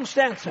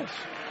circumstances.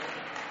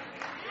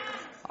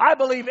 I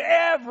believe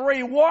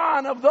every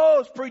one of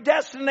those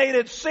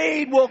predestinated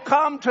seed will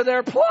come to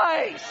their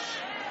place.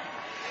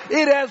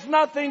 It has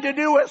nothing to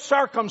do with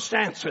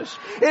circumstances.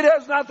 It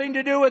has nothing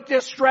to do with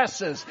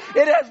distresses.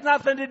 It has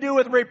nothing to do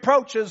with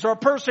reproaches or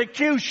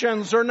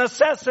persecutions or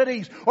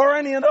necessities or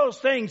any of those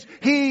things.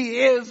 He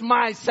is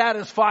my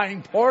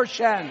satisfying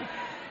portion.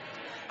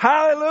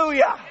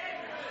 Hallelujah.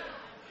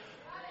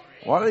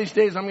 One of these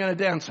days I'm going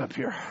to dance up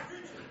here.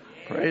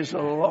 Praise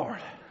the Lord.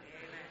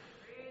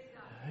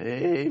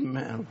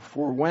 Amen.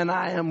 For when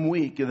I am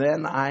weak,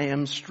 then I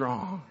am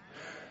strong.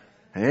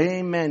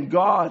 Amen.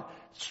 God,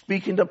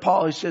 speaking to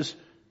Paul, he says,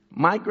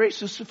 my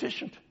grace is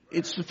sufficient.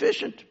 It's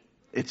sufficient.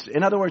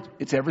 In other words,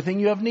 it's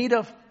everything you have need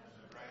of.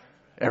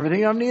 Everything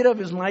you have need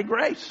of is my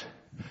grace.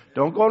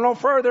 Don't go no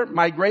further.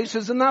 My grace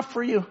is enough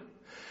for you.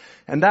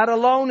 And that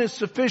alone is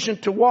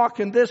sufficient to walk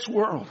in this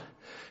world.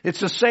 It's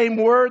the same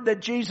word that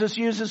Jesus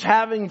uses,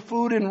 having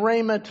food and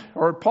raiment,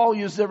 or Paul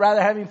uses it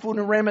rather, having food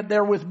and raiment,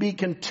 therewith be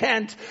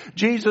content.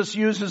 Jesus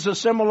uses a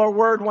similar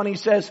word when he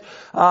says,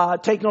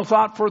 take no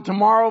thought for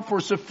tomorrow, for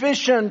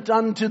sufficient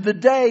unto the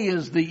day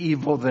is the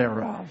evil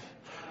thereof.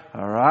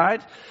 All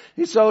right.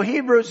 So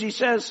Hebrews, he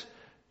says,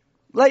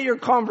 let your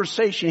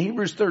conversation,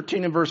 Hebrews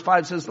 13 and verse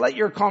 5 says, let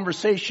your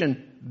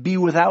conversation be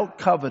without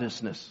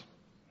covetousness.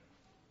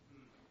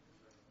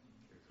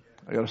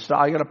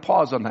 I gotta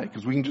pause on that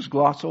because we can just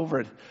gloss over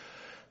it.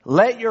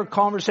 Let your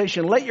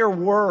conversation, let your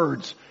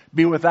words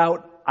be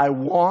without I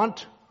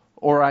want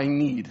or I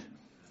need.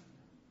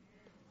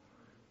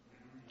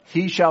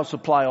 He shall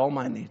supply all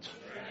my needs.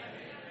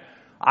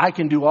 I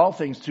can do all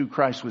things through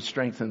Christ which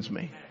strengthens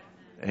me.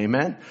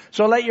 Amen.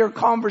 So let your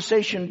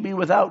conversation be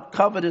without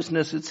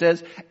covetousness, it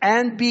says,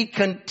 and be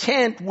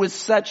content with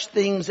such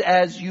things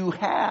as you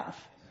have.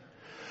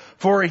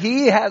 For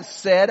he has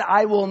said,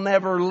 I will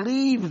never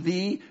leave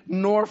thee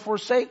nor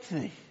forsake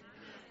thee.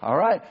 All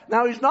right.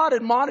 Now he's not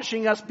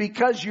admonishing us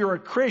because you're a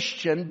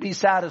Christian, be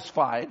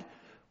satisfied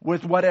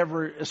with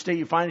whatever estate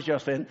you find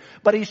yourself in.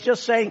 But he's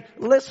just saying,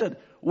 listen,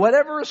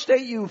 whatever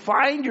estate you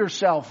find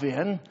yourself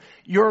in,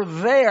 you're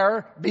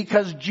there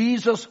because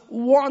Jesus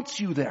wants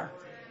you there.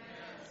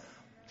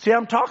 See,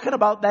 I'm talking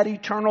about that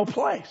eternal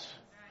place.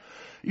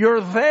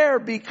 You're there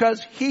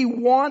because he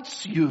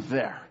wants you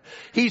there.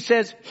 He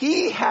says,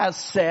 he has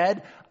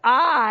said,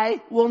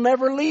 I will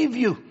never leave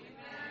you.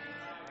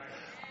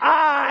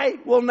 I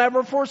will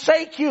never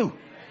forsake you.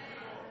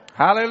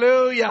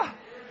 Hallelujah.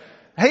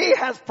 He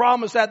has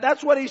promised that.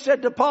 That's what he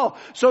said to Paul.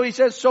 So he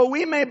says, so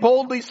we may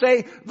boldly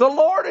say, the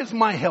Lord is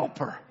my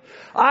helper.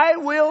 I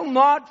will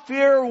not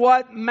fear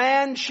what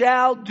man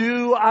shall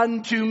do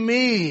unto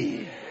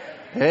me.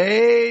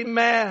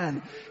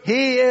 Amen.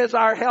 He is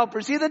our helper.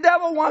 See, the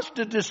devil wants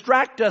to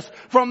distract us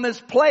from this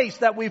place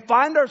that we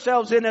find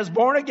ourselves in as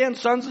born again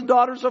sons and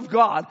daughters of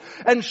God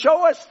and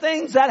show us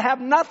things that have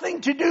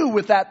nothing to do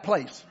with that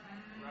place.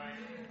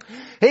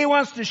 He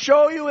wants to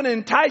show you and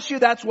entice you.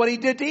 That's what he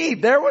did to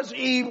Eve. There was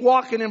Eve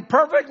walking in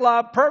perfect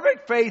love,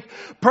 perfect faith,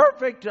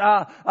 perfect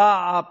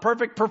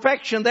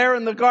perfection there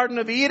in the Garden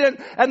of Eden.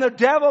 And the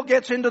devil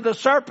gets into the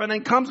serpent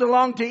and comes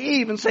along to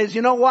Eve and says,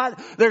 you know what?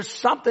 There's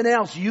something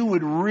else you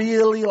would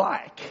really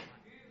like.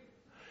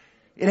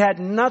 It had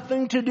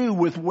nothing to do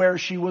with where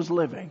she was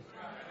living.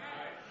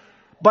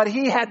 But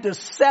he had to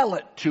sell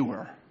it to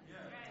her.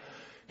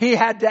 He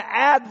had to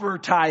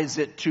advertise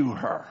it to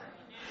her.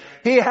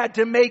 He had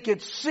to make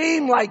it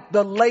seem like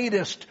the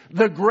latest,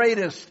 the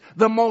greatest,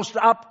 the most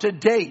up to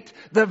date,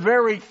 the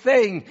very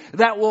thing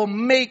that will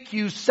make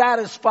you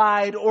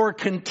satisfied or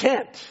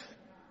content.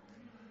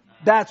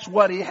 That's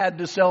what he had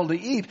to sell to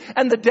Eve.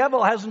 And the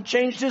devil hasn't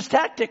changed his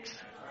tactics.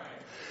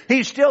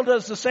 He still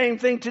does the same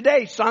thing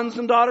today. Sons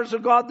and daughters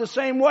of God the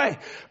same way.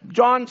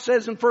 John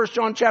says in 1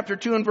 John chapter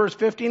 2 and verse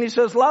 15, he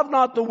says, love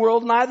not the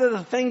world, neither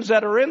the things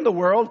that are in the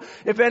world.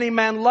 If any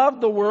man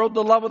love the world,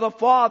 the love of the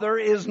Father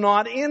is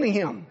not in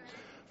him.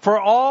 For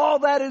all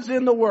that is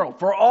in the world.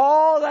 For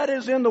all that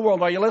is in the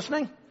world. Are you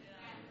listening?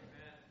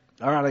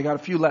 All right, I got a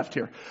few left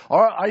here.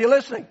 Are you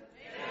listening?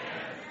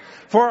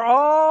 For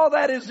all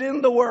that is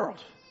in the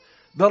world,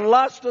 the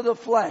lust of the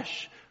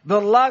flesh,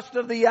 the lust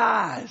of the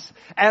eyes,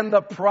 and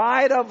the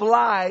pride of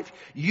life,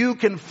 you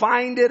can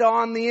find it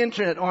on the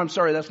internet. Oh, I'm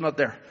sorry, that's not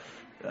there.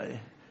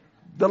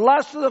 The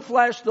lust of the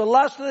flesh, the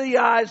lust of the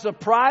eyes, the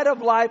pride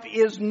of life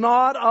is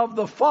not of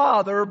the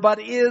Father,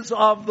 but is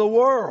of the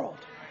world.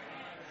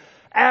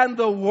 And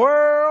the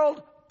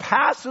world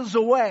passes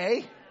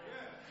away.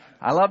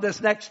 I love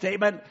this next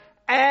statement.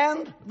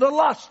 And the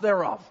lust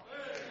thereof.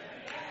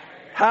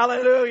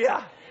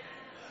 Hallelujah.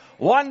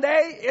 One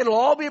day it'll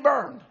all be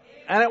burned.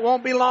 And it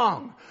won't be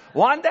long.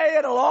 One day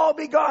it'll all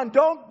be gone.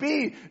 Don't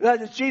be,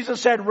 Jesus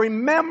said,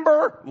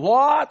 remember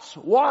Lot's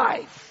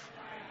wife.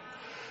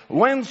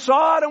 When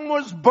Sodom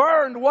was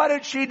burned, what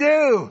did she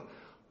do?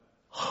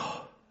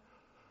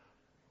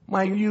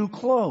 My new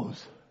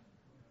clothes.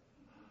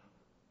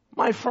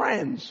 my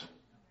friends,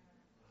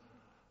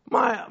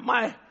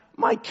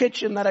 my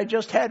kitchen that I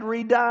just had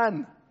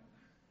redone.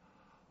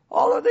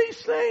 All of these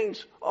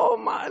things. Oh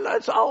my,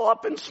 that's all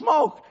up in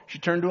smoke. She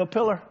turned to a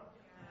pillar.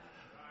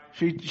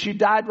 She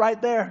died right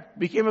there.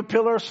 Became a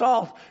pillar of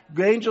salt.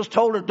 The angels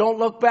told her, don't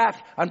look back.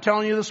 I'm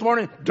telling you this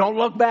morning, don't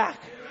look back.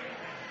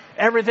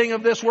 Everything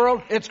of this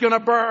world, it's going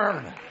to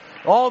burn.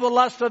 All the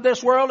lust of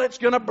this world, it's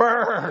going to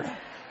burn.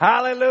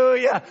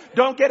 Hallelujah.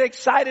 Don't get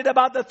excited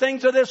about the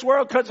things of this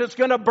world because it's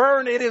going to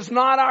burn. It is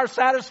not our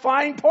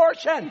satisfying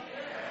portion.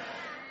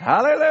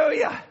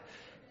 Hallelujah.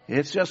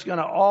 It's just going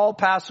to all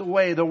pass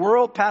away. The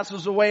world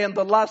passes away and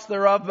the lust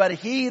thereof, but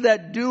he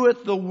that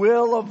doeth the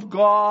will of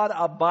God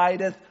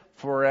abideth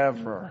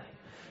forever.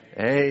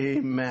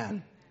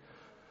 Amen.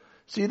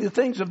 See, the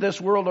things of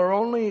this world are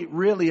only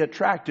really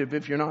attractive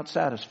if you're not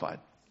satisfied.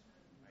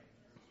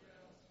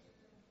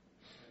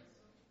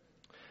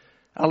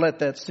 I'll let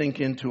that sink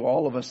into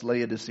all of us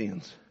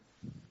Laodiceans.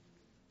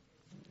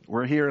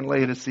 We're here in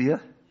Laodicea.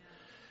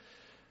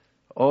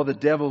 Oh, the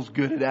devil's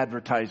good at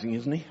advertising,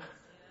 isn't he?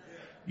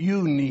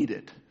 You need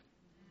it.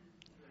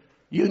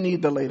 You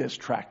need the latest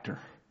tractor.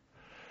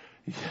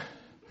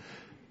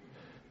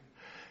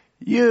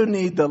 You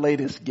need the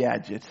latest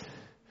gadget.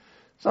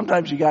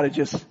 Sometimes you got to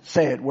just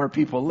say it where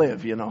people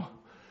live, you know.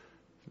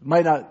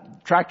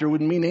 Tractor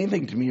wouldn't mean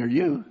anything to me or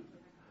you.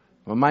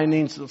 But mine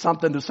means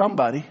something to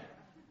somebody.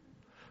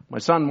 My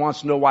son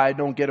wants to know why I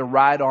don't get a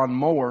ride-on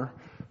mower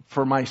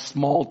for my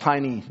small,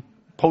 tiny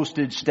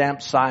postage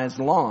stamp size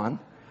lawn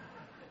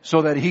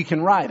so that he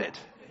can ride it.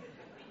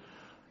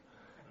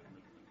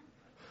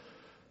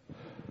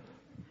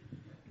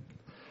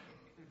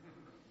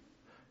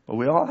 But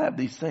we all have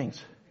these things.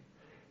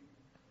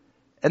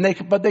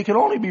 But they can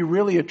only be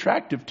really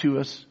attractive to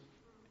us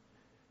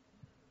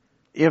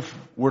if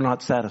we're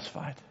not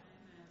satisfied.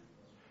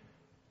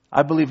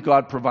 I believe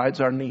God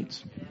provides our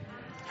needs.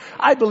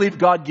 I believe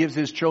God gives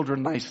His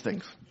children nice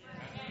things.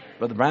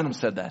 Brother Branham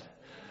said that.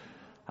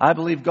 I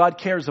believe God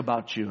cares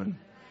about you and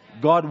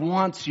God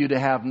wants you to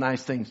have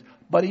nice things.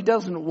 But He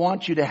doesn't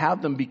want you to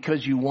have them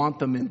because you want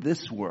them in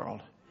this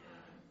world.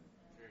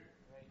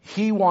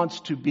 He wants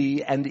to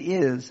be and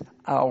is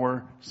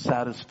our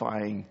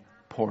satisfying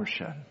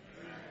portion.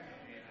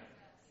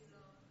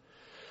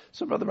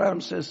 So Brother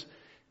Branham says,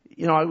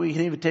 you know, we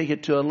can even take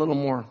it to a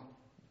little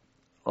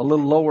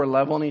lower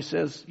level. And he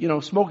says, you know,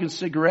 smoking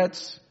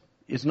cigarettes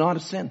is not a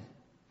sin.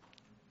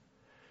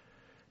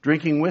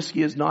 Drinking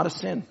whiskey is not a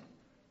sin.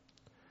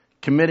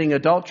 Committing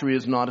adultery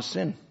is not a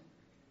sin.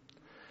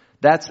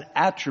 That's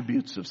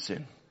attributes of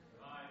sin.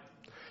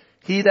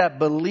 He that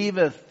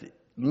believeth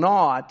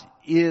not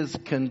is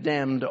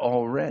condemned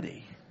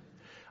already.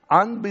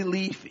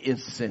 Unbelief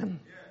is sin.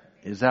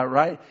 Is that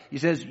right? He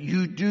says,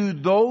 you do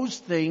those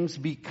things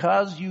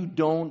because you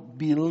don't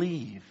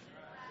believe.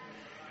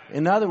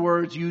 In other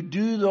words, you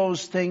do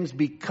those things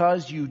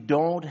because you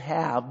don't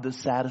have the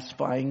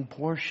satisfying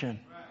portion.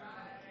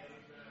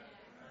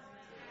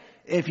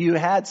 If you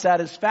had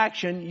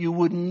satisfaction, you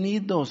wouldn't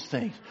need those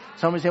things.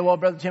 Somebody say, well,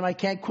 Brother Tim, I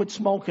can't quit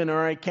smoking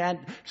or I can't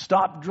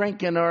stop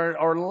drinking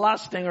or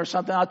lusting or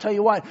something. I'll tell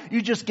you what,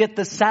 you just get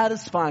the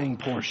satisfying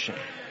portion.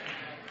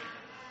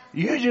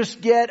 You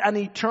just get an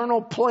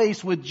eternal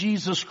place with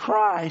Jesus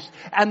Christ,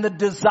 and the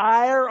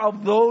desire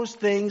of those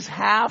things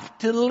have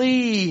to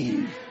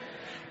leave.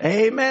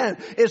 Amen.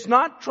 It's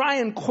not try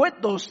and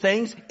quit those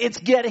things, it's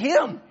get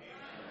Him.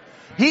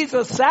 He's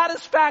a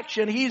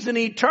satisfaction. He's an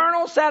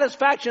eternal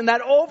satisfaction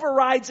that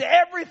overrides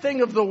everything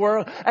of the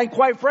world. And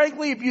quite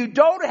frankly, if you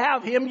don't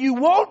have Him, you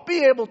won't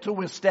be able to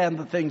withstand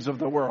the things of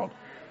the world.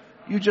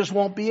 You just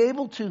won't be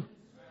able to.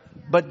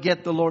 But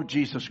get the Lord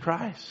Jesus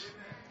Christ.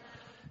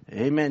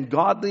 Amen.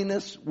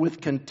 Godliness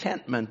with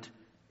contentment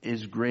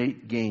is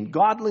great gain.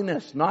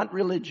 Godliness, not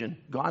religion.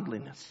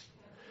 Godliness.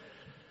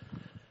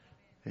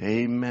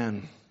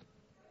 Amen.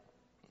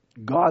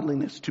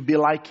 Godliness, to be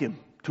like Him,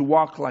 to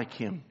walk like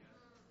Him.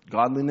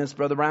 Godliness,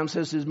 Brother Branham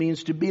says,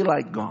 means to be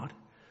like God.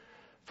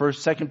 2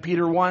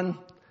 Peter 1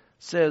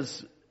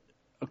 says,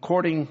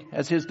 according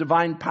as His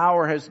divine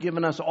power has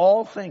given us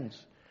all things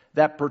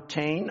that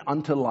pertain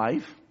unto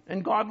life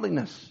and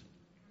godliness,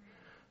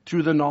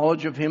 through the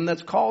knowledge of Him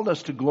that's called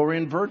us to glory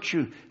and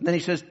virtue. And then he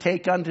says,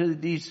 take unto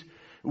these,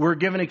 we're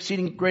given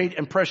exceeding great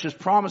and precious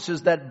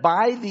promises, that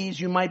by these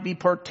you might be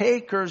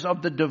partakers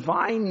of the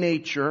divine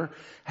nature,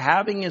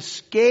 having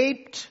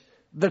escaped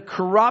the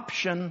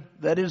corruption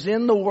that is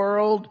in the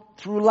world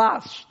through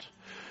lust.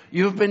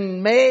 You've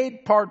been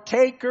made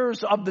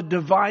partakers of the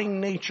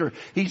divine nature.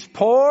 He's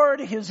poured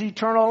His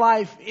eternal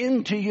life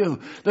into you.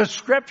 The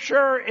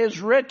scripture is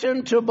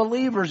written to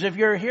believers. If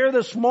you're here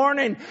this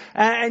morning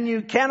and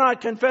you cannot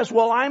confess,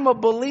 well, I'm a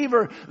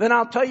believer, then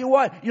I'll tell you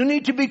what, you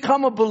need to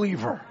become a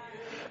believer.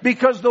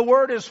 Because the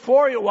word is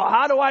for you. Well,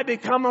 how do I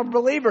become a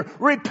believer?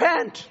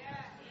 Repent.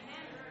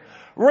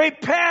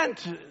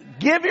 Repent.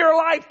 Give your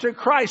life to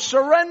Christ.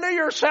 Surrender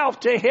yourself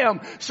to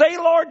Him. Say,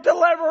 Lord,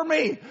 deliver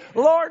me.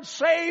 Lord,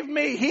 save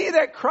me. He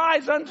that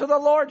cries unto the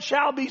Lord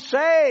shall be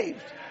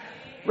saved.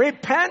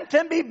 Repent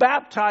and be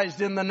baptized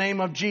in the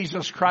name of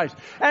Jesus Christ,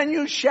 and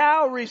you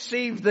shall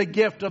receive the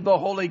gift of the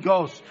Holy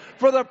Ghost.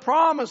 For the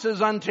promise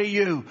is unto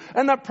you,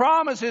 and the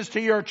promise is to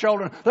your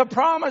children. The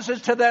promise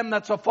is to them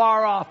that's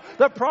afar off.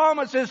 The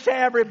promise is to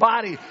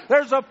everybody.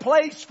 There's a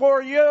place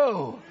for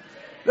you.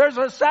 There's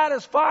a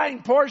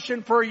satisfying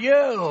portion for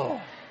you.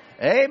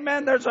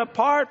 Amen. There's a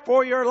part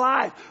for your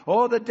life.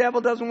 Oh, the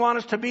devil doesn't want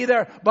us to be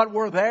there, but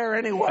we're there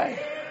anyway.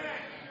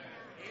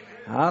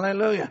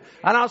 Hallelujah.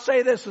 And I'll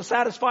say this, the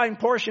satisfying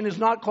portion is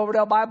not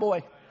Cloverdale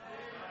Bible.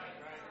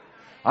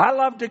 I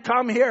love to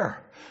come here.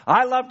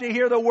 I love to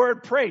hear the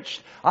word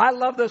preached. I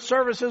love the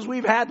services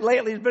we've had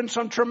lately. There's been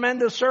some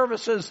tremendous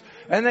services.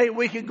 And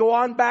we could go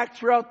on back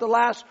throughout the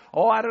last, 2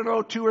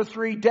 or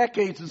 3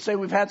 decades and say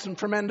we've had some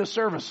tremendous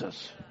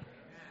services.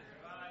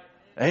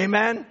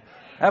 Amen.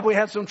 Have we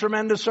had some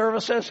tremendous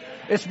services?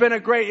 It's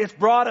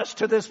brought us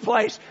to this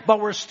place,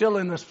 but we're still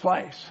in this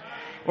place.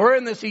 We're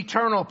in this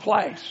eternal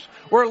place.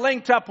 We're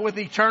linked up with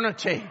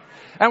eternity.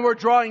 And we're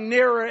drawing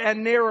nearer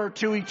and nearer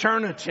to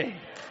eternity.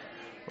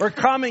 We're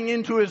coming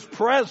into His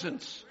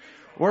presence.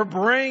 We're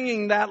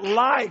bringing that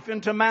life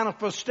into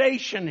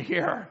manifestation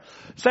here.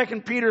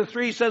 2 Peter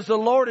 3 says, the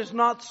Lord is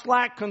not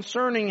slack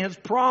concerning His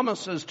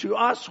promises to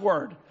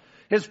usward.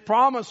 His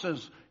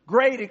promises,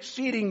 great,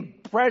 exceeding,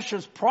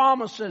 precious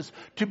promises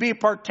to be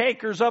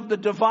partakers of the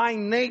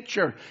divine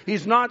nature.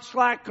 He's not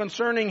slack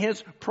concerning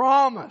His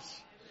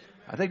promise.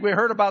 I think we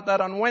heard about that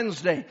on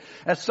Wednesday.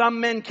 As some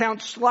men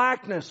count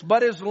slackness,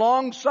 but is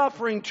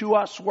long-suffering to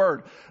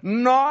usward,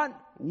 not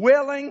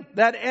willing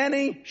that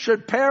any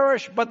should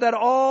perish, but that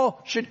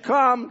all should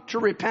come to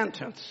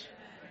repentance.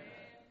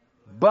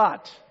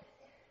 But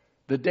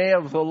the day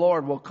of the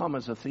Lord will come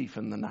as a thief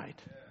in the night,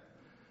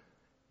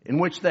 in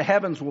which the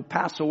heavens will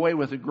pass away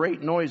with a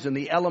great noise, and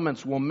the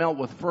elements will melt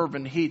with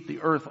fervent heat.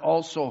 The earth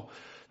also,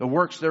 the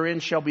works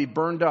therein shall be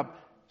burned up.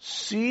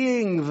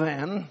 Seeing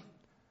then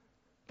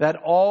that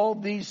all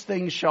these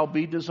things shall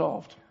be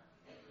dissolved.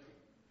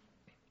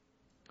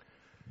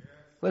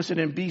 Listen,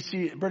 in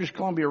BC, British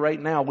Columbia right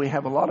now, we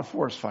have a lot of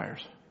forest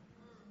fires.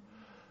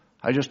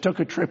 I just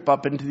took a trip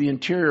up into the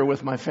interior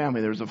with my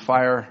family. There was a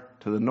fire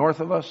to the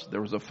north of us.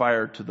 There was a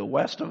fire to the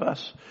west of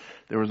us.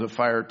 There was a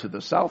fire to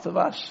the south of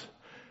us.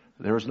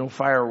 There was no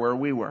fire where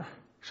we were,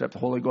 except the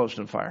Holy Ghost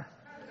and fire.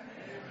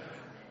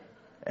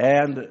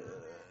 And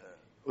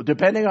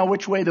depending on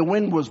which way the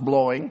wind was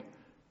blowing,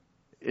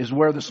 is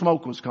where the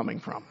smoke was coming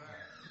from.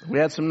 We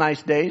had some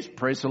nice days.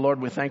 Praise the Lord.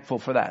 We're thankful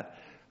for that.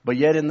 But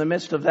yet in the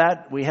midst of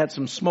that, we had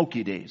some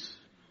smoky days.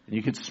 And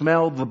you could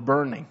smell the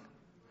burning.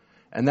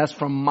 And that's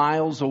from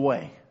miles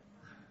away.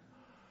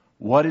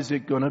 What is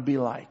it going to be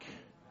like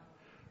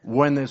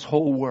when this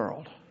whole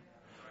world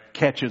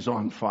catches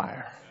on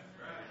fire?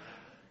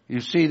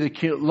 You see the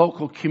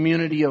local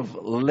community of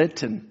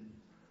Lytton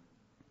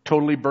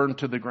totally burned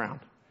to the ground.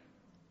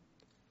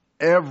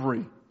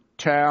 Every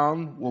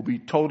town will be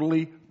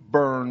totally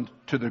burned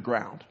to the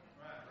ground.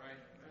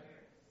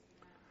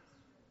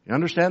 You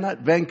understand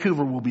that?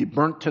 Vancouver will be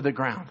burnt to the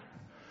ground.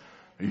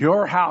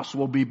 Your house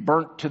will be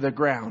burnt to the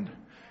ground.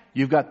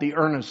 You've got the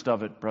earnest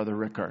of it, Brother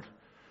Rickard.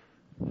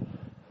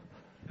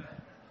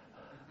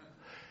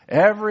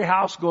 Every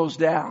house goes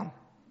down.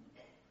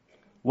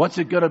 What's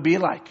it going to be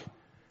like?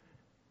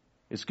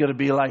 It's going to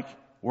be like,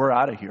 we're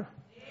out of here.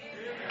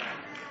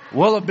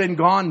 We'll have been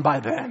gone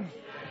by then.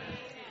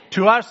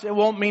 To us, it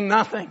won't mean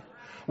nothing.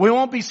 We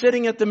won't be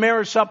sitting at the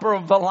marriage supper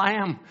of the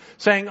Lamb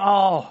saying,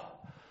 oh,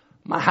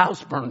 my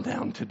house burned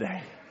down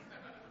today.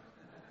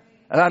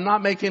 And I'm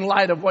not making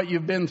light of what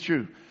you've been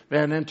through,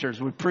 Van Enters.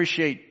 We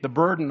appreciate the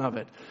burden of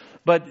it.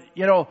 But,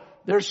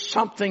 there's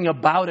something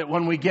about it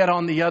when we get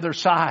on the other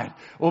side.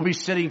 We'll be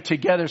sitting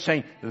together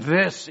saying,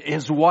 this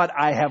is what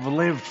I have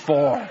lived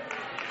for.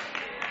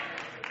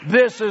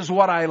 This is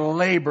what I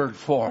labored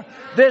for.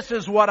 This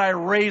is what I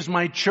raised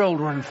my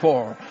children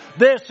for.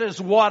 This is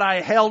what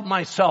I held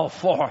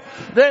myself for.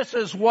 This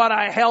is what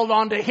I held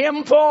on to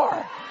Him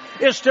for.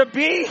 Is to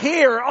be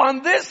here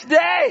on this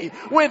day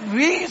with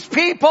these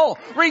people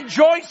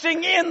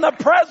rejoicing in the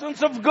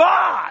presence of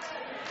God.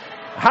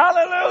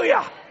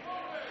 Hallelujah.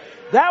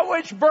 That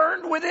which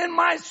burned within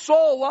my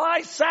soul while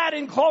I sat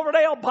in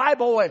Cloverdale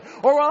Bible Way,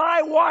 or while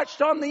I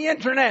watched on the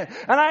internet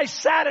and I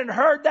sat and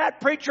heard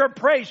that preacher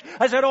preach.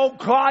 I said, oh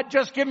God,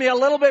 just give me a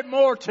little bit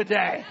more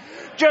today.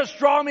 Just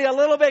draw me a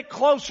little bit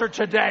closer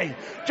today.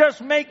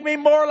 Just make me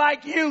more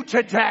like you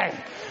today.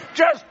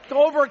 Just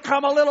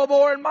overcome a little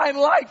more in my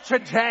life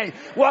today.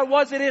 What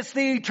was it? It's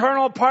the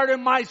eternal part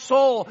in my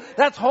soul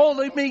that's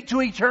holding me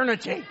to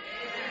eternity.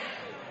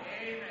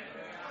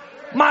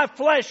 My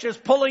flesh is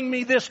pulling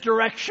me this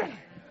direction.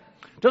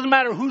 Doesn't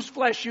matter whose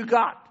flesh you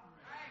got.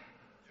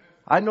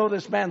 I know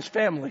this man's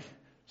family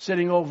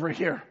sitting over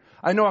here.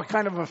 I know what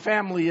kind of a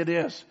family it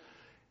is.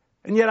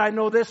 And yet I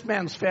know this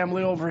man's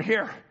family over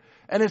here.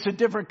 And it's a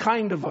different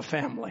kind of a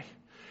family.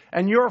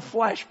 And your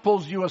flesh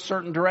pulls you a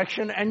certain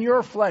direction, and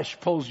your flesh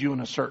pulls you in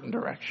a certain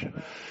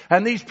direction.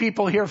 And these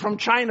people here from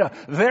China,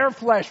 their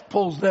flesh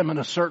pulls them in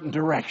a certain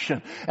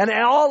direction. And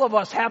all of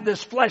us have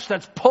this flesh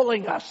that's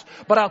pulling us.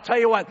 But I'll tell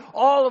you what,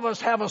 all of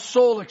us have a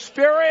soul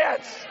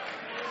experience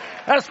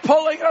that's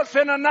pulling us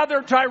in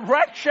another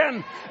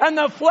direction, and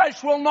the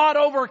flesh will not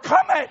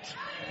overcome it.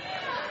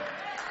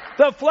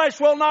 The flesh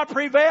will not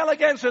prevail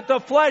against it. The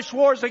flesh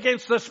wars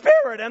against the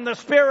Spirit, and the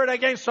Spirit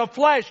against the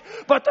flesh,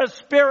 but the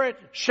Spirit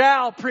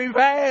shall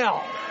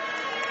prevail.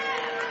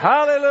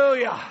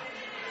 Hallelujah.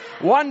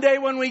 One day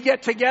when we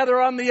get together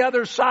on the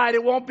other side,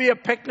 it won't be a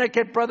picnic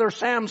at Brother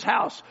Sam's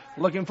house.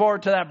 Looking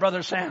forward to that,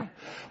 Brother Sam.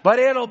 But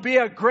it'll be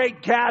a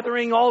great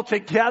gathering all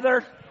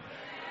together.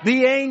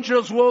 The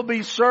angels will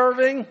be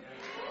serving.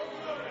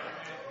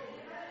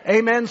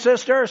 Amen,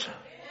 sisters?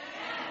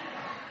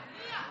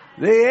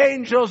 The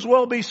angels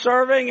will be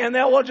serving, and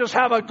then we'll just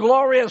have a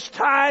glorious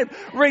time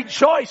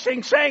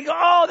rejoicing, saying,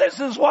 oh, this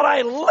is what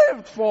I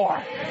lived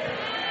for.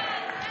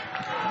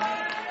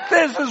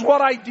 This is what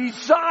I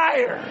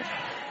desired.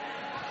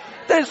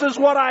 This is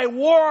what I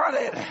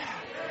wanted.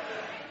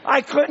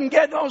 I couldn't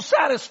get no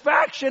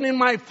satisfaction in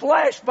my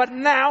flesh, but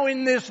now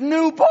in this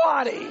new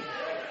body,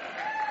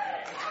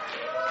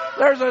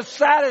 there's a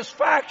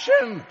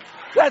satisfaction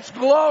that's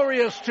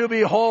glorious to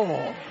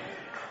behold.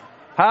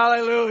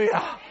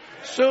 Hallelujah.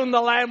 Soon the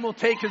Lamb will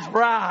take his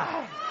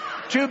bride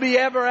to be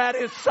ever at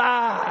his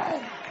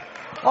side.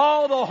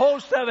 All the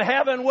hosts of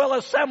heaven will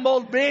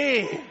assembled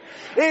be.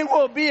 It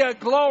will be a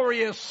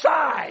glorious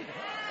sight.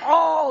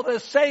 All the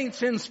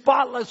saints in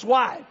spotless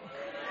white.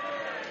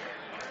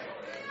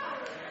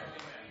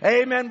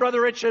 Amen,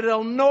 Brother Richard.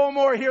 They'll no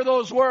more hear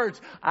those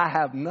words. I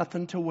have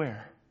nothing to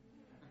wear.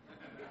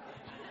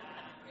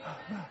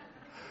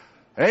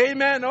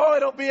 Amen. Oh,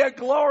 it'll be a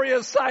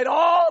glorious sight.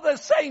 All the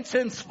saints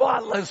in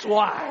spotless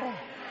white.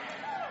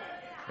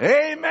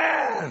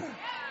 Amen.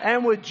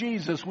 And with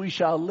Jesus we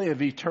shall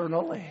live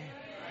eternally.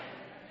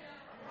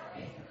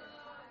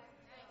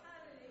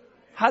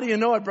 How do you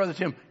know it, Brother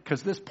Tim?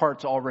 Because this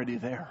part's already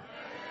there.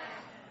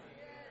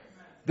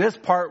 This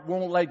part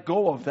won't let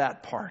go of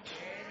that part.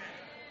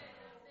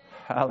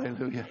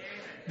 Hallelujah.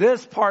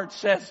 This part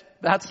says,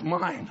 that's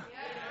mine.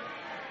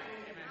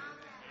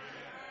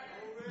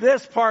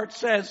 This part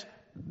says,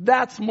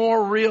 that's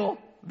more real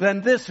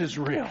than this is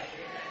real.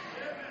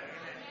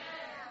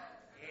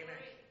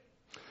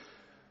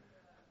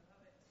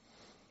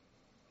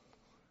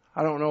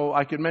 I don't know,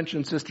 I could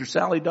mention Sister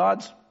Sally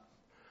Dodds.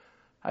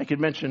 I could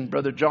mention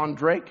Brother John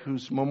Drake,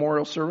 whose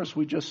memorial service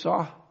we just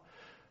saw.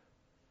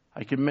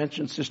 I could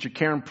mention Sister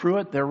Karen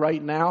Pruitt. They're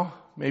right now,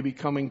 maybe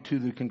coming to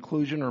the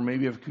conclusion, or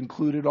maybe have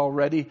concluded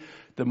already,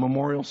 the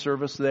memorial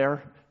service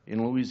there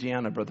in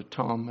Louisiana. Brother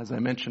Tom, as I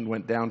mentioned,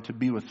 went down to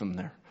be with them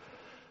there.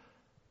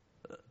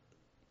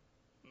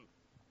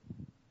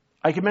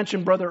 I could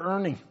mention Brother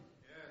Ernie.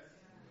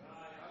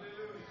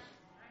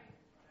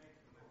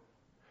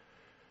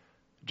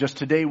 Just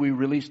today we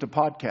released a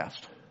podcast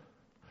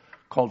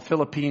called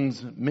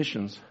Philippines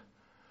Missions,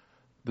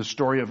 the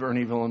story of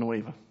Ernie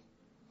Villanueva.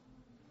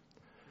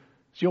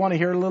 So you want to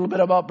hear a little bit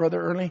about Brother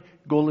Ernie?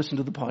 Go listen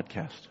to the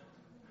podcast.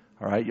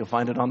 All right, you'll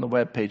find it on the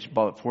webpage,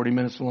 about 40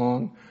 minutes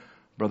long.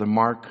 Brother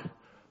Mark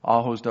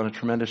Aho's done a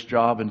tremendous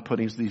job in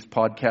putting these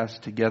podcasts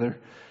together.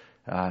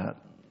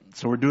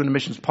 So we're doing a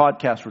missions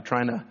podcast. We're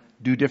trying to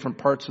do different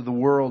parts of the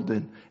world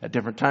and at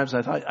different times.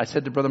 I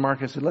said to Brother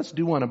Mark, I said, let's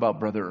do one about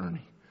Brother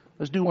Ernie.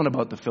 Let's do one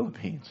about the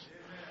Philippines.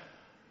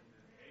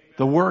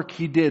 The work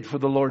he did for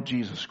the Lord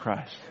Jesus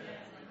Christ.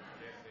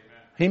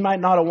 He might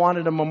not have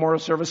wanted a memorial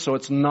service, so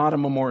it's not a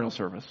memorial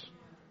service.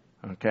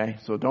 Okay?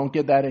 So don't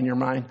get that in your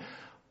mind.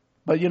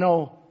 But you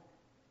know,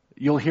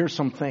 you'll hear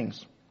some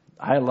things.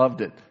 I loved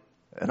it.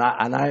 And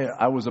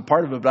I was a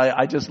part of it, but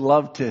I just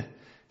loved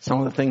some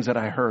of the things that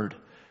I heard.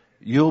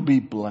 You'll be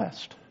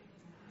blessed.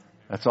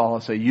 That's all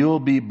I'll say. You'll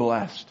be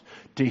blessed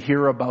to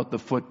hear about the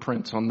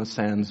footprints on the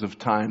sands of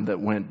time that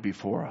went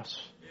before us.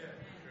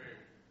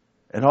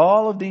 And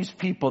all of these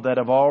people that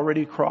have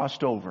already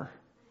crossed over,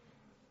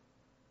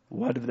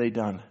 what have they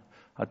done?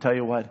 I'll tell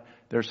you what,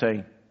 they're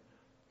saying,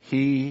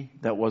 he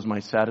that was my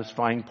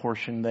satisfying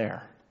portion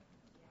there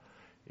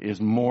is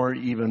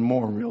even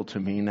more real to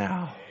me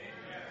now.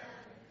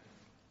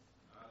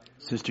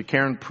 Sister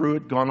Karen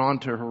Pruitt gone on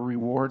to her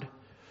reward.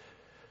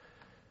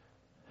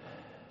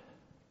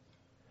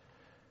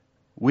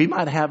 We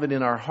might have it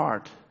in our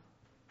heart,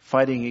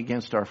 fighting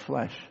against our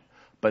flesh,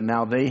 but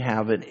now they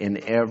have it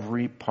in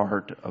every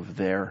part of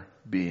their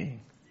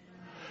being.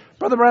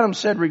 Brother Branham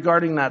said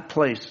regarding that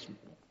place,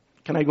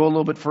 can I go a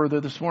little bit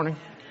further this morning?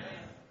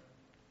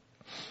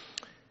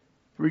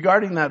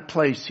 Regarding that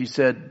place, he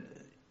said,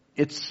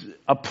 it's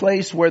a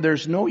place where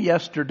there's no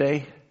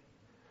yesterday,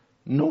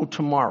 no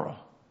tomorrow.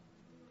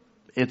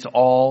 It's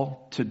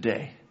all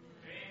today.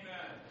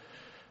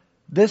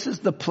 This is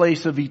the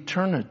place of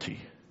eternity.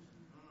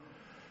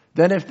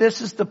 Then if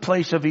this is the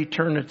place of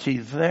eternity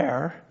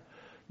there,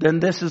 then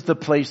this is the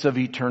place of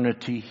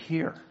eternity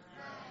here.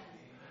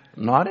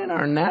 Not in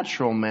our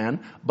natural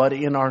man, but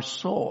in our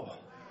soul.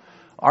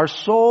 Our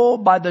soul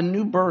by the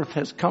new birth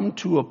has come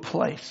to a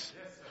place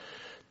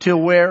to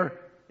where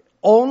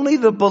only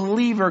the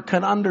believer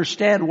can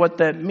understand what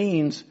that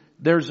means.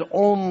 There's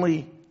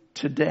only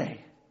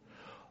today.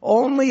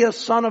 Only a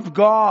son of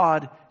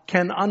God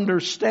can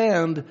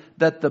understand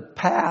that the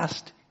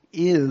past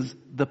is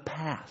the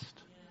past.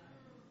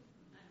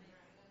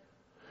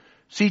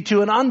 See,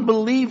 to an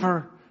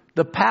unbeliever,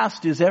 the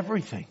past is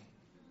everything.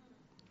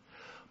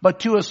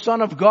 But to a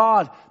son of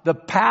God, the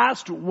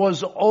past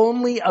was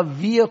only a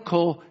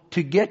vehicle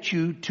to get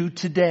you to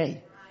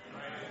today.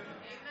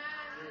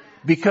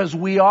 Because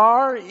we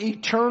are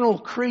eternal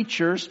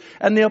creatures,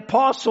 and the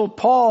Apostle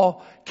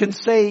Paul can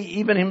say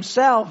even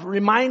himself,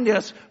 remind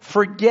us,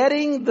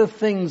 forgetting the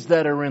things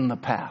that are in the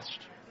past.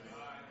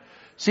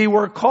 See,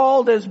 we're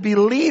called as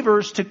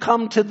believers to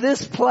come to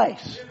this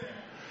place.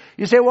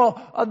 You say,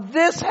 well,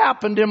 this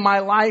happened in my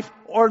life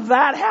or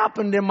that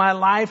happened in my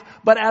life,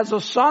 but as a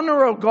son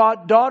or a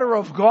God, daughter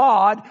of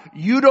God,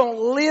 you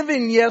don't live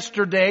in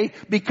yesterday,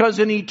 because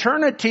in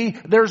eternity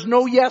there's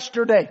no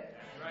yesterday.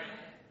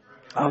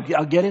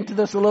 I'll get into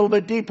this a little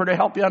bit deeper to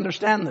help you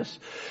understand this.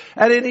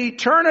 And in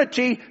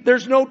eternity,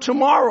 there's no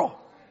tomorrow.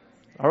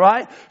 All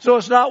right? So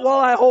it's not, well,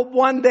 I hope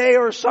one day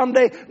or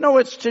someday. No,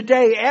 it's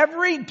today.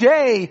 Every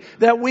day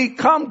that we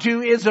come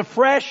to is a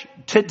fresh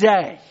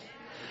today.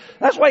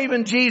 That's why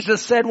even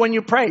Jesus said when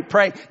you pray,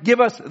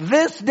 give us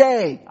this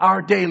day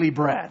our daily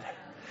bread.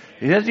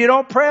 He says you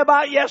don't pray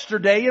about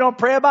yesterday. You don't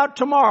pray about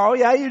tomorrow.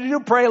 Yeah, you do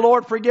pray,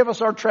 Lord, forgive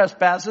us our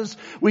trespasses.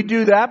 We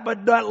do that,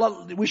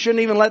 but we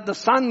shouldn't even let the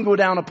sun go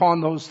down upon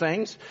those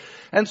things.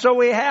 And so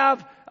we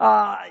have,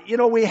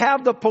 we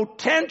have the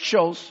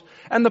potentials,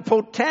 and the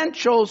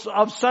potentials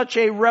of such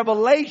a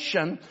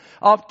revelation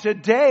of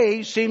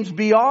today seems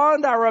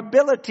beyond our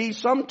ability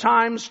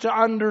sometimes to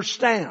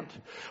understand.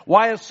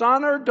 Why a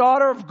son or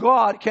daughter of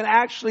God can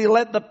actually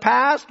let the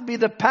past be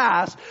the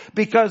past,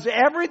 because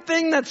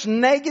everything that's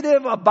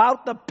negative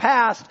about the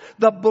past,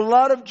 the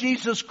blood of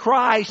Jesus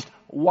Christ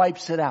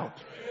wipes it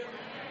out.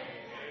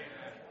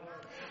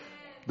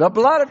 The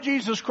blood of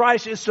Jesus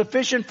Christ is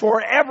sufficient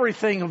for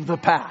everything of the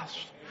past.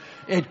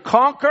 It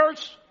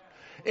conquers,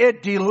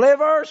 it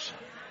delivers,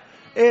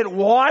 it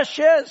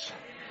washes,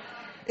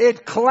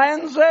 it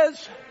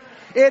cleanses.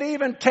 It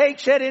even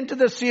takes it into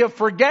the sea of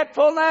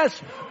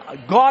forgetfulness.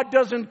 God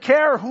doesn't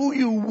care who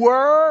you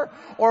were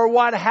or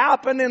what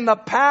happened in the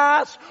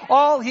past.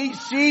 All He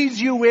sees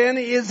you in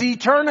is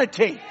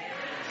eternity.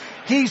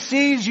 He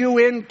sees you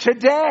in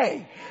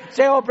today.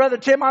 Say, oh, Brother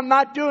Tim, I'm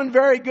not doing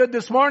very good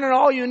this morning.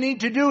 All you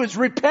need to do is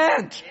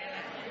repent.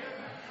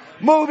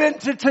 Move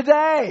into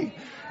today.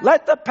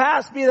 Let the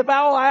past be the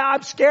battle.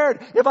 I'm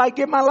scared. If I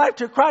give my life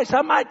to Christ,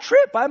 I might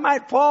trip. I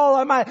might fall.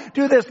 I might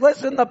do this.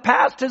 Listen, the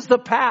past is the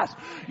past.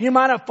 You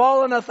might have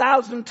fallen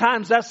 1,000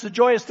 times. That's the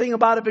joyous thing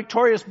about a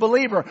victorious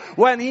believer.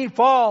 When he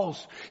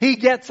falls, he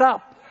gets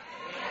up.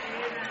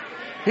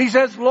 He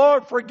says,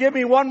 Lord, forgive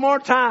me one more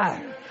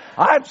time.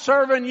 I'm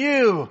serving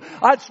you.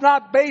 It's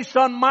not based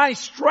on my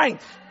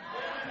strength.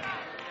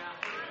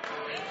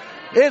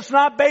 It's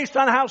not based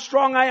on how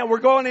strong I am. We're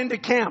going into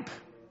camp.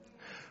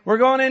 We're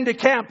going into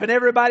camp, and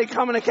everybody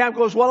coming to camp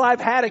goes, well,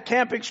 I've had a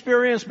camp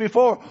experience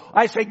before.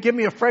 I say, give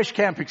me a fresh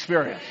camp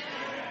experience.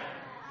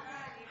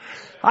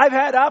 I've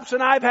had ups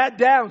and I've had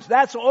downs.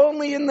 That's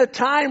only in the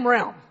time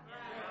realm.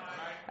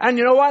 And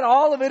you know what?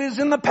 All of it is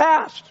in the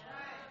past.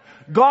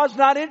 God's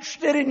not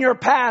interested in your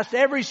past.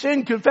 Every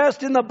sin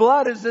confessed in the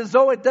blood is as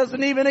though it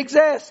doesn't even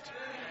exist.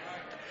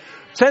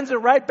 Sends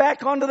it right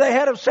back onto the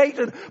head of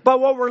Satan.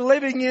 But what we're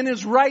living in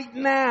is right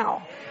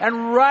now.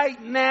 And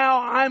right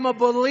now, I'm a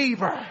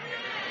believer.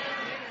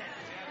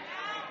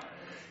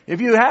 If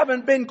you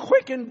haven't been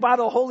quickened by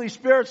the Holy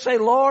Spirit, say,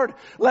 Lord,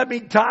 let me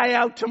die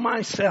out to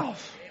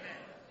myself.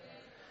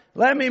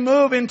 Let me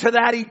move into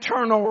that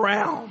eternal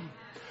realm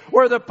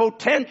where the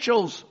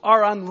potentials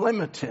are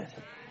unlimited.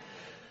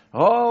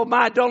 Oh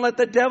my, don't let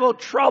the devil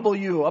trouble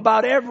you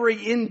about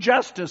every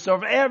injustice,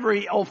 of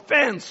every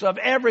offense, of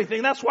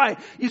everything. That's why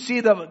you see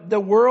the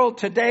world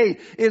today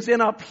is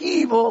in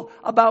upheaval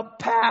about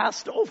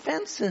past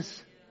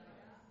offenses.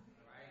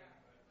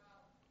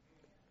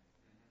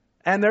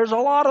 And there's a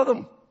lot of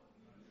them.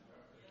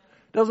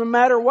 Doesn't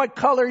matter what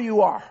color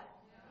you are.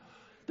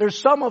 There's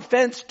some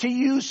offense to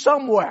you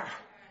somewhere.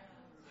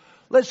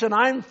 Listen,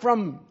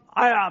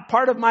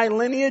 part of my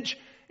lineage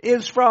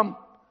is from,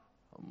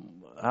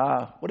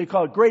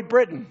 Great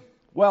Britain.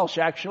 Welsh,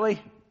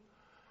 actually.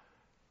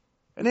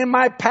 And in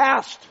my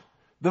past,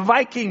 the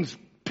Vikings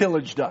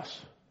pillaged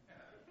us.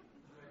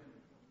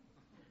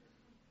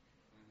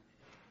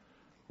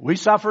 We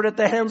suffered at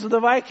the hands of the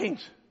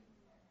Vikings.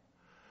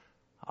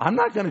 I'm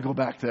not going to go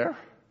back there.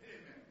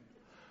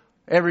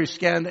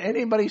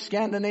 Anybody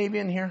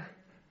Scandinavian here?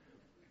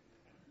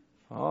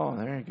 Oh,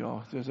 there you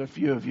go. There's a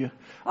few of you.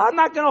 I'm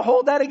not going to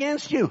hold that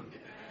against you.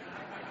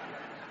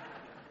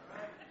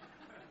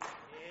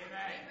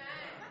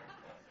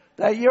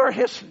 That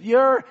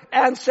your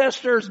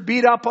ancestors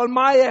beat up on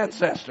my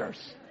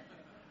ancestors.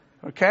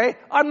 Okay?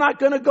 I'm not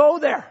going to go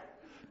there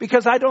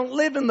because I don't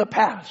live in the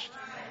past.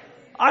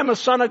 I'm a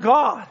son of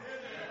God.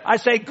 I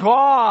say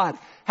God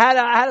had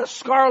a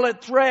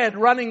scarlet thread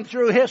running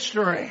through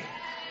history.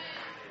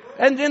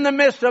 And in the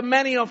midst of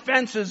many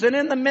offenses, and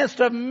in the midst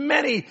of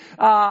many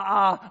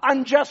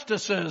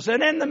injustices,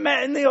 and in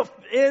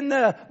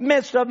the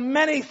midst of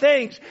many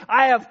things,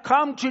 I have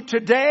come to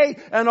today,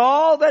 and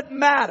all that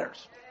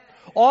matters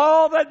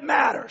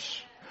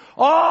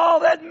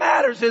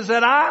is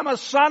that I'm a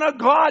son of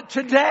God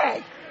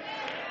today.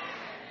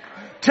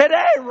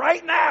 Today,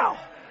 right now.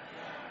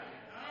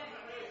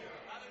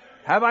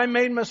 Have I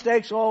made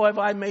mistakes? Oh, have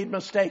I made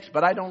mistakes?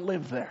 But I don't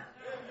live there.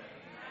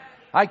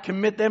 I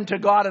commit them to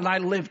God and I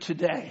live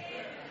today.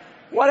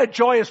 What a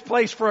joyous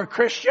place for a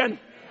Christian.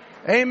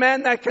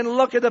 Amen. That can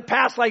look at the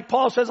past like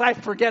Paul says, I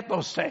forget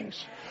those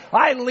things.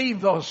 I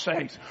leave those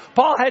things.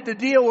 Paul had to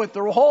deal with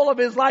the whole of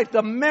his life,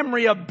 the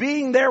memory of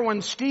being there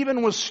when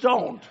Stephen was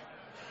stoned.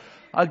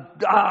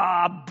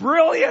 A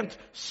brilliant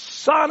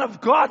son of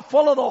God,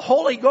 full of the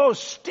Holy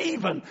Ghost,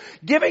 Stephen,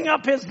 giving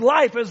up his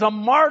life as a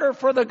martyr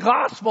for the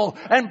gospel.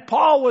 And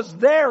Paul was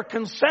there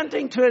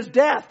consenting to his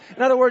death.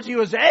 In other words, he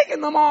was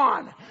egging them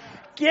on.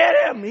 Get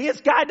him.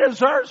 This guy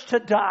deserves to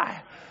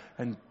die.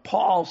 And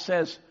Paul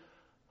says,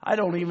 I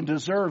don't even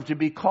deserve to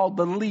be called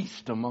the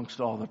least amongst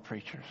all the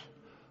preachers.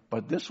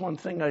 But this one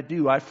thing I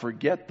do, I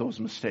forget those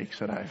mistakes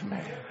that I've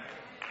made.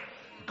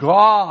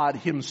 God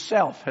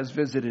himself has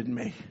visited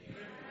me.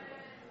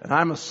 And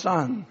I'm a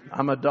son.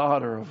 I'm a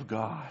daughter of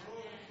God.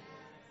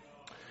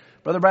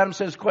 Brother Branham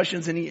says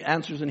questions and he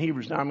answers in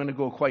Hebrews. Now I'm going to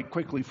go quite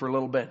quickly for a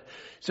little bit.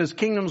 He says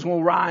kingdoms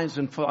will rise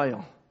and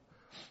fail.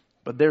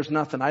 But there's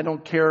nothing. I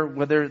don't care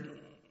whether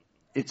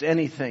it's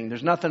anything.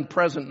 There's nothing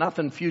present,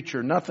 nothing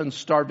future, nothing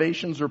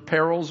starvations or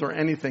perils or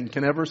anything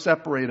can ever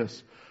separate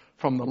us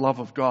from the love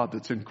of God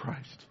that's in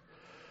Christ.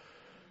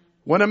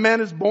 When a man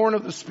is born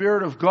of the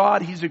Spirit of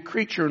God, he's a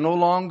creature no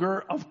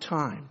longer of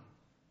time.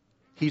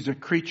 He's a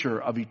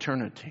creature of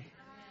eternity.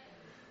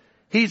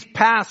 He's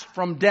passed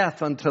from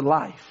death unto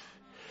life.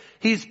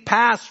 He's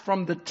passed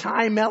from the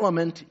time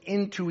element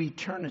into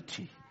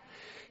eternity.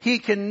 He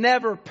can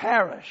never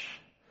perish.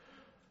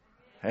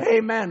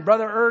 Amen.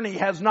 Brother Ernie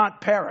has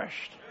not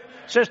perished.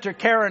 Sister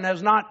Karen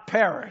has not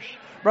perished.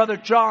 Brother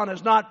John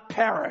has not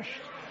perished.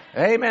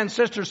 Amen.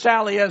 Sister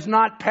Sally has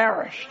not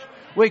perished.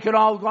 We could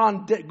all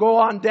go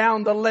on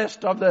down the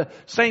list of the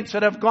saints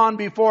that have gone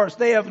before us.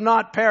 They have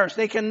not perished.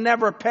 They can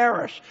never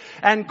perish.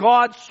 And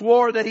God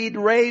swore that He'd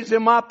raise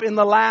him up in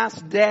the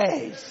last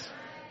days.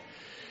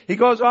 He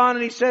goes on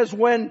and he says,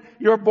 when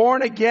you're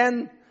born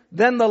again,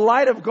 then the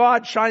light of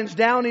God shines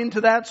down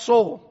into that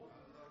soul.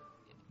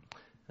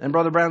 And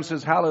Brother Branham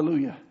says,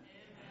 hallelujah.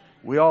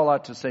 We all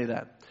ought to say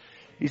that.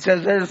 He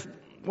says,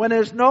 when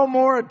there's no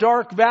more a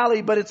dark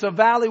valley, but it's a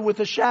valley with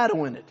a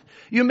shadow in it.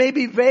 You may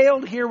be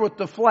veiled here with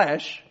the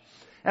flesh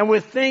and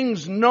with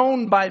things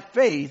known by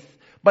faith,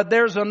 but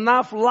there's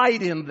enough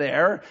light in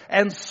there,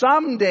 and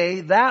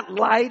someday that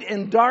light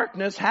and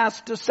darkness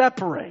has to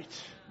separate.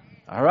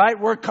 All right?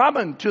 We're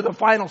coming to the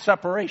final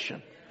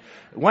separation.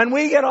 When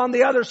we get on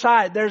the other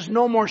side, there's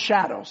no more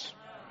shadows.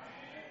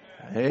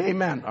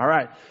 Amen. All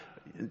right.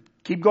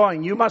 Keep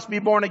going. You must be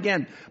born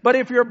again. But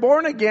if you're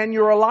born again,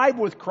 you're alive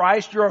with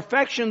Christ. Your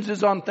affections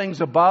is on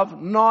things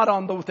above, not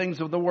on the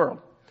things of the world.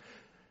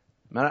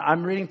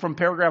 I'm reading from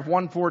paragraph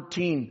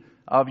 114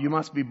 of You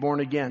Must Be Born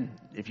Again.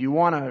 If you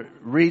want to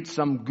read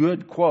some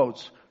good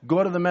quotes,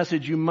 go to the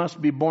message You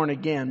Must Be Born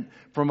Again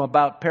from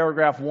about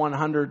paragraph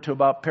 100 to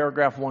about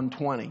paragraph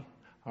 120.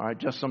 All right,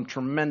 just some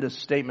tremendous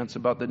statements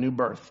about the new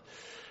birth.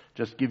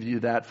 Just give you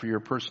that for your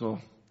personal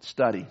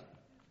study.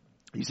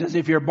 He says,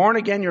 if you're born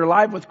again, you're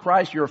alive with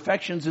Christ, your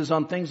affections is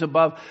on things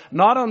above,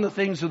 not on the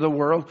things of the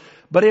world.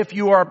 But if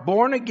you are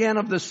born again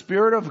of the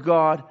Spirit of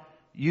God,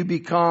 you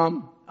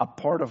become a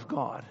part of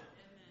God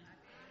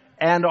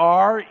and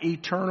are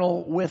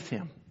eternal with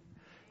Him.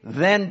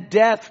 Then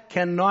death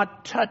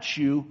cannot touch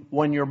you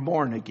when you're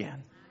born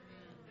again.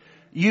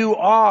 You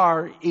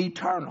are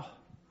eternal.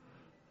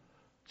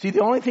 See,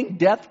 the only thing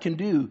death can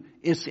do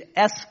is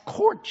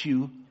escort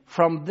you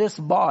from this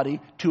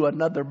body to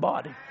another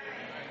body.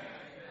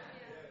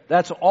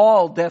 That's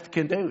all death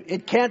can do.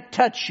 It can't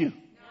touch you.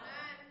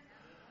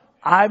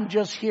 I'm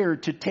just here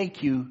to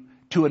take you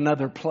to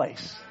another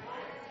place.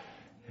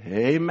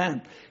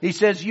 Amen. He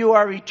says you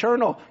are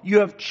eternal. You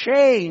have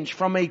changed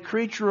from a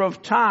creature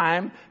of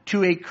time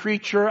to a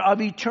creature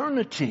of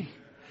eternity.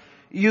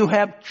 You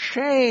have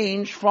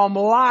changed from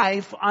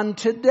life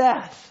unto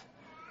death.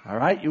 All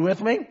right, you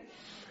with me?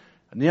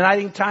 The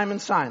uniting time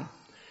and sign.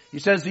 He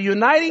says the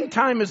uniting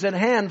time is at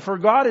hand, for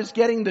God is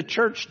getting the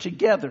church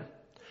together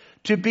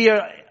to be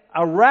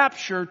a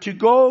rapture, to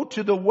go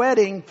to the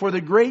wedding for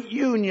the great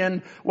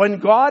union when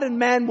God and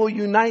man will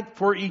unite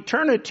for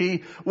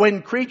eternity,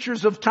 when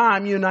creatures of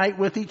time unite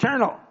with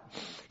eternal.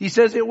 He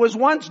says it was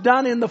once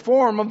done in the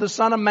form of the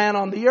Son of Man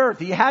on the earth.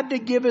 He had to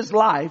give His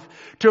life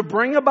to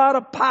bring about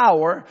a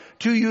power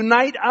to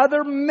unite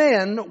other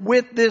men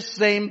with this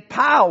same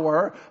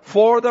power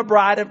for the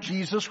bride of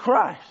Jesus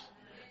Christ.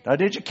 Now,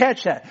 did you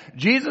catch that?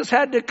 Jesus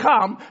had to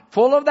come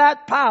full of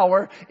that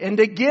power and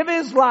to give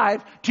His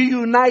life to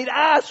unite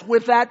us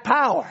with that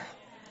power.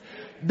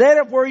 Then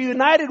if we're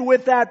united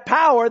with that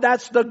power,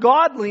 that's the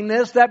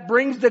godliness that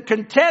brings the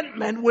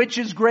contentment, which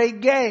is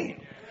great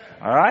gain.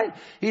 All right?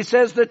 He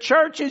says the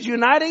church is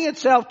uniting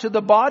itself to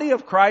the body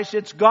of Christ.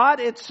 It's got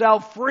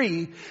itself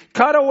free,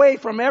 cut away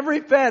from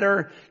every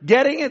fetter,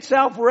 getting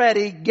itself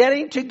ready,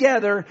 getting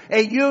together,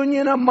 a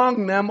union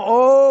among them.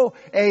 Oh,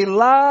 a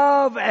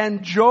love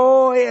and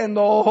joy and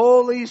the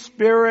Holy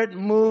Spirit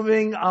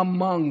moving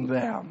among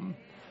them.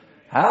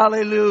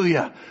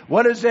 Hallelujah.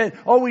 What is it?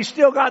 Oh, we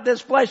still got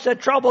this flesh that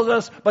troubles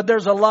us, but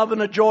there's a love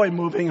and a joy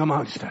moving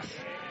amongst us.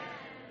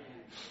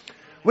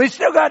 We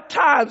still got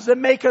times that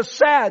make us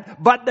sad,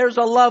 but there's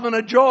a love and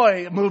a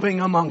joy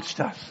moving amongst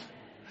us.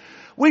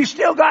 We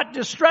still got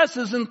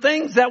distresses and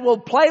things that will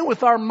play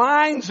with our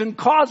minds and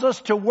cause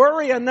us to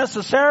worry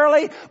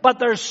unnecessarily, but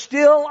there's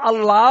still a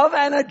love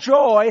and a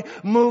joy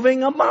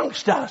moving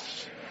amongst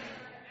us.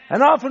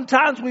 And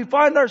oftentimes we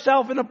find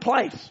ourselves in a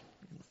place.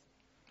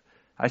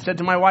 I said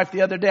to my wife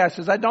the other day, I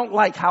says, I don't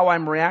like how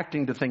I'm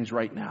reacting to things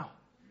right now.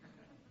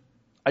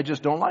 I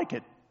just don't like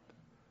it.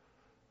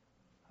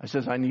 I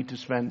says, I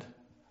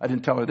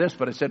didn't tell her this,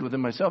 but I said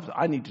within myself,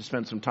 I need to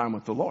spend some time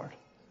with the Lord.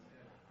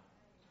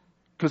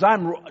 Because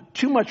I'm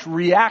too much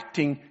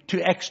reacting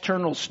to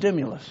external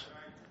stimulus.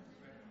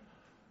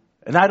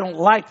 And I don't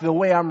like the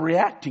way I'm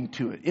reacting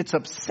to it. It's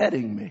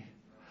upsetting me.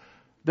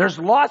 There's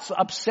lots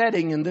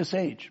upsetting in this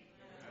age.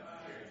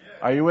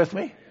 Are you with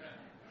me?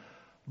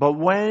 But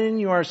when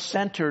you are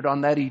centered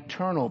on that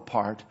eternal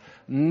part,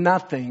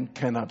 nothing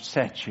can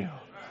upset you.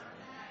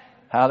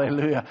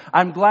 Hallelujah.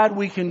 I'm glad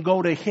we can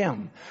go to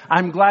Him.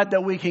 I'm glad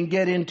that we can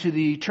get into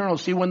the eternal.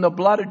 See, when the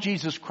blood of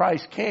Jesus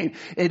Christ came,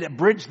 it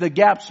bridged the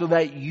gap so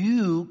that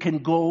you can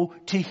go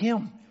to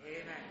Him.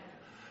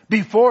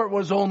 Before it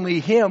was only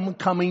Him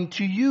coming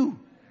to you.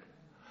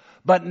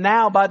 But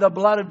now by the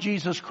blood of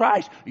Jesus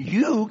Christ,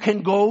 you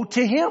can go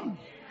to Him.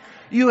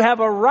 You have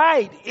a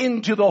right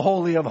into the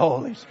Holy of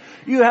Holies.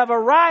 You have a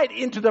right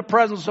into the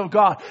presence of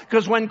God.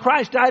 Because when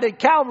Christ died at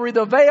Calvary,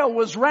 the veil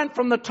was rent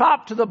from the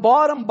top to the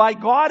bottom by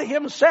God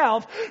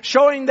Himself,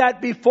 showing that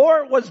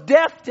before it was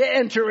death to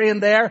enter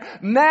in there,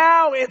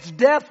 now it's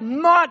death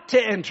not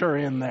to enter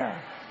in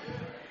there.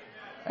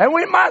 And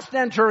we must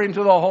enter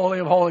into the Holy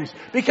of Holies.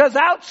 Because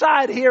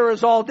outside here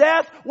is all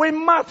death. We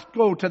must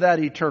go to that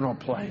eternal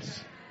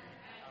place.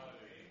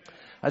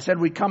 I said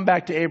we come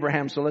back to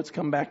Abraham, so let's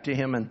come back to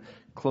him and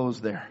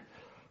close there.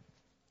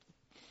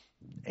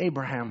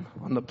 Abraham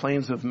on the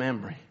plains of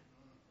Mamre.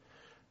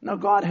 Now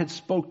God had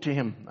spoke to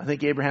him. I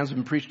think Abraham's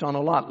been preached on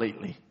a lot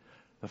lately.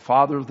 The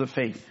father of the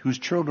faith, whose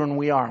children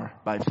we are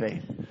by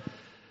faith.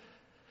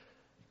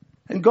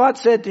 And God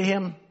said to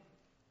him,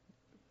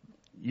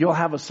 you'll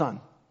have a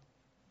son.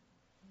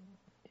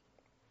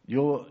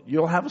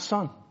 You'll have a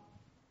son.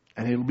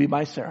 And it'll be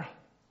by Sarah.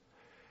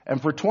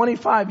 And for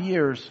 25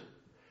 years,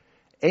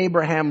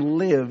 Abraham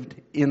lived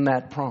in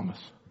that promise.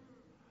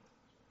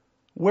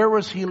 Where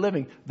was he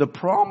living? The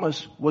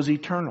promise was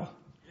eternal.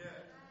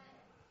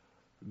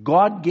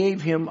 God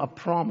gave him a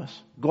promise.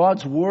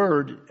 God's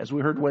word, as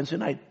we heard Wednesday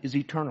night, is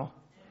eternal.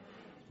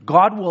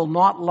 God will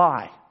not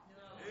lie.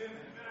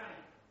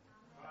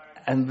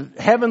 And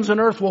heavens and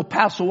earth will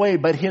pass away,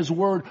 but His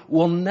word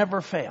will never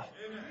fail.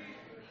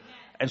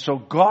 And so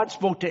God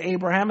spoke to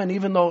Abraham, and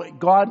even though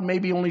God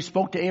maybe only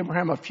spoke to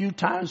Abraham a few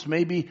times,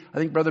 maybe, I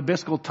think Brother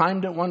Biscoe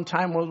timed it one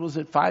time, what was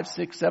it, 5,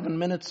 6, 7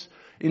 minutes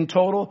in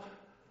total?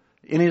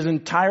 In his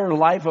entire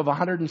life of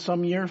 100 and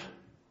some years,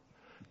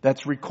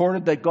 that's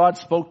recorded that God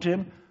spoke to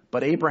him,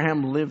 but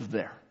Abraham lived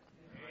there.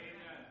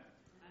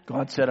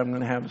 God said, I'm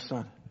going to have a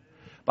son.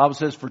 The Bible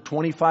says for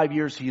 25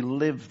 years he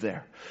lived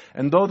there.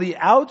 And though the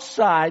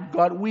outside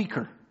got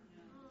weaker,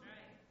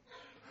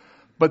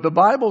 but the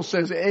Bible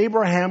says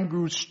Abraham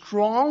grew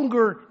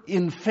stronger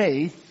in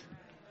faith,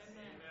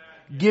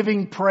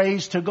 giving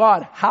praise to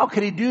God. How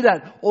could he do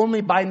that?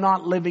 Only by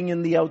not living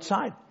in the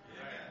outside.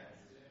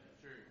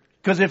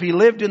 Because if he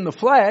lived in the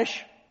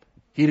flesh,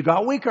 he'd have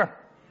got weaker.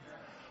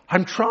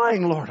 I'm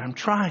trying, Lord. I'm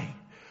trying.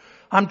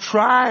 I'm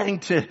trying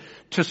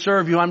to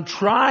serve you. I'm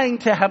trying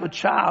to have a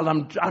child.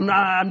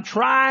 I'm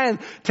trying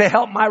to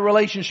help my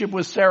relationship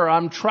with Sarah.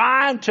 I'm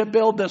trying to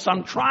build this.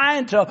 I'm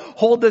trying to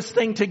hold this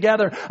thing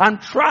together. I'm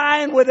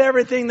trying with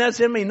everything that's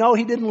in me. No,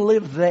 he didn't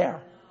live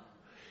there.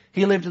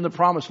 He lived in the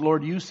promise.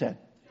 Lord, you said.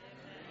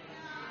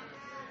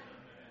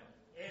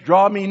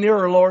 Draw me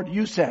nearer, Lord,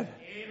 you said.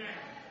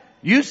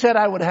 You said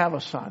I would have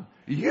a son.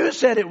 You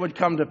said it would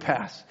come to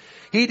pass.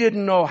 He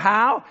didn't know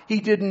how. He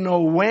didn't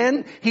know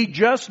when. He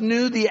just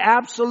knew the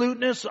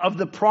absoluteness of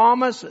the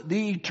promise,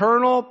 the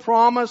eternal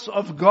promise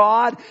of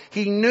God.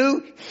 He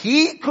knew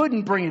he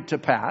couldn't bring it to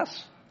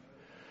pass.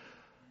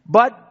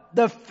 But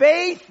the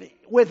faith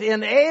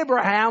within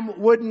Abraham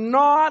would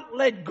not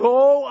let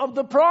go of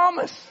the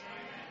promise.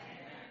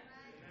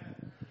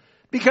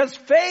 Because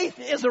faith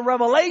is a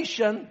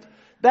revelation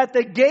that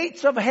the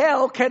gates of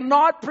hell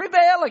cannot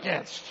prevail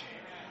against.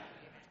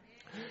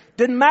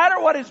 Didn't matter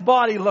what his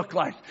body looked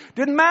like.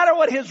 Didn't matter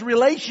what his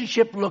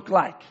relationship looked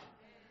like.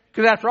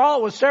 Because after all,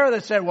 it was Sarah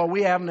that said, well,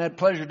 we haven't had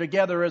pleasure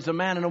together as a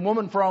man and a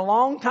woman for a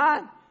long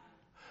time.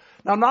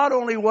 Now, not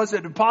only was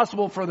it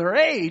impossible for their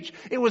age,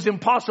 it was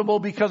impossible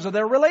because of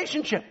their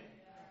relationship.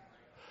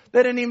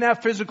 They didn't even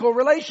have physical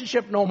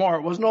relationship no more.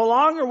 It was no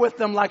longer with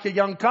them like a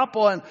young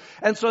couple.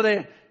 And so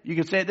you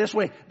could say it this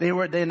way,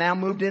 they now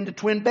moved into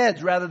twin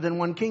beds rather than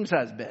one king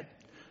size bed.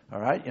 All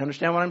right. You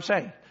understand what I'm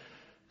saying?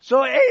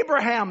 So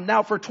Abraham,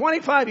 now for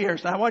 25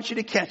 years, now I want you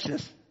to catch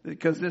this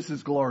because this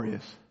is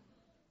glorious.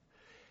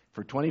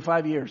 For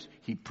 25 years,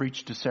 he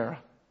preached to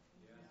Sarah.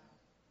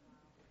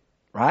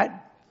 Right?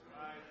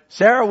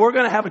 Sarah, we're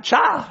going to have a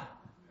child.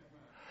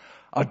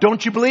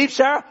 Don't you believe,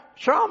 Sarah?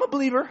 Sure, I'm a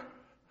believer.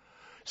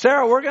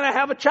 Sarah, we're going to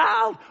have a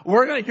child.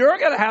 You're going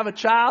to have a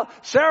child.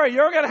 Sarah,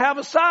 you're going to have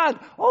a son.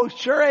 Oh,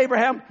 sure,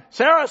 Abraham.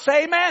 Sarah,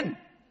 say amen.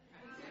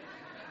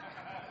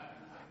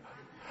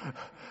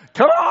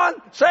 Come on,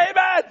 say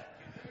amen.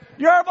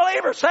 You're a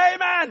believer, say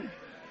amen.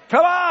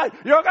 Come on,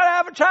 you're going to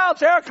have a child,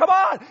 Sarah, come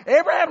on.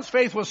 Abraham's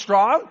faith was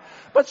strong,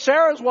 but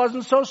Sarah's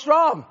wasn't so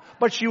strong.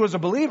 But she was a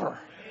believer.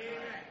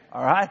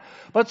 All right.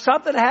 But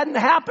something hadn't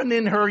happened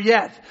in her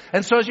yet.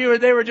 And so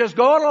they were just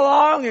going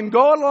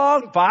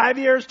along, 5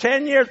 years,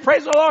 10 years.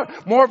 Praise the Lord.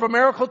 More of a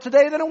miracle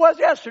today than it was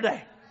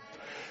yesterday.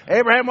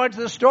 Abraham went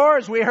to the store,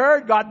 as we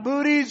heard, got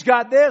booties,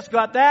 got this,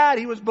 got that.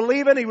 He was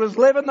believing, he was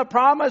living the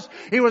promise.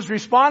 He was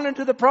responding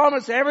to the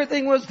promise.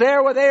 Everything was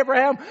there with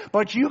Abraham.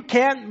 But you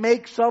can't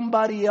make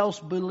somebody else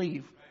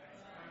believe.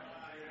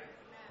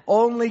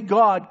 Only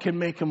God can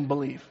make them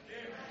believe.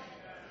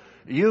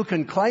 You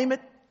can claim it.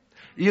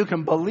 You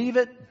can believe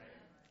it.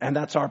 And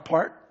that's our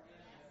part.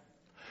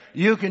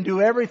 You can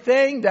do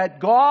everything that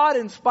God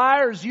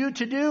inspires you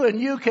to do, and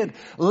you can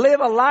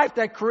live a life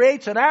that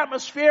creates an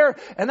atmosphere.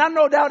 And I'm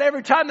no doubt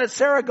every time that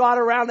Sarah got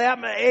around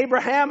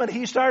Abraham and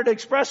he started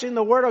expressing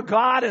the Word of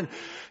God, and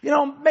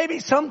maybe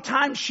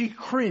sometimes she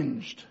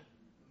cringed.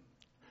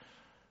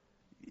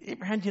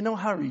 Abraham, do you know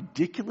how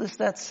ridiculous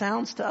that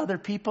sounds to other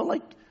people?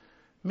 Like,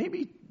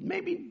 maybe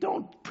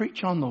don't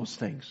preach on those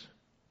things.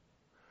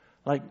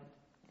 Like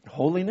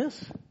holiness,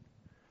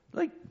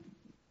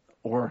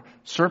 or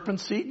serpent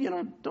seed,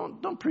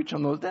 don't preach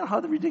on those.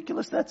 How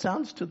ridiculous that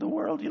sounds to the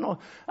world.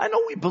 I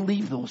know we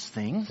believe those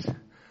things,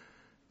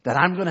 that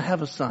I'm going to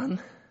have a son,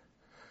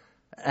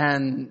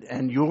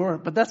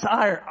 but that's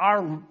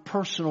our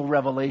personal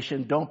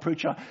revelation. Don't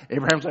preach on.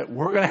 Abraham's like,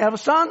 we're going to have a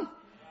son.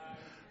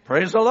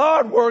 Praise the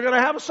Lord, we're going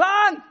to have a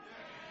son.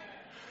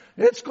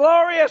 It's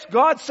glorious.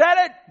 God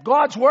said it.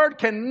 God's word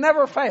can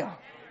never fail.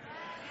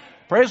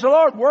 Praise the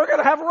Lord, we're going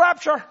to have a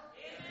rapture.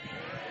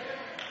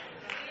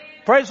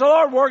 Praise the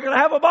Lord, we're going to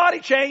have a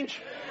body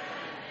change.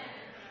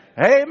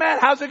 Amen.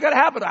 How's it going to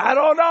happen? I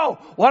don't know.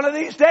 One of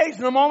these days,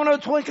 in the moment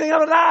of the twinkling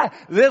of an eye,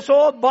 this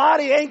old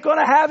body ain't going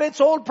to have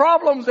its old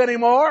problems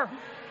anymore.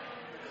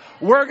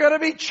 We're going to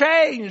be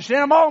changed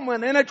in a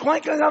moment, in a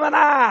twinkling of an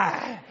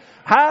eye.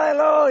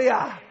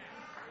 Hallelujah.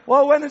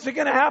 Well, when is it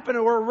going to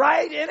happen? We're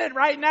right in it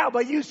right now.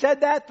 But you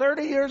said that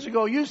 30 years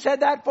ago. You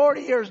said that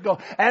 40 years ago.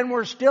 And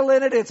we're still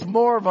in it. It's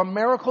more of a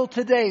miracle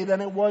today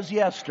than it was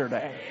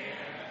yesterday.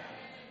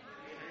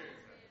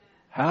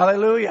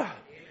 Hallelujah.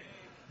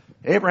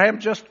 Abraham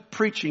just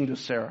preaching to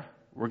Sarah.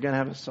 We're going to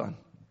have a son.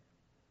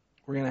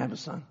 We're going to have a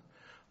son.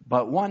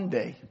 But one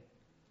day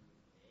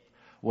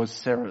was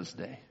Sarah's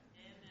day.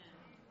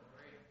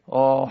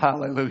 Oh,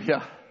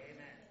 hallelujah.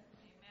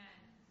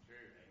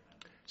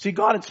 See,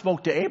 God had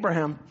spoke to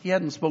Abraham. He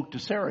hadn't spoke to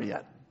Sarah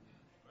yet.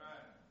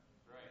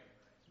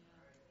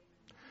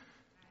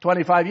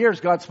 25 years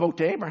God spoke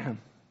to Abraham.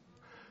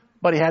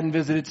 But he hadn't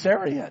visited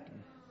Sarah yet.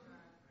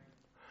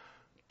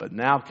 But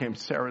now came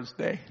Sarah's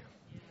day.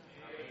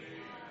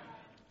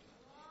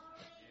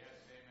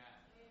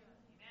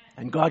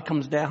 And God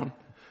comes down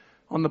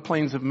on the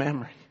plains of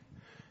Mamre.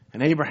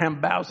 And Abraham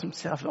bows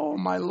himself. Oh,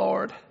 my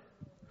Lord,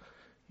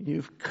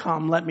 you've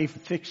come. Let me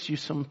fix you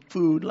some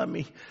food. Let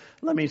me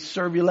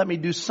serve you. Let me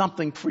do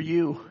something for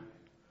you.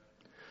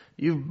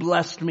 You've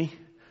blessed me.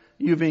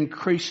 You've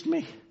increased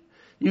me.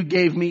 You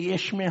gave me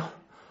Ishmael.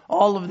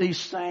 All of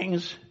these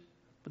things.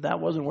 But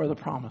that wasn't where the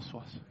promise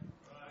was.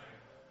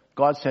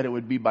 God said it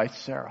would be by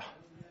Sarah.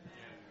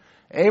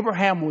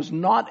 Abraham was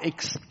not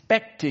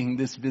expecting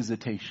this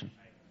visitation.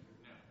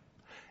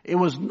 It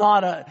was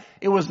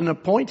an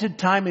appointed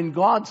time in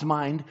God's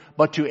mind,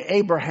 but to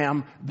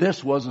Abraham,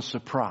 this was a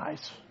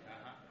surprise.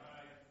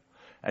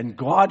 And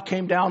God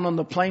came down on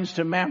the plains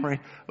to Mamre.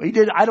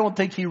 I don't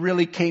think he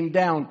really came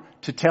down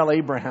to tell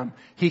Abraham.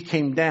 He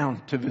came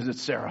down to visit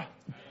Sarah.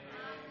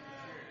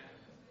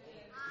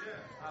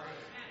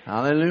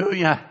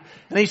 Hallelujah.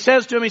 And he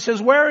says to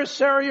him, where is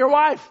Sarah, your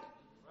wife?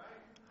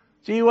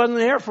 See, he wasn't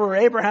there for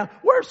Abraham.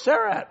 Where's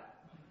Sarah at?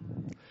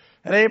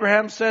 And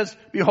Abraham says,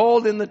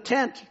 behold, in the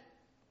tent.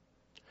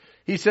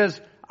 He says,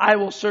 I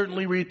will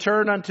certainly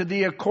return unto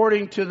thee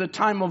according to the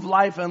time of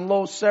life, and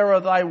lo, Sarah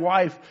thy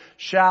wife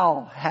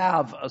shall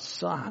have a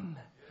son.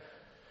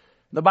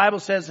 The Bible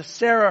says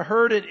Sarah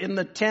heard it in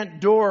the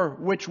tent door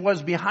which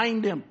was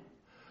behind him.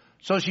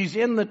 So she's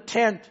in the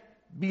tent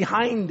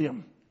behind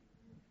him.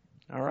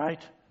 All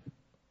right?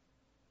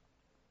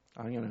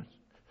 I'm going to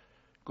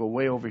go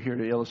way over here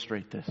to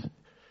illustrate this.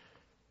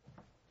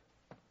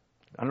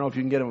 I don't know if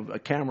you can get a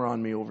camera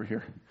on me over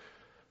here.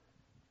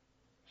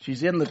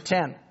 She's in the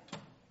tent.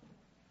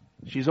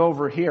 She's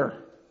over here.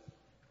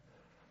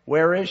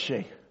 Where is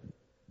she?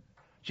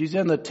 She's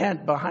in the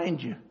tent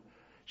behind you.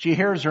 She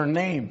hears her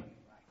name.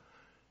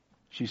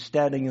 She's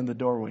standing in the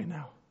doorway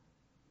now.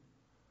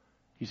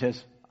 He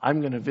says,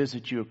 I'm going to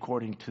visit you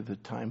according to the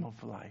time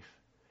of life.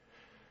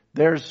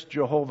 There's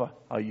Jehovah.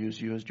 I'll use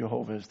you as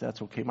Jehovah, if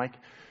that's okay, Mike.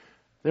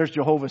 There's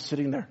Jehovah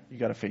sitting there. You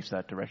got to face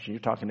that direction.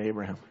 You're talking to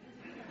Abraham.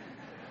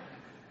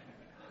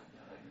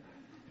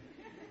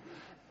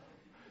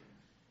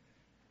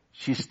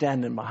 She's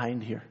standing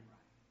behind here.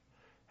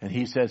 And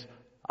he says,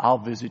 I'll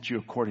visit you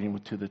according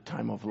to the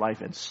time of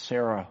life, and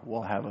Sarah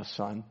will have a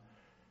son.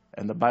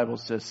 And the Bible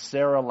says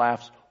Sarah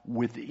laughs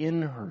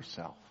within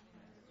herself.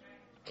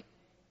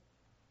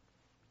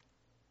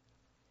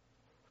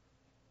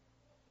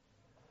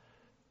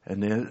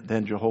 And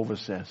then Jehovah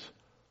says,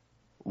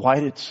 why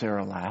did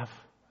Sarah laugh?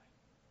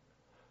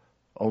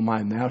 Oh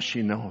my, now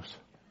she knows.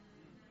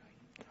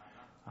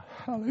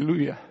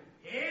 Hallelujah.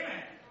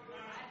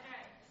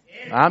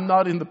 I'm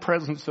not in the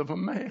presence of a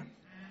man.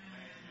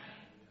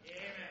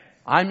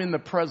 I'm in the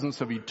presence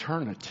of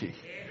eternity.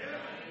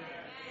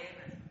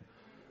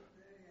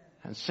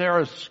 And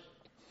Sarah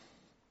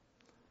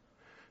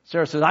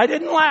says, I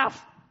didn't laugh.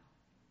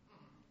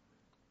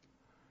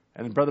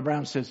 And Brother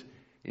Brown says,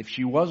 if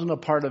she wasn't a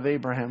part of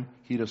Abraham,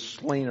 he'd have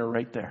slain her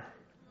right there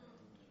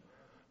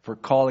for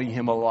calling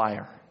him a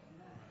liar.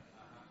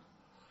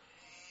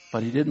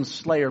 But he didn't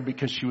slay her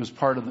because she was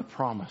part of the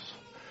promise.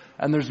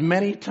 And there's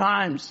many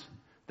times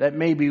that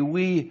maybe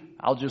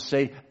I'll just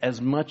say, as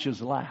much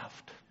as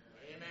laughed.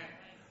 Amen.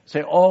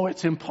 Say, oh,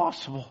 it's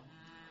impossible.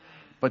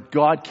 But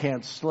God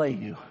can't slay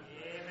you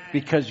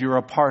because you're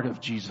a part of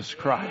Jesus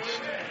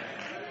Christ.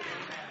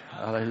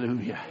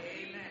 Hallelujah.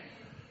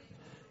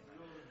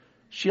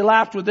 She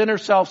laughed within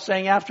herself,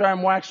 saying, after I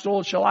am waxed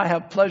old, shall I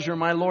have pleasure,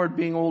 my Lord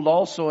being old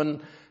also?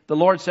 And the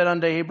Lord said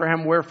unto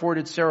Abraham, wherefore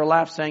did Sarah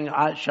laugh, saying,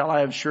 shall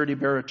I of surety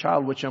bear a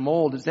child which am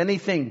old? Is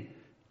anything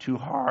too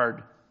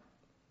hard?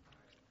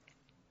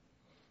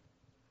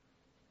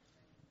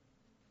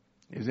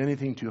 Is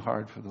anything too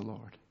hard for the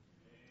Lord?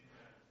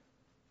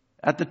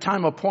 At the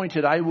time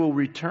appointed, I will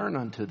return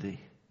unto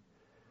thee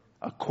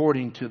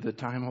according to the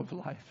time of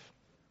life.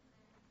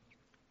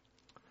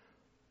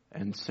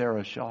 And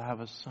Sarah shall have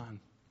a son.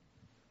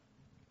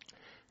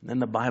 And then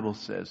the Bible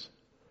says,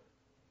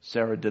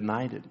 Sarah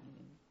denied it.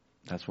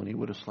 That's when he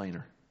would have slain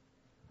her.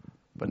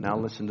 But now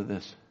listen to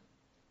this.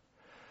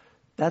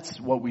 That's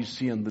what we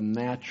see in the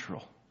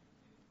natural.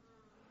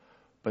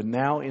 But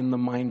now in the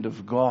mind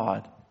of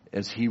God,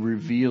 as he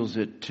reveals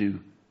it to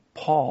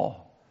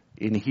Paul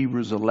in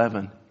Hebrews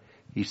 11,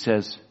 he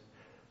says,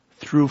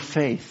 through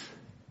faith,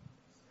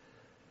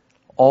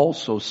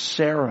 also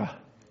Sarah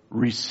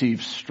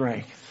received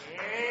strength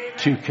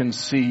to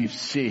conceive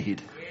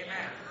seed.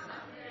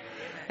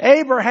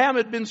 Abraham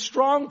had been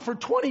strong for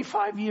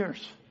 25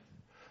 years.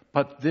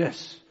 But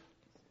this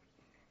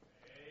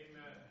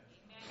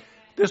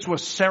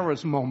was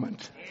Sarah's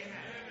moment.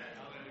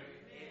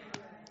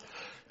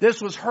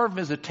 This was her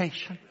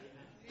visitation.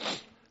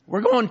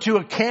 We're going to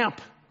a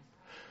camp.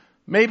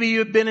 Maybe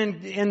you've been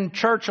in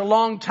church a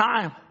long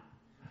time.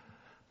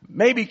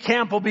 Maybe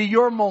camp will be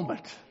your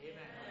moment.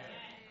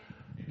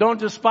 Don't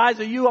despise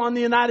it. You on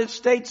the United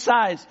States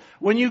side,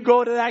 when you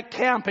go to that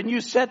camp and you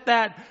set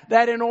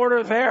that in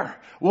order there,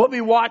 we'll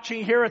be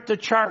watching here at the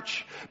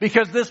church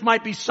because this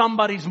might be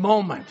somebody's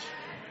moment.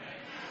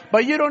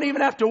 But you don't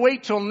even have to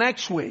wait till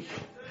next week.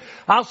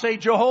 I'll say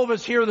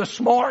Jehovah's here this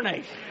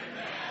morning.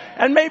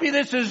 And maybe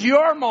this is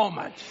your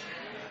moment.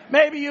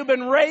 Maybe you've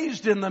been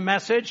raised in the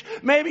message.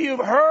 Maybe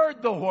you've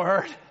heard the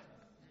word.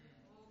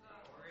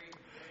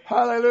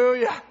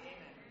 Hallelujah.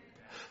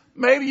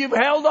 Maybe you've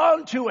held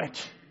on to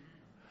it.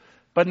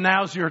 But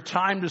now's your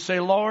time to say,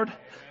 Lord,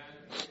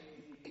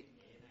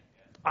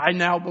 I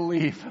now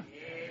believe.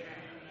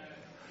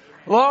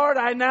 Lord,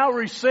 I now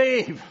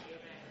receive.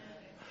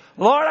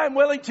 Lord, I'm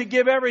willing to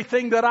give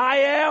everything that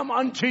I am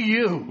unto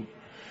you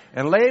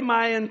and lay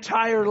my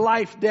entire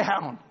life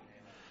down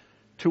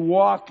to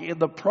walk in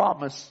the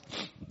promise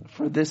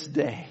for this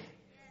day.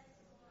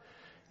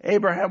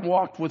 Abraham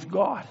walked with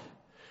God,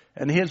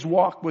 and his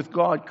walk with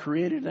God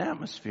created an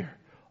atmosphere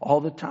all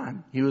the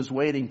time. He was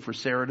waiting for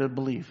Sarah to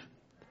believe.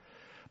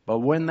 But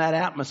when that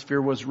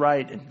atmosphere was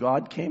right and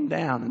God came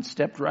down and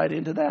stepped right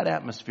into that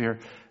atmosphere,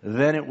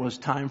 then it was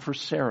time for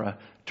Sarah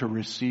to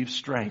receive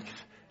strength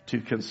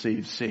to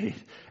conceive seed.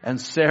 And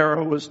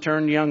Sarah was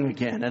turned young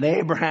again, and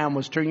Abraham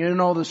was turned. You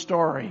know the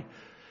story.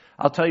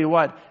 I'll tell you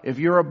what, if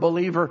you're a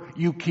believer,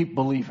 you keep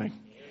believing.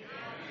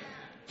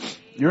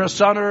 You're a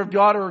son or a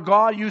daughter of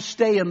God, you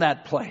stay in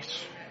that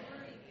place.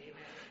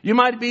 You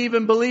might be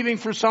even believing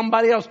for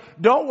somebody else.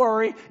 Don't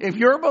worry. If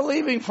you're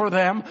believing for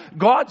them,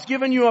 God's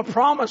given you a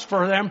promise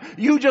for them.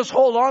 You just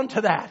hold on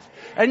to that.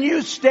 And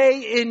you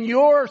stay in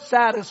your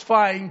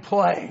satisfying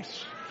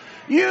place.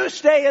 You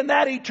stay in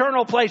that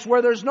eternal place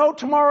where there's no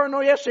tomorrow,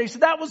 no yesterday. So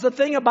that was the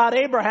thing about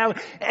Abraham.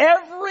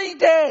 Every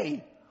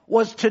day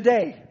was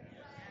today.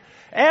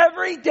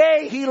 Every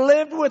day he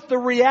lived with the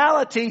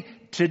reality,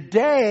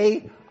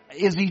 today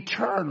is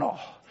eternal.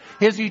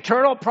 His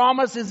eternal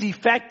promise is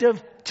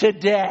effective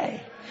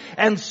today.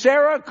 And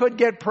Sarah could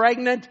get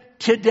pregnant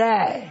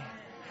today.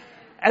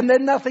 And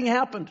then nothing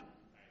happened.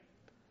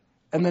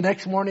 And the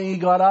next morning he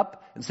got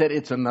up and said,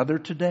 it's another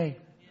today.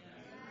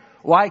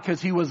 Why?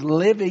 Because he was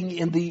living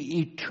in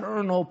the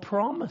eternal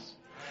promise.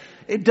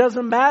 It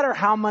doesn't matter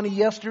how many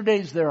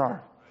yesterdays there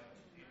are.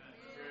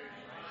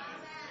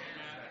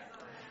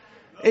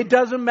 It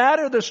doesn't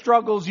matter the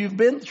struggles you've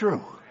been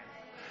through.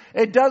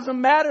 It doesn't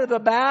matter the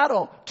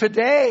battle.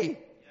 Today,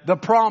 the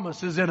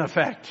promise is in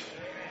effect.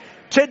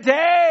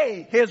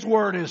 Today, His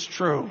word is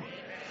true.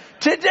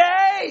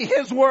 Today,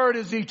 His word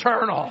is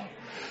eternal.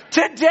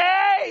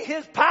 Today,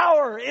 His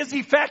power is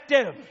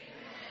effective.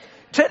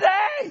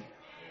 Today.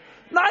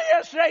 Not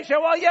yesterday. Say,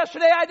 well,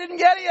 yesterday I didn't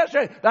get it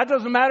yesterday. That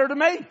doesn't matter to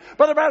me.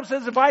 Brother Branham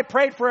says if I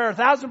prayed for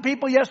 1,000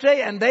 people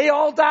yesterday and they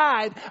all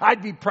died,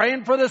 I'd be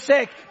praying for the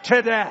sick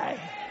today.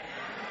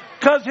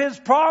 Because His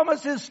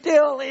promise is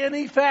still in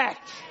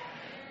effect.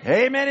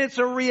 Amen. It's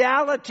a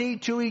reality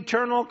to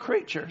eternal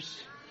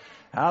creatures.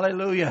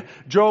 Hallelujah.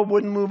 Job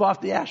wouldn't move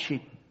off the ash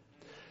heap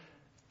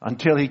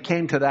until he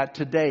came to that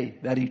today,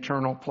 that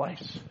eternal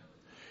place.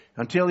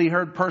 Until he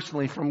heard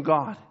personally from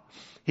God.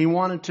 He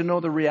wanted to know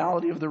the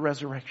reality of the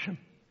resurrection.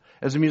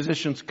 As the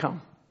musicians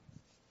come.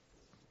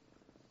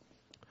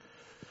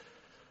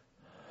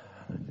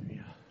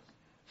 Hallelujah.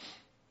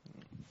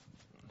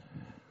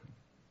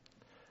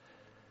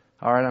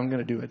 All right, I'm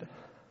going to do it.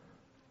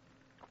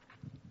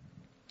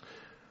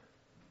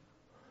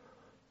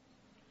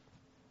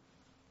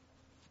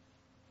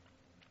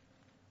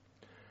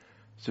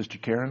 Sister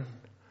Karen,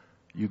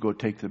 you go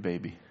take the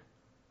baby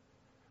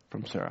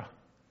from Sarah.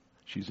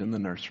 She's in the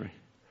nursery.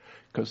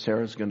 Because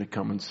Sarah's going to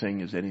come and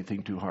sing, is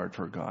anything too hard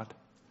for God?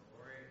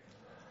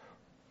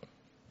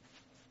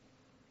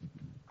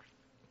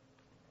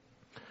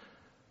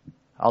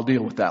 I'll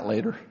deal with that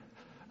later.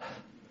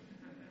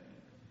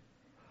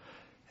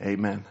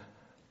 Amen.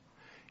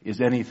 Is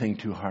anything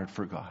too hard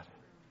for God?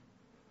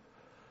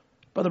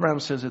 Brother Branham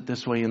says it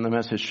this way in the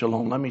message,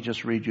 Shalom. Let me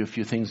just read you a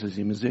few things as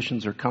the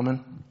musicians are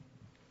coming.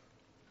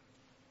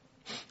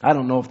 I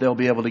don't know if they'll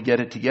be able to get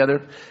it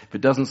together. If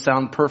it doesn't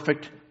sound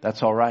perfect,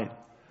 that's all right.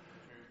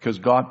 Because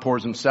God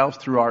pours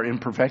Himself through our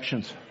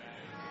imperfections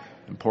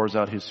and pours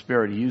out His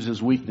Spirit. He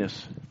uses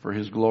weakness for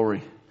His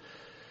glory.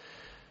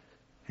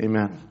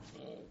 Amen.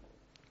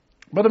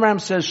 Brother Branham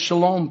says,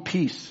 Shalom,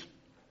 peace.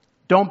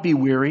 Don't be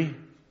weary.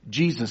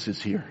 Jesus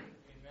is here.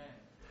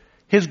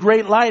 His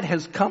great light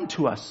has come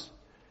to us,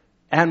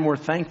 and we're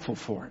thankful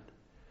for it.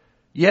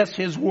 Yes,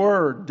 His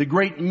Word, the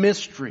great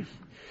mystery.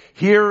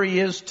 Here He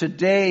is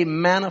today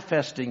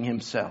manifesting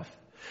Himself.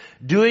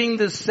 Doing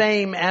the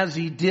same as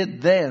He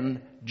did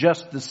then,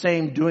 just the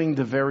same, doing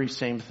the very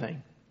same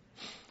thing.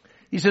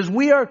 He says,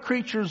 we are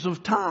creatures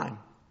of time.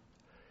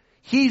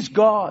 He's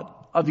God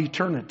of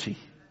eternity.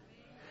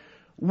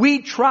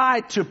 We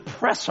try to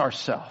press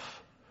ourselves.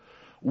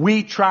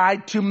 We try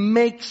to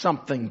make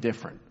something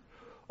different.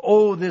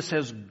 Oh, this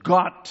has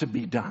got to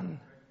be done.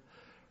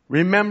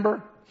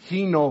 Remember,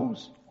 He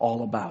knows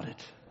all about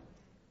it.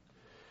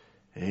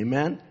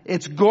 Amen.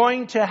 It's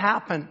going to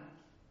happen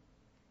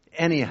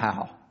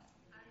anyhow.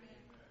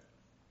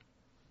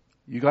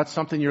 You got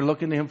something you're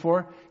looking to Him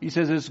for? He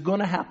says it's going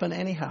to happen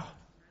anyhow.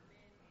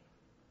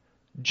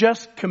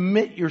 Just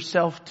commit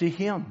yourself to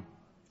Him.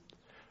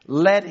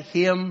 Let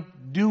Him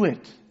do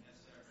it.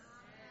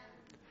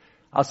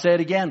 I'll say it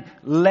again.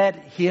 Let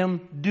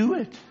Him do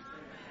it.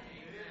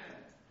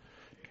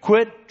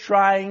 Quit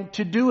trying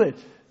to do it.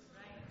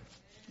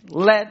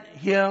 Let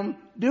Him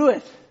do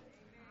it.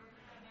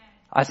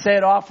 I say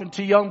it often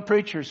to young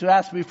preachers who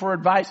ask me for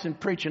advice in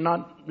preaching,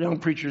 not young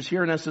preachers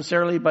here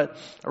necessarily, but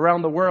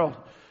around the world.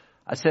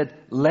 I said,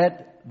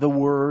 let the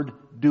Word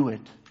do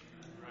it.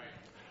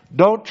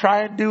 Don't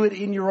try and do it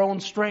in your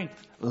own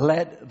strength.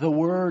 Let the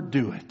Word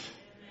do it.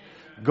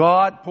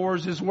 God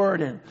pours His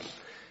Word in.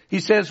 He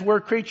says,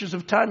 we're creatures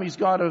of time. He's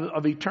God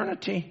of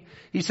eternity.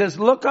 He says,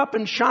 look up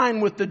and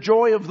shine with the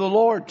joy of the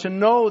Lord to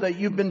know that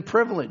you've been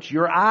privileged.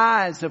 Your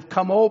eyes have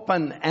come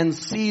open and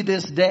see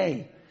this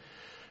day.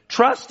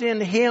 Trust in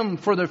Him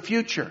for the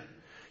future.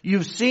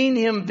 You've seen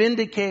Him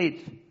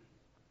vindicate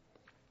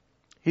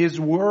His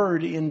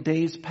word in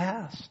days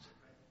past.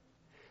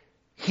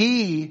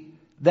 He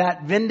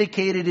that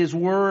vindicated His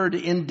word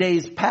in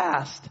days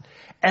past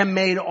and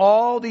made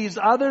all these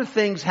other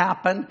things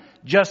happen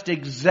just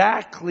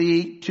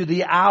exactly to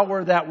the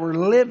hour that we're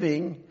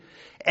living,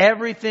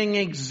 everything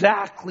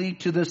exactly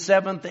to the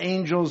seventh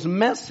angel's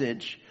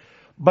message,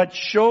 but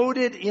showed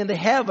it in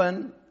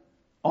heaven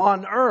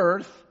on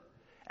earth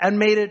and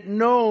made it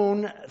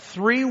known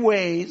 3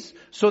 ways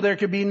so there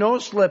could be no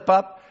slip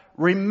up.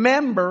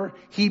 Remember,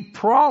 He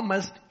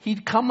promised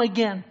He'd come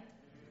again.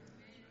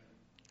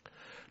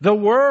 The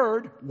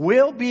Word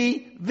will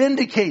be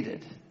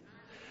vindicated.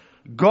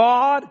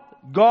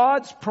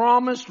 God's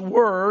promised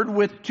Word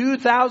with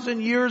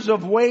 2,000 years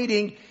of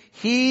waiting,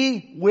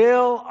 He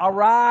will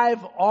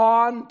arrive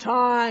on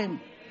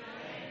time.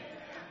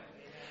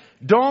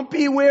 Don't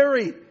be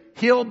weary.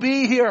 He'll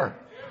be here.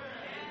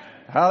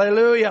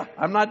 Hallelujah.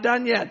 I'm not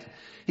done yet.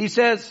 He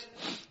says,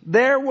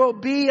 there will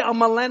be a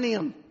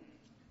millennium.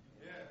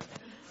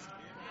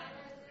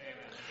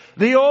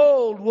 The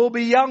old will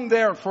be young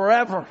there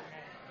forever.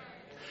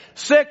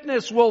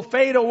 Sickness will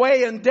fade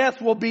away and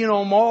death will be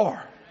no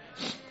more.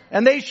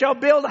 And they shall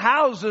build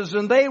houses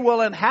and they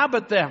will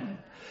inhabit them.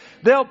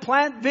 They'll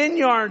plant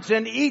vineyards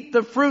and eat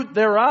the fruit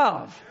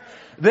thereof.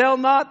 They'll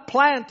not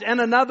plant and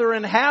another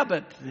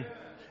inhabit.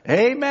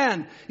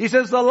 Amen. He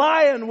says the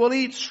lion will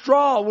eat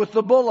straw with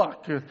the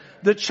bullock.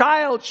 The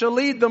child shall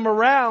lead them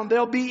around.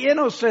 They'll be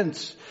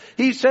innocents.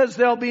 He says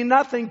there'll be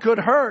nothing could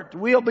hurt.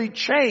 We'll be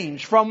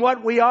changed from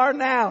what we are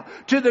now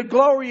to the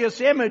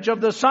glorious image of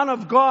the Son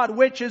of God,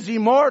 which is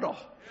immortal.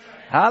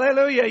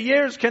 Hallelujah.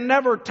 Years can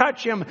never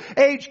touch him.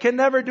 Age can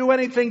never do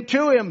anything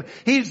to him.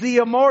 He's the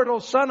immortal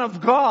Son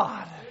of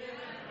God.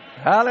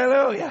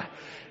 Hallelujah.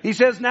 He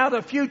says now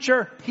the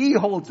future, he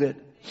holds it.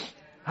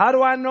 How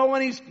do I know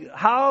when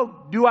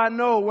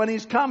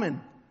he's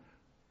coming?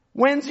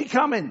 When's he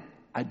coming?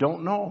 I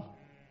don't know.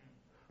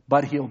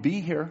 But he'll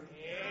be here.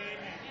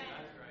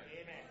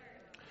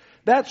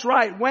 That's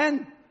right.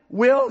 When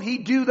will he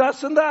do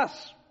thus and thus?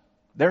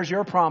 There's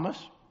your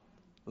promise.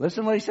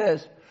 Listen what he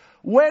says.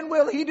 When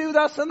will he do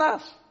thus and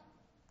thus?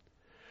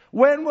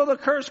 When will the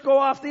curse go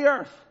off the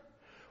earth?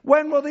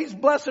 When will these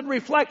blessed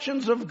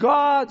reflections of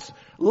God's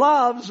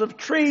loves of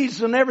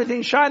trees and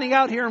everything shining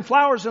out here and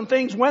flowers and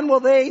things, when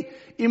will they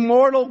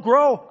immortal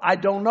grow? I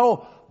don't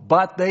know,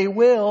 but they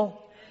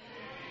will.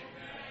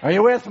 Are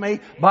you with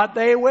me? But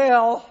they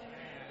will.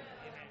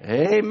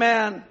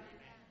 Amen.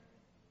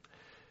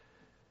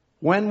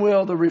 When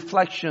will the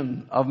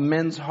reflection of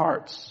men's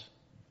hearts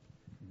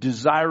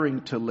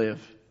desiring to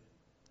live,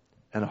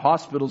 and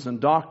hospitals and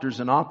doctors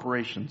and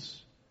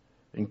operations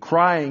and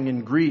crying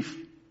and grief,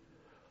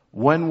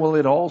 when will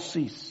it all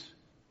cease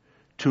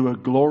to a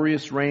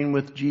glorious reign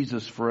with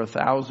Jesus for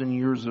 1,000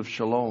 years of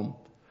shalom?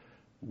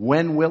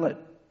 When will it?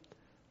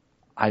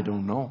 I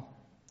don't know.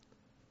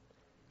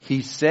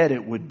 He said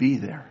it would be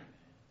there.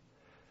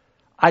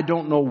 I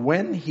don't know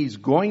when he's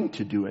going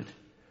to do it,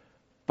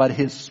 but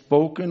his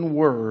spoken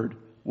word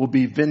will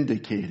be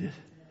vindicated.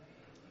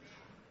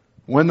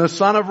 When the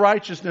Son of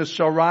Righteousness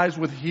shall rise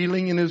with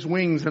healing in his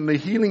wings, and the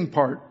healing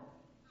part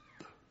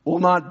will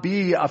not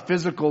be a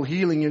physical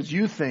healing as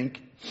you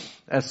think,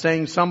 as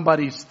saying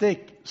somebody's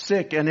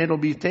sick and it'll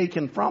be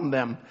taken from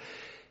them.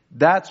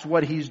 That's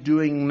what he's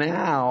doing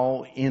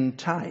now in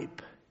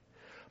type.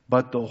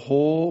 But the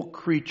whole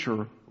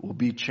creature will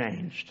be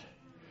changed.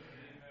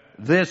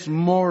 This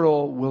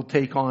mortal will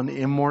take on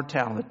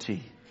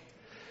immortality.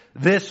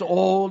 This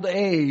old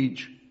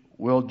age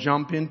will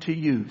jump into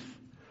youth.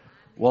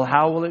 Well,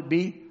 how will it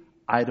be?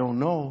 I don't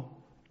know,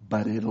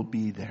 but it'll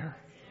be there.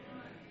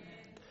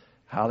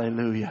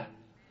 Hallelujah.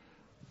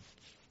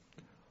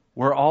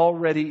 We're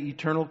already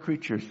eternal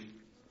creatures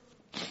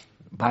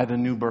by the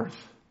new birth.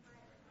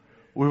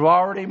 We've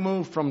already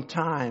moved from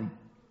time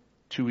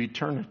to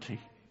eternity.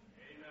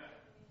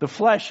 The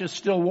flesh is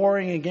still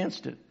warring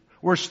against it.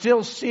 We're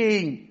still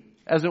seeing,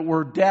 as it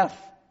were, death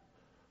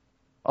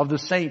of the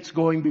saints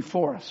going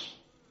before us.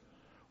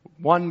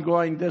 One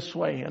going this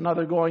way,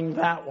 another going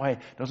that way.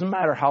 Doesn't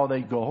matter how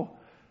they go.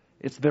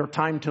 It's their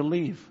time to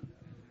leave.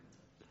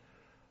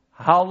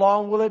 How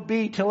long will it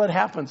be till it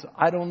happens?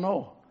 I don't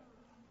know.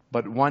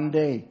 But one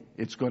day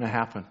it's going to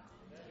happen.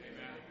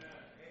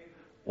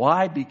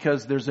 Why?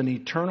 Because there's an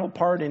eternal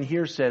part in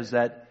here says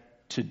that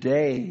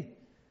today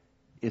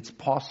it's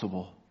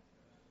possible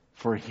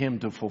for him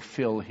to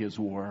fulfill his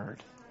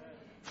word.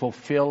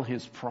 Fulfill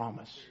his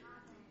promise.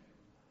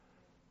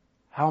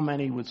 How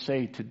many would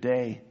say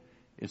today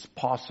it's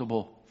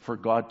possible for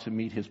God to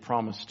meet his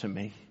promise to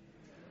me?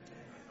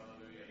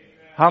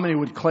 How many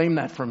would claim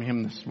that from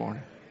him this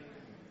morning?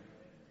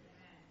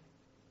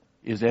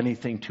 Is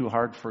anything too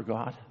hard for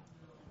God?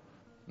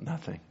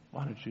 Nothing.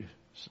 Why don't you,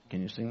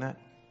 can you sing that?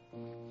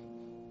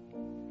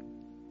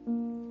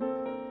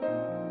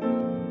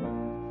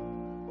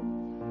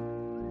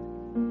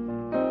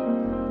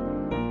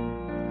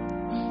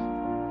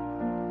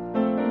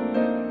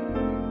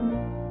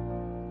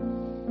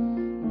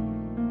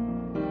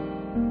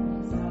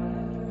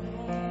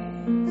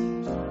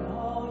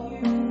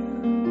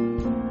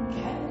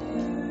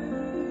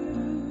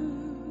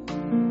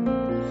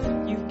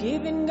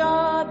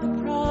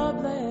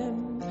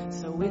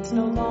 It's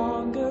no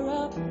longer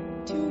up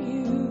to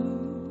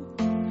you.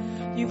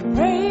 You've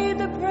prayed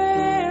the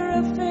prayer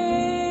of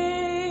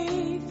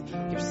faith.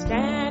 You're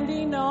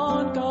standing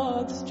on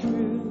God's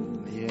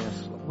truth.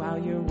 Yes, Lord. While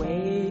you're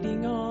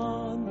waiting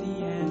on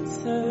the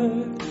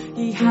answer,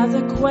 He has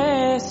a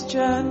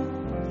question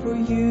for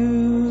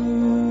you.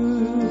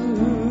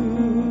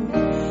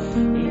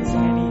 Is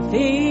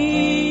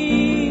anything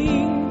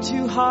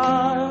too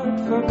hard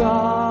for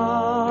God?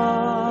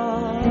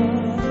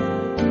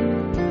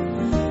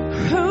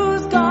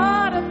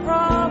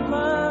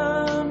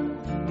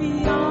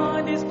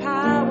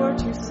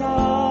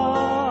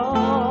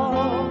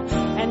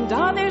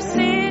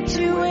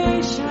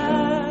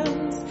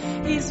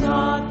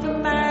 Not the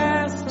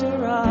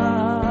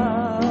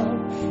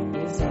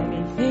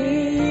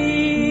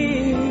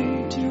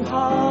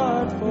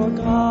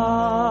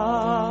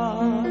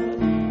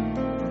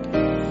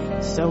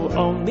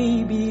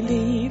only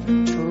believe,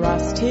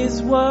 trust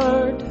His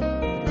word,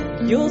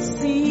 you'll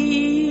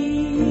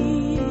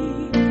see.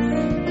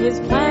 His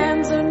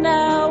plans are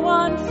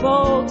now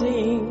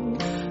unfolding,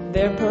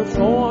 they're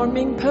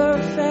performing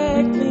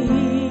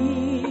perfectly.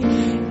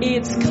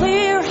 It's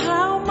clear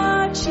how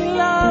much He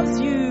loves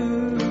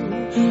you.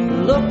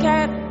 Look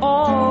at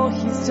all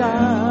He's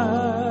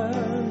done.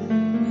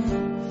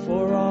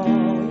 For all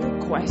your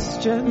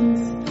questions,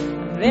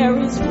 there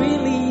is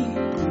really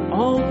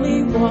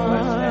only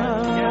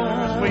one.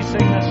 As we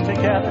sing this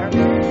together.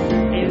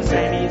 Is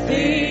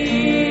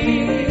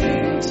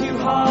anything too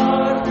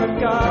hard for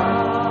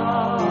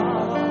God?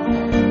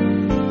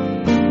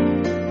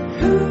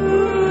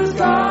 Who's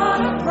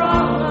got a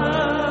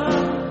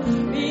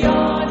problem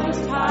beyond His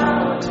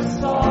power to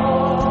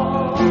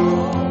solve?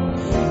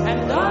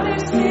 And are there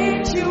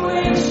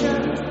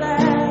situations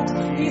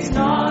that He's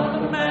not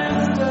the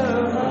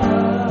master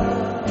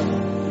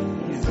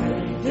of? Is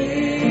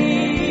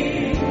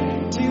anything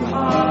too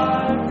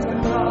hard for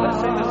God? Let's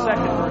sing the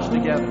second verse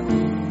together.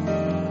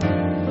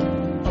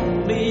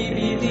 Only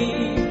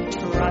believe,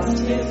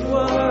 trust His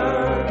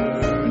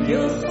word,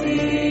 you'll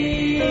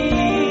see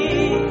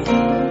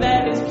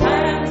that His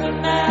plans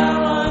are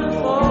now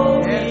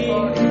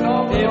unfolding,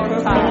 they're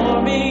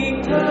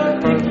performing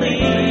perfectly.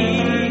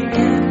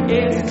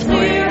 It's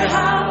clear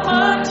how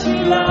much He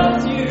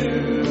loves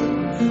you.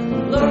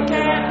 Look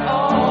at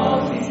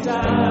all He's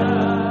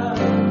done.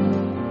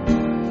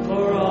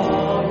 For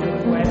all your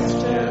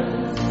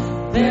questions,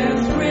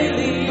 there's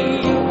really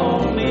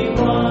only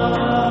one.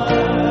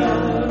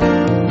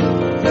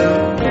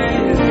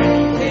 Is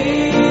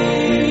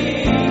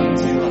anything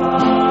too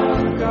hard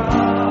for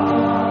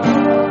God?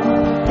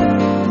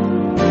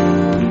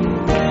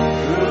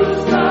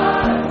 Who's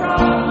got a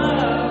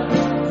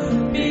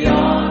problem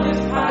beyond His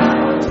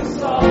power to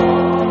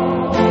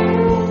solve?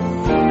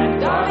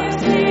 And are there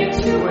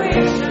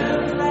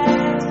situations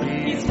that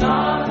He's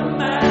not the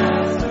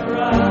master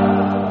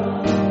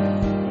of?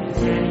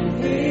 Is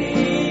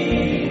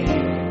anything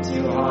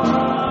too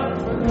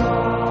hard for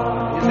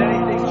God? Is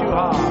anything too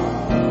hard?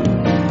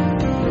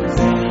 Is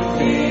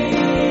anything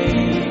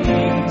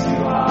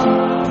too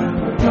hard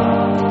for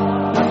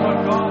God? That's what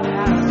God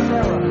asked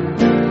Sarah.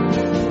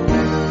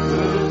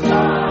 Who's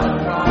got a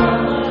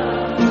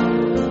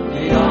problem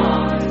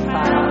beyond His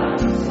power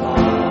to solve?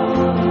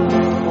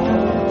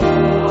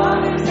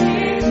 What is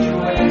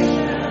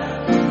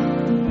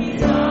situation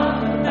He's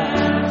not the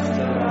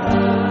master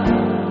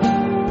of?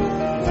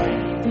 Is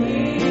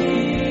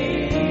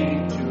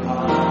anything too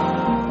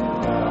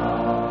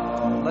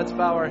hard? Let's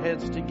bow our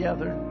heads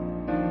together.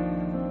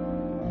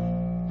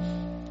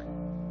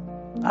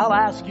 I'll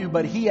ask you,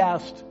 but he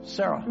asked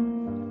Sarah.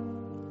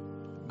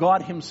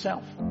 God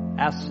Himself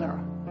asked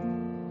Sarah.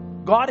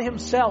 God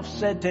Himself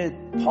said to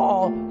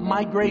Paul,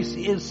 my grace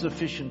is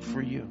sufficient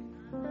for you.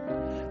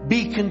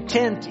 Be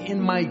content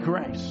in my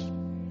grace.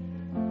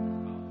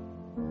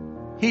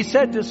 He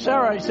said to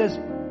Sarah, He says,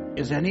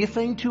 is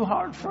anything too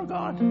hard for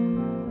God?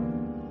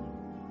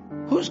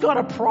 Who's got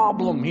a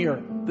problem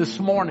here this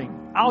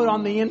morning? Out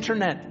on the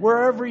internet,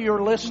 wherever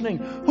you're listening,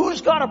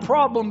 who's got a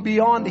problem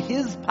beyond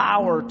His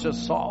power to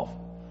solve?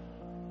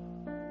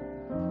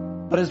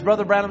 But as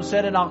Brother Branham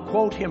said, and I'll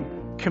quote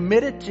him,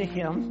 commit it to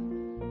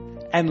Him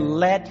and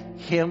let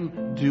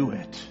Him do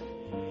it.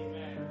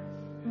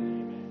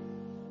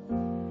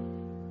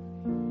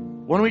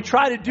 When we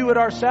try to do it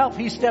ourselves,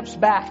 He steps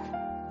back.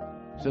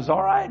 He says,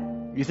 all right,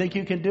 you think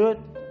you can do it?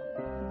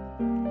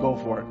 Go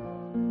for it.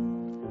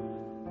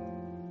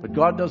 But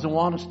God doesn't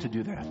want us to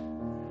do that.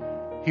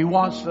 He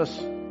wants us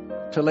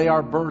to lay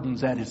our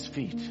burdens at His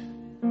feet.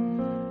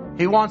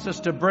 He wants us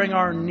to bring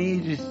our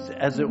needs,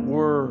 as it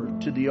were,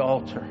 to the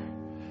altar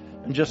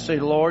and just say,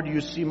 Lord, you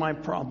see my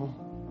problem.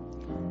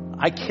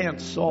 I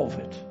can't solve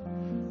it,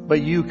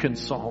 but you can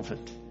solve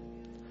it.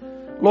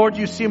 Lord,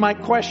 you see my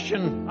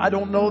question. I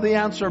don't know the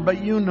answer,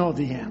 but you know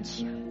the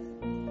answer.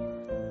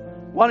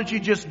 Why don't you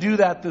just do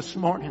that this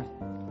morning?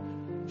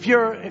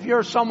 If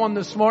you're someone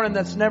this morning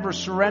that's never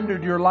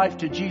surrendered your life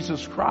to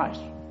Jesus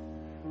Christ,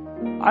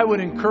 I would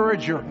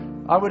encourage you.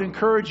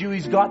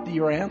 He's got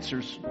your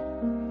answers.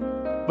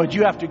 But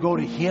you have to go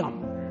to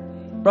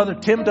Him. Brother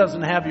Tim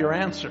doesn't have your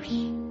answers.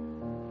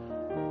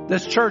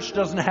 This church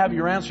doesn't have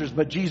your answers,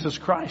 but Jesus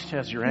Christ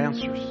has your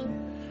answers.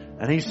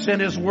 And He sent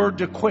His word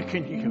to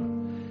quicken you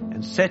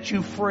and set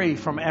you free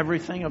from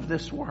everything of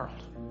this world.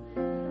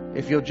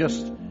 If you'll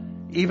just,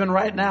 even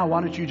right now, why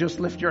don't you just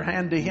lift your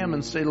hand to Him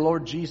and say,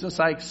 Lord Jesus,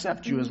 I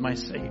accept you as my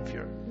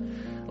Savior.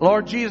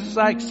 Lord Jesus,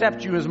 I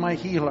accept you as my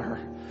healer.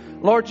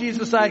 Lord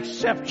Jesus, I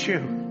accept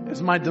you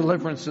as my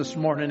deliverance this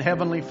morning.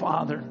 Heavenly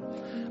Father,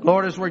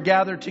 Lord, as we're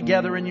gathered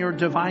together in your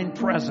divine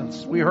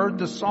presence, we heard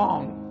the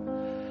song.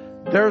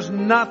 There's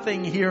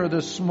nothing here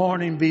this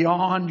morning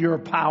beyond your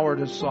power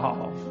to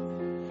solve.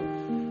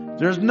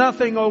 There's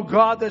nothing, oh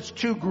God, that's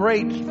too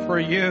great for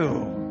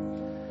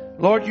you.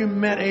 Lord, you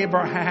met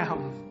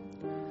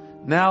Abraham.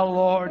 Now,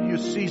 Lord, you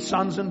see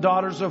sons and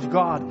daughters of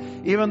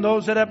God, even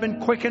those that have been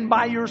quickened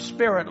by your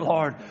Spirit,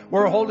 Lord.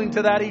 We're holding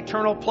to that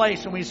eternal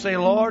place and we say,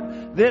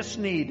 Lord, this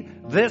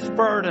need, this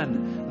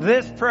burden,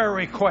 this prayer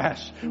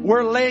request,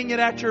 we're laying it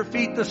at your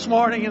feet this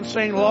morning and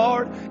saying,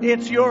 Lord,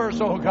 it's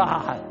yours, oh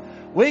God.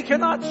 We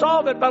cannot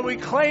solve it, but we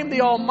claim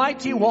the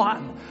Almighty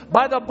One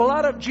by the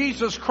blood of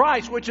Jesus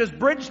Christ, which has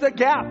bridged the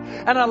gap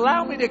and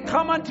allow me to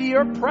come unto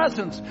your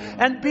presence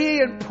and be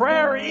in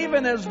prayer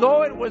even as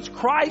though it was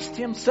Christ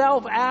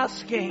himself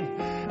asking.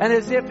 And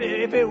as if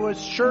it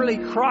was surely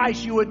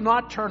Christ, you would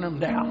not turn him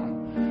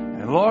down.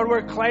 And Lord,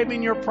 we're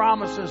claiming your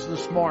promises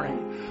this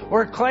morning.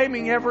 We're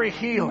claiming every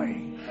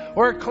healing.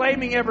 We're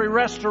claiming every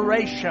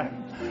restoration.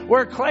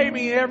 We're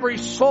claiming every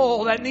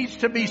soul that needs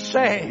to be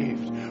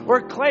saved.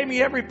 We're claiming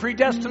every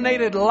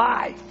predestinated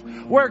life.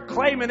 We're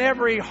claiming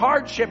every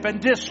hardship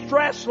and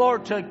distress,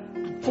 Lord, to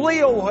flee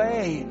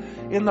away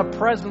in the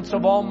presence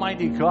of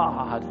Almighty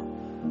God.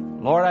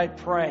 Lord, I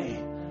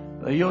pray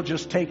that you'll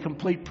just take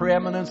complete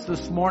preeminence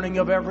this morning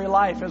of every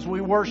life as we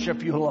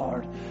worship you,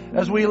 Lord.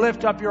 As we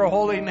lift up your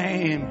holy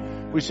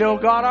name, we say, oh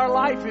God, our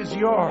life is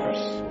yours.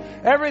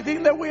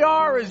 Everything that we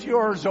are is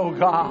yours, oh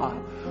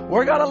God.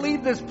 We're going to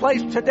leave this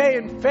place today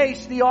and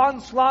face the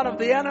onslaught of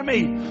the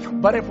enemy.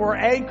 But if we're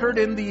anchored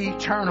in the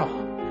eternal,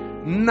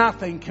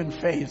 nothing can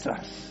faze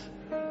us.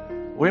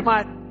 We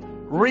might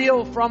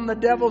reel from the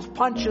devil's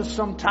punches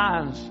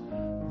sometimes,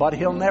 but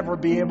he'll never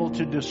be able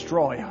to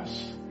destroy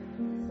us.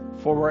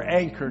 For we're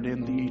anchored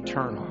in the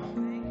eternal.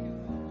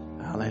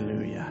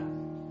 Hallelujah.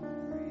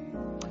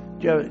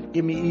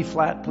 Give me E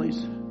flat,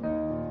 please.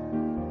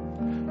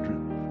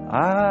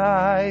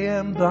 I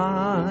am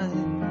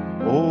thine,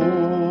 O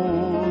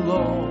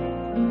Lord.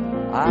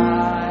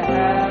 I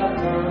have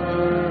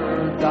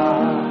heard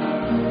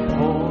thy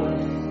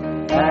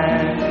voice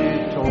and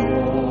it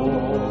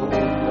told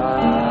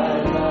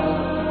thy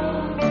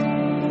love.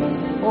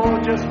 Oh,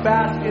 just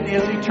bask in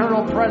his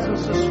eternal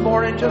presence this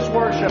morning. Just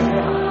worship him.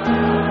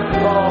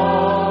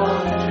 Long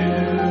to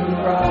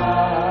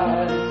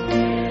rise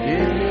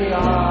in the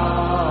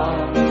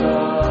arms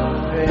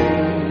of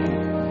faith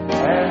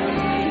and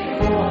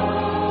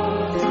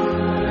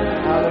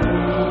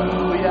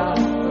hallelujah.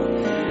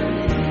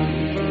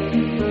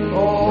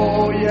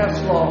 Oh,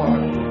 yes,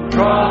 Lord.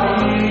 Draw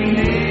me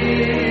nearer,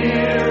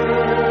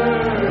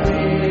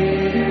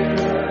 nearer,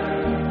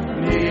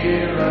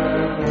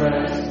 nearer,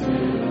 blessed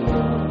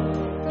Lord,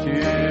 to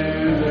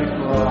the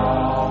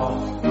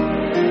cross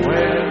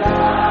where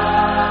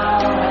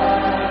thou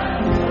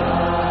hast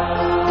died.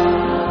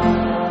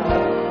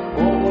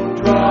 Oh,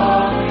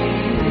 draw me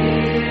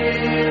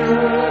nearer,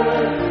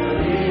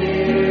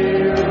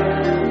 nearer,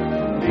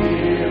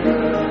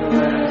 nearer,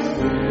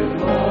 blessed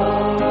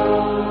Lord,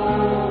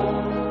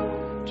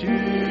 to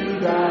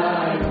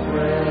thy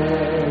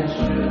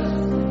precious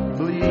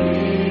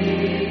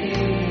bleeding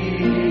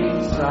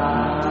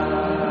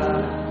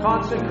side.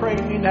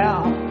 Consecrate me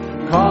now.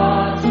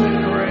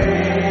 Consecrate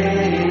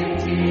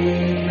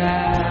me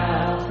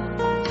now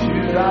to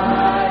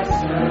thy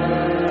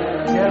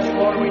service. Yes,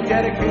 Lord, we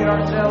dedicate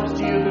ourselves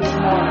to you this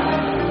morning.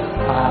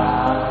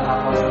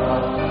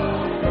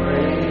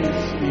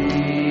 Grace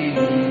divine.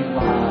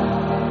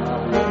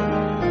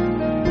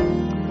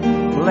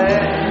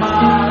 Let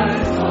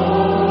my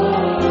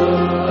soul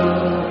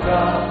look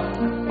up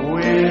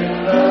with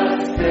a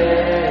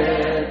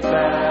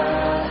steadfast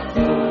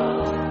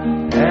hope,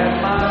 and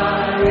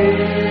my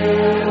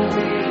will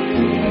be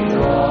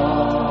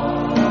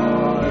drawing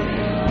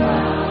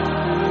nigh.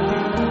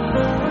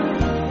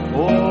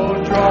 Oh,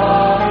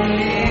 draw me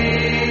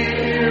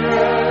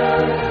nearer,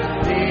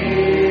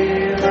 nearer,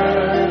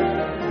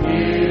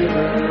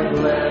 nearer,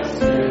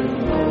 blessed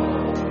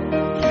Lord,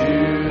 to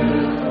the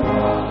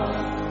cross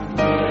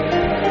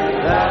where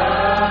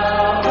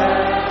thou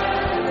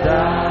hast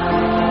died.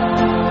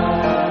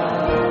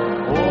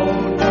 Oh,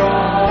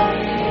 draw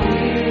me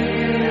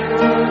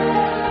nearer,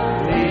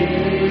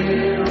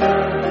 nearer,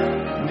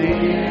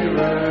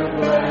 nearer,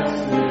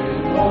 blessed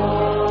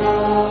Lord,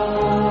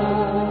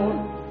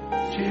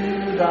 to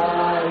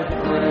thy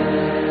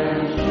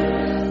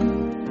precious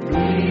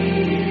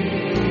bleeding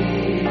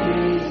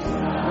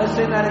side. Let's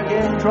sing that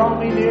again. Draw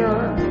me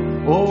nearer.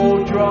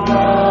 Oh,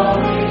 draw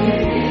me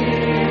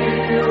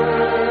nearer,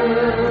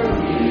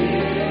 nearer.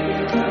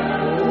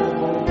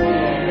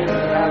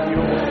 Have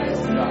your way,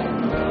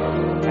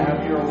 God.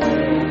 Have your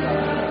way,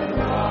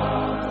 God.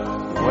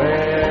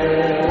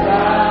 Where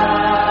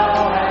thou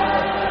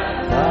hast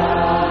died,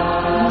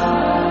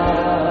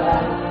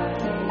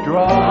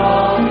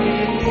 draw me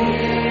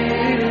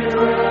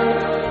nearer,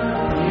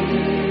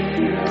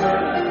 nearer,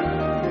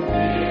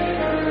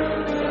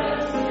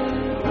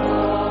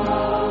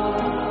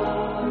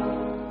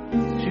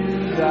 to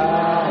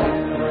thy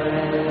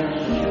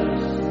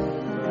precious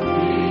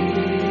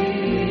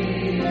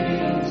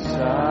bleeding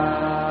side.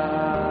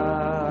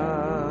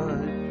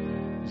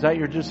 Is that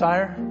your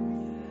desire?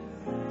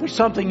 There's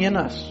something in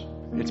us.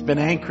 It's been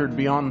anchored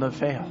beyond the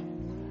veil.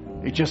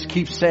 It just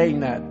keeps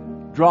saying that.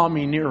 Draw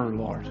me nearer,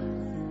 Lord.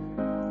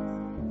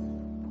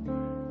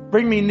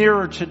 Bring me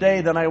nearer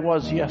today than I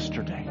was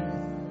yesterday.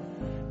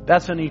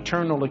 That's an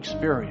eternal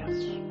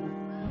experience.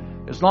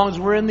 As long as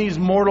we're in these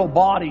mortal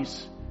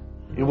bodies,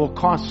 it will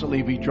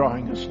constantly be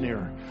drawing us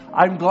nearer.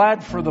 I'm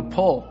glad for the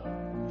pull.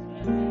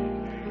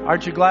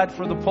 Aren't you glad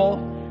for the pull?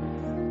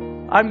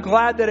 I'm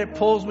glad that it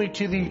pulls me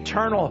to the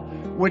eternal,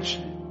 which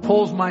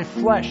pulls my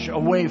flesh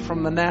away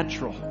from the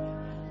natural.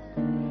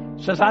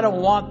 It says, I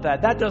don't want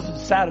that. That doesn't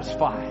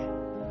satisfy.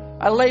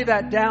 I lay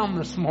that down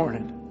this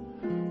morning.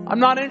 I'm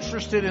not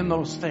interested in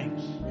those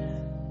things.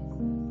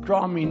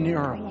 Draw me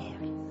nearer,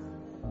 Lord.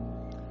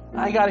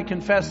 I got to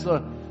confess,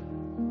 the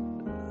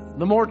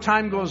more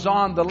time goes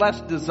on, the less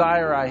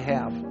desire I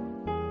have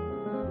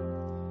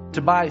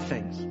to buy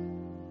things,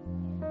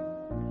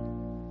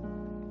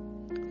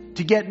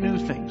 to get new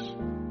things.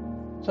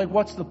 It's like,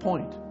 what's the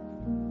point?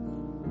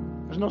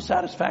 There's no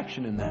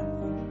satisfaction in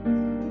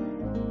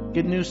that.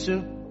 Get a new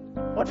suit.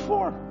 What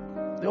for?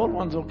 The old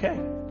one's okay.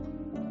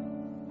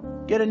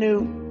 Get a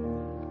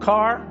new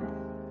car.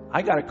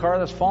 I got a car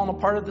that's falling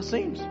apart at the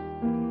seams.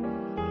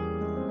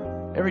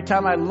 Every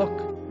time I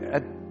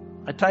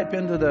type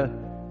into the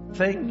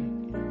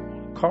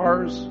thing,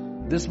 cars,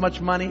 this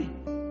much money.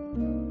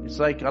 It's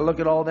like I look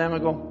at all of them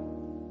and go,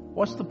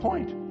 what's the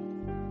point?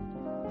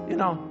 You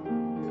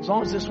know, as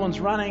long as this one's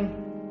running,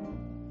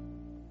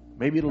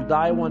 maybe it'll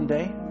die one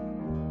day.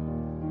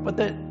 But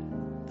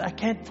I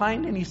can't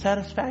find any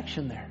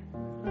satisfaction there.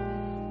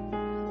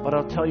 But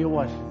I'll tell you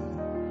what,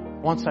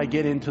 once I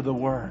get into the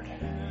Word,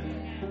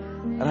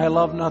 and I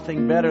love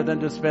nothing better than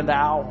to spend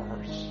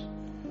hours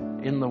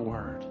in the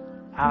Word,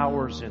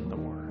 hours in the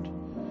Word,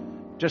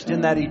 just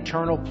in that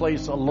eternal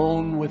place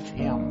alone with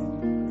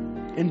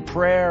Him, in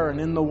prayer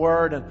and in the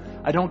Word. And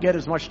I don't get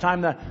as much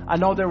time that I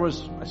know there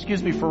was,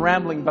 excuse me for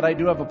rambling, but I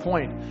do have a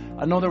point.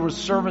 I know there was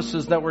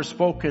services that were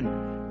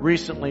spoken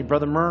recently,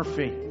 Brother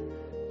Murphy,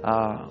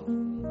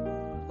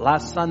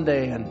 last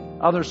Sunday,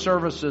 and other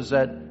services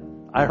that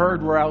I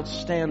heard were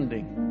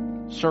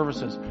outstanding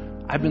services.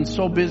 I've been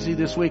so busy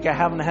this week, I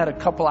haven't had a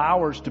couple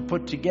hours to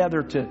put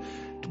together to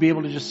be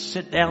able to just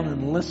sit down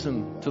and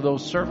listen to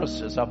those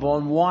services. I've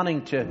been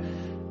wanting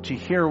to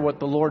hear what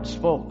the Lord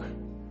spoke,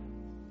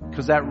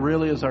 because that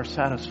really is our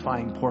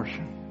satisfying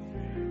portion.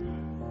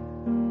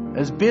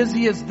 As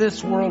busy as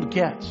this world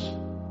gets,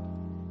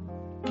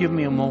 give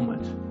me a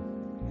moment.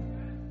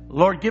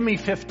 Lord, give me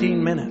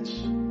 15 minutes.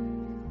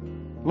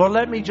 Lord,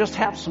 let me just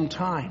have some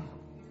time,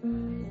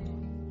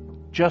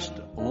 just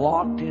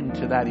locked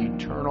into that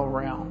eternal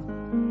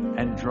realm,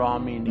 and draw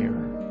me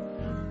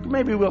nearer.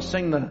 Maybe we'll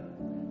sing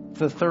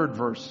the third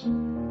verse.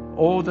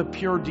 Oh, the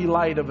pure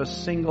delight of a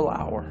single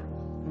hour,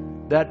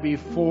 that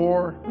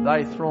before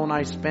thy throne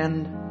I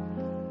spend,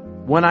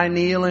 when I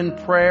kneel in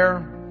prayer,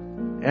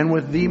 and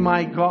with thee,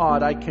 my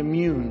God, I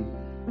commune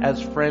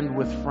as friend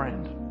with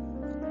friend.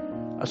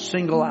 A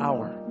single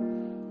hour.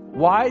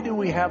 Why do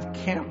we have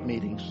camp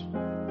meetings?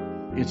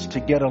 It's to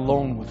get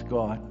alone with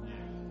God.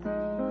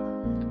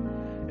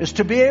 It's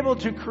to be able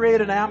to create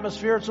an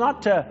atmosphere. It's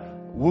not to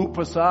whoop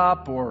us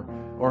up or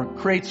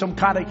create some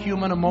kind of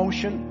human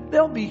emotion.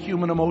 There'll be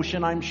human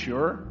emotion, I'm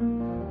sure.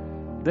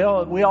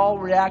 We all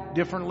react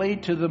differently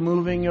to the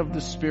moving of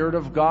the Spirit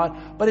of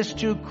God. But it's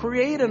to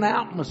create an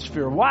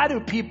atmosphere. Why do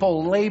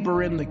people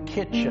labor in the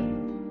kitchen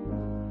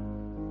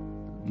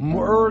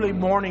early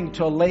morning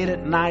till late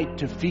at night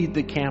to feed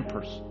the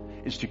campers?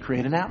 It's to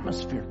create an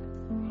atmosphere.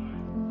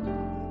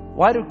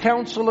 Why do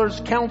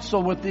counselors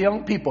counsel with the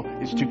young people?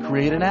 It's to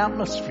create an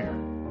atmosphere.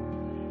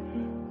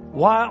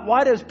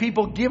 Why does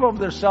people give of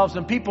themselves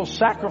and people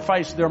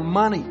sacrifice their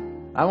money?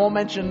 I won't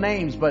mention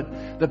names,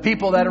 but the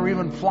people that are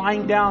even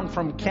flying down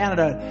from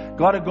Canada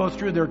got to go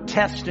through their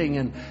testing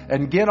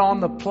and get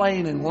on the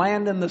plane and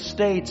land in the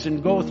States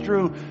and go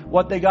through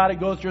what they got to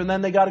go through, and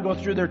then they got to go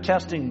through their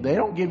testing. They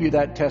don't give you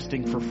that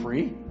testing for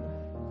free.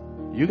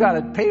 You got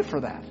to pay for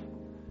that.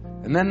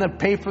 And then they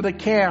pay for the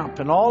camp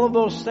and all of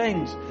those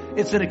things.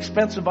 It's an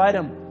expensive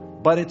item,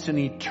 but it's an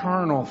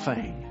eternal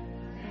thing.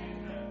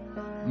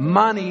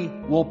 Money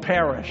will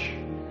perish.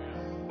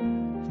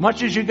 As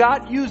much as you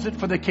got, use it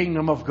for the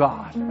kingdom of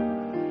God.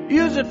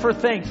 Use it for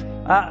things.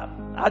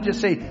 I'll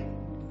just say,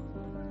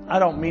 I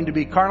don't mean to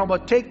be carnal,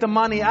 but take the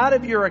money out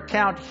of your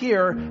account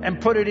here and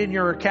put it in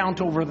your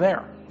account over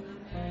there.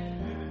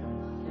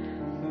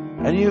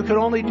 And you can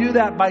only do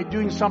that by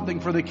doing something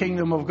for the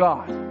kingdom of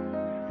God.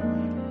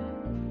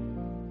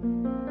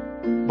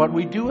 But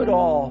we do it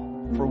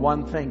all for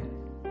one thing.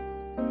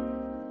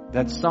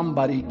 That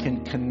somebody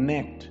can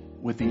connect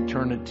with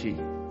eternity.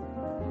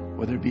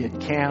 Whether it be at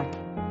camp,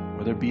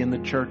 whether it be in the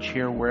church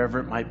here, wherever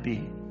it might be.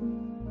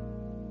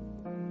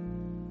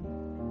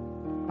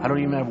 I don't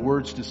even have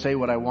words to say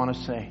what I want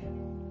to say.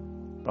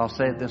 But I'll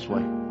say it this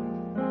way.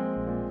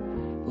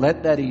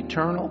 Let that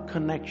eternal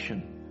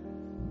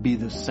connection be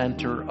the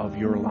center of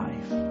your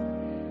life.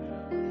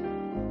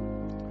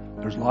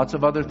 There's lots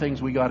of other things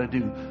we got to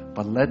do,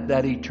 but let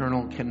that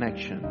eternal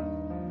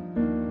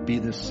connection be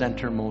the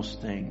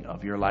centermost thing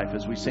of your life.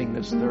 As we sing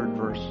this third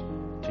verse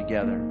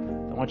together,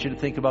 I want you to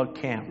think about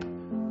camp.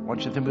 I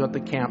want you to think about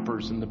the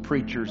campers and the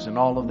preachers and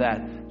all of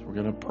that. So we're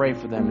going to pray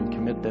for them and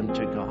commit them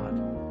to God.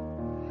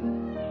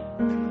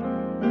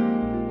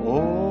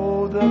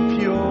 Oh, the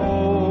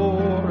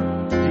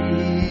pure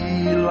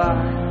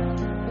delight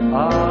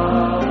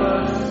of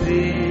a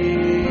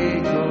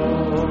single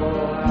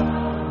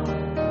hour.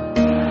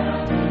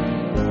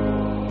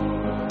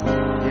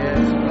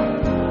 Yes,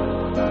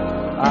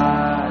 I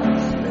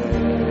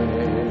stand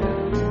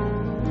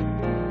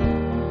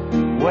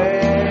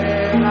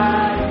when I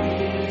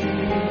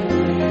kneel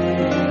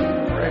in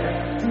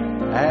prayer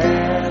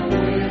and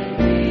with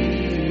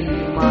thee,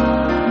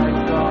 my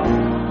God,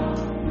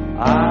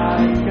 I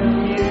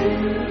commune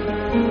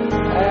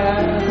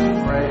as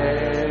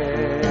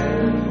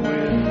friend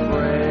with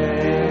friend.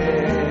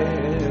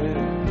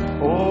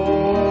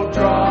 Oh,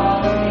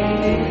 draw me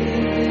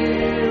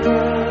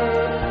nearer,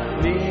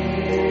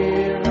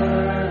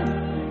 nearer,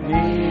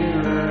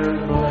 nearer,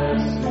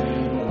 blessed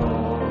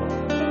Lord,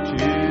 to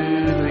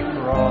the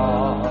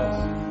cross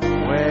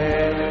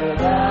where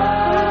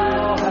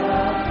thou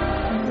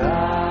hast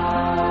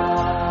died.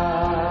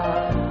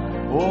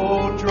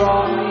 Oh,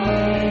 draw me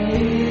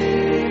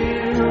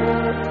nearer,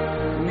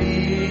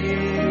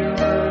 nearer,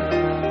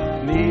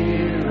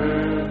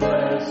 nearer,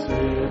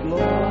 blessed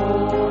Lord,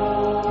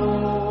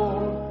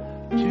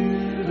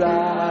 to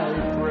thy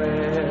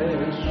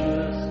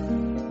precious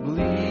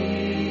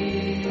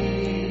bleeding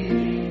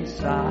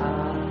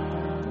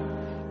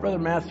side. Brother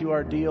Matthew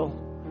Ardeel,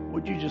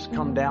 would you just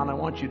come down? I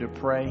want you to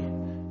pray,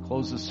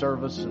 close the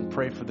service and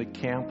pray for the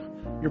camp.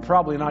 You're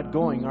probably not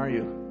going, are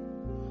you?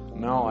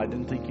 No, I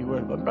didn't think you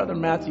would. But Brother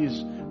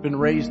Matthew's been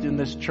raised in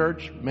this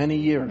church many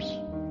years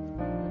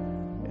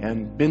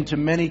and been to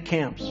many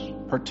camps,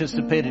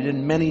 participated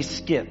in many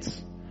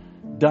skits,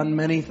 done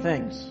many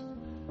things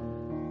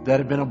that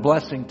have been a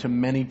blessing to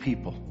many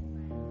people.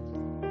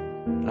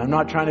 And I'm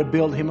not trying to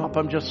build him up.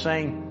 I'm just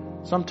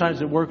saying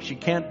sometimes it works. You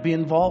can't be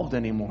involved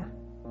anymore,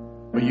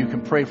 but you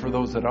can pray for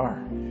those that are.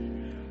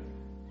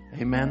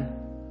 Amen.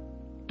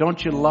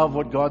 Don't you love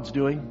what God's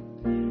doing?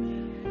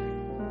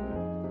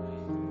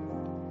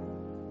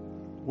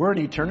 We're in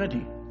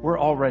eternity. We're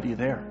already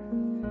there.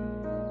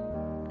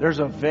 There's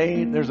a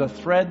vein, there's a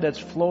thread that's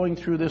flowing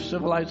through this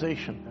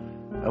civilization.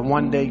 And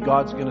one day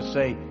God's going to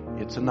say,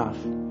 it's enough.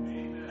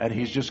 And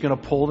He's just going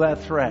to pull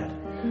that thread.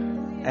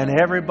 And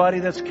everybody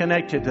that's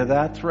connected to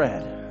that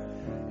thread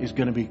is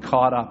going to be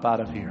caught up out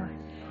of here.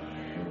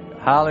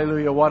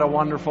 Hallelujah. What a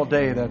wonderful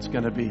day that's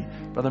going to be.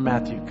 Brother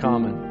Matthew,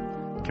 come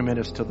and commit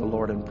us to the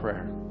Lord in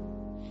prayer.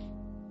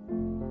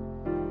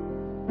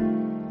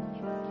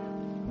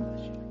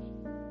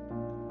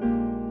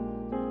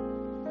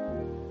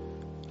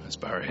 Let's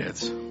bow our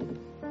heads.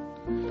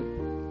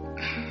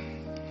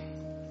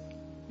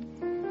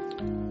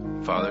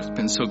 Father, it's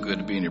been so good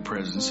to be in your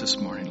presence this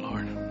morning,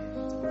 Lord.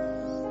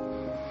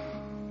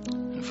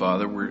 And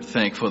Father, we're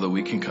thankful that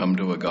we can come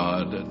to a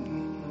God that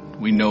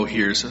we know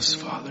hears us,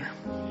 Father.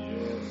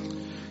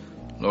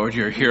 Lord,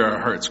 you hear our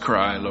hearts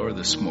cry, Lord,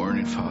 this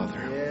morning,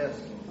 Father.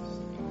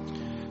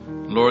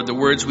 Lord, the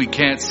words we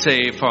can't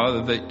say,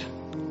 Father, that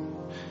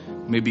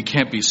maybe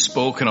can't be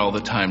spoken all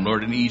the time,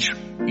 Lord, and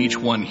each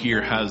one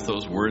here has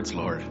those words,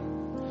 Lord.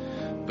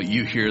 But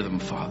you hear them,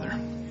 Father.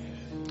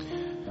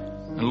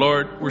 And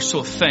Lord, we're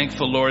so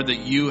thankful, Lord, that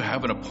you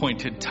have an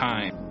appointed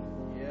time.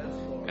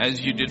 As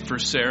you did for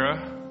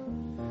Sarah,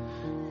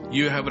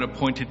 you have an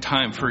appointed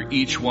time for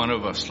each one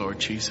of us, Lord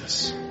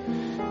Jesus.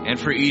 And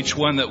for each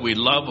one that we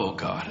love, oh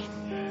God.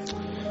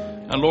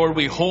 And Lord,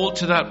 we hold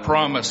to that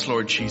promise,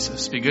 Lord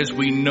Jesus, because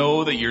we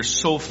know that you're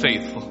so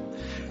faithful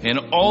in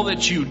all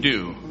that you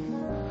do.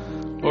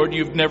 Lord,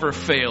 you've never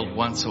failed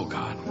once, oh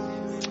God.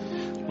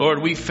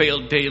 Lord, we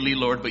fail daily,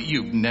 Lord, but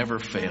you've never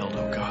failed,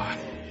 oh God.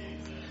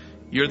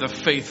 You're the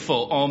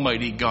faithful,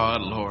 almighty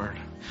God, Lord.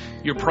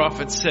 Your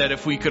prophet said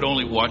if we could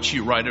only watch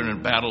you ride out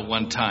in battle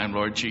one time,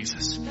 Lord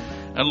Jesus.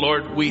 And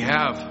Lord,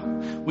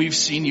 we've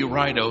seen you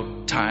ride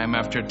out time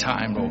after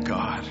time, oh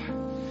God.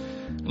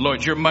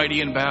 Lord, you're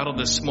mighty in battle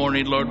this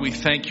morning. Lord, we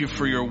thank you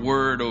for your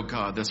word, oh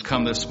God, that's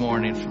come this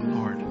morning from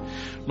Lord.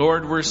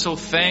 Lord, we're so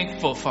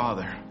thankful,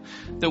 Father,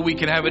 that we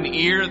can have an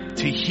ear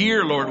to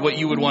hear, Lord, what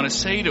you would want to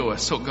say to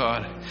us, oh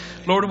God.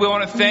 Lord, we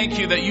want to thank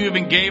you that you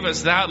even gave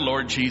us that,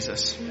 Lord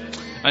Jesus.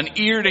 An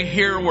ear to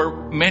hear where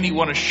many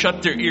want to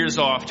shut their ears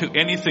off to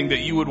anything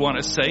that you would want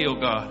to say, oh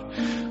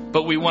God.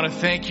 But we want to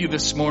thank you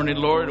this morning,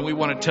 Lord, and we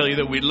want to tell you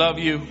that we love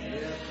you,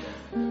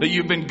 that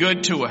you've been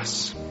good to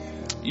us.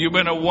 You've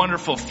been a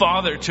wonderful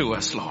Father to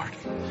us, Lord.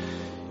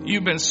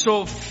 You've been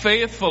so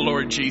faithful,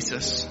 Lord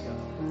Jesus.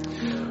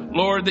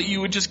 Lord, that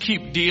you would just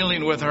keep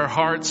dealing with our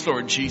hearts,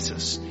 Lord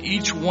Jesus.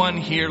 Each one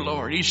here,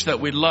 Lord, each that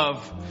we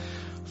love.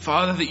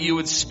 Father, that you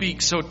would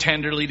speak so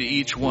tenderly to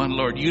each one,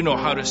 Lord. You know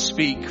how to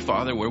speak,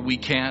 Father, where we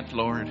can't,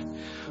 Lord.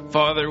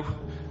 Father,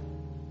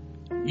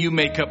 you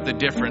make up the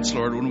difference,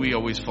 Lord, when we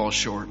always fall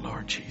short,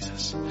 Lord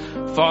Jesus.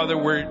 Father,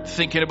 we're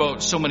thinking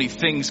about so many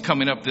things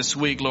coming up this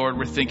week, Lord.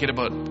 We're thinking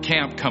about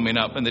camp coming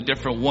up and the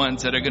different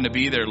ones that are going to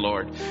be there,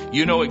 Lord.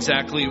 You know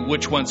exactly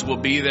which ones will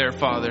be there,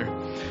 Father.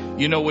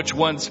 You know which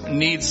ones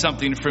need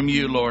something from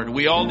you, Lord.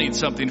 We all need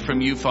something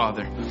from you,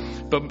 Father.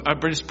 But I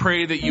just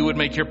pray that you would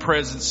make your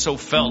presence so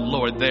felt,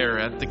 Lord, there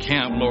at the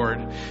camp, Lord.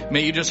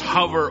 May you just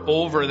hover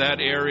over that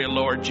area,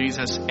 Lord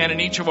Jesus. And in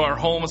each of our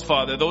homes,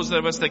 Father, those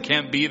of us that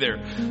can't be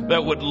there,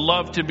 that would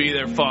love to be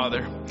there,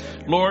 Father.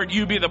 Lord,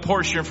 you be the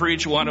portion for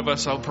each one of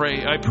us, I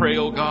pray,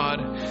 oh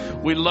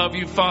God. We love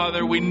you,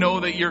 Father. We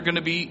know that you're going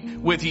to be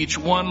with each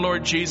one,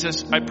 Lord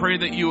Jesus. I pray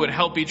that you would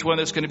help each one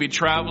that's going to be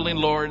traveling,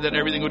 Lord, that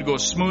everything would go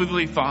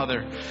smoothly,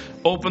 Father.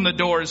 Open the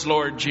doors,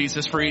 Lord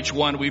Jesus, for each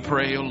one, we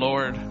pray, oh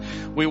Lord.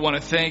 We want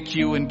to thank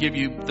you and give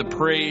you the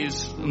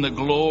praise and the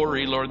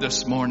glory, Lord,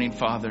 this morning,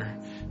 Father.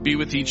 Be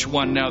with each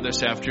one now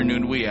this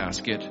afternoon, we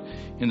ask it,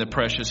 in the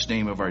precious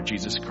name of our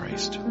Jesus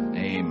Christ.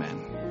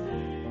 Amen.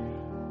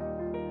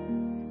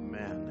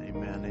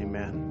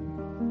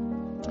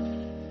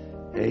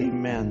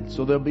 Amen.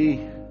 So there'll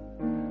be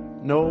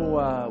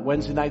no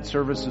Wednesday night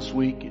service this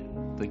week.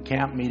 The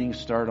camp meetings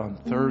start on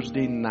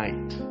Thursday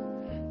night.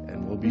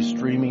 And we'll be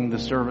streaming the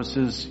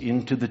services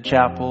into the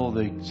chapel,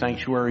 the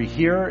sanctuary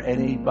here.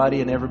 Anybody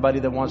and everybody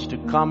that wants to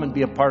come and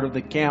be a part of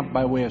the camp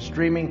by way of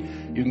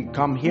streaming, you can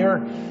come here.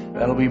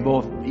 That'll be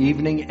both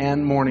evening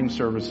and morning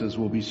services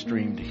will be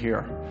streamed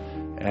here.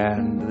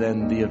 And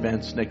then the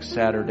events next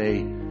Saturday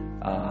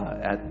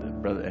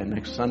and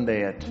next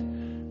Sunday at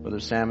Brother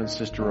Sam and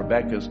Sister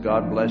Rebecca's.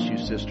 God bless you,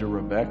 Sister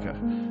Rebecca.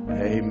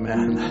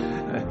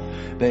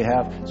 Amen. They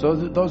have. So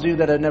those of you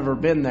that have never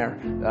been there,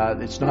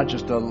 it's not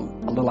just a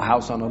little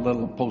house on a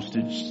little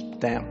postage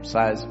stamp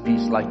size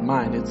piece like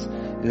mine.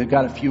 They've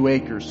got a few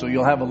acres, so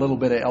you'll have a little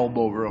bit of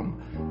elbow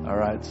room. All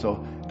right.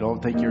 So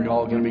don't think you're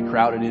all going to be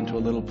crowded into a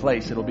little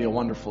place. It'll be a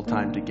wonderful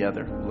time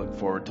together. We look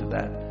forward to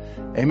that.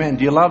 Amen.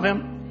 Do you love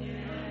Him?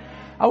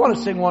 I want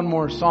to sing one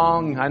more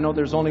song. I know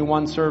there's only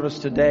one service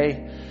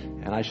today,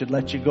 and I should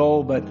let you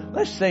go, but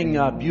let's sing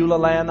Beulah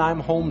Land, I'm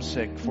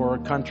Homesick for a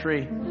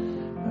Country.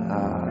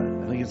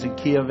 I think it's in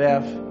key of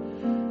F.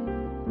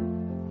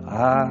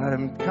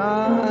 I'm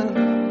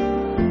kind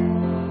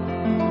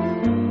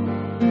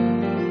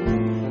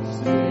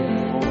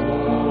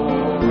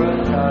for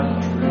a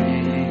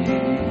country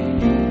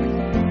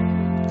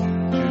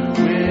to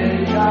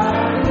which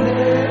I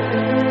live.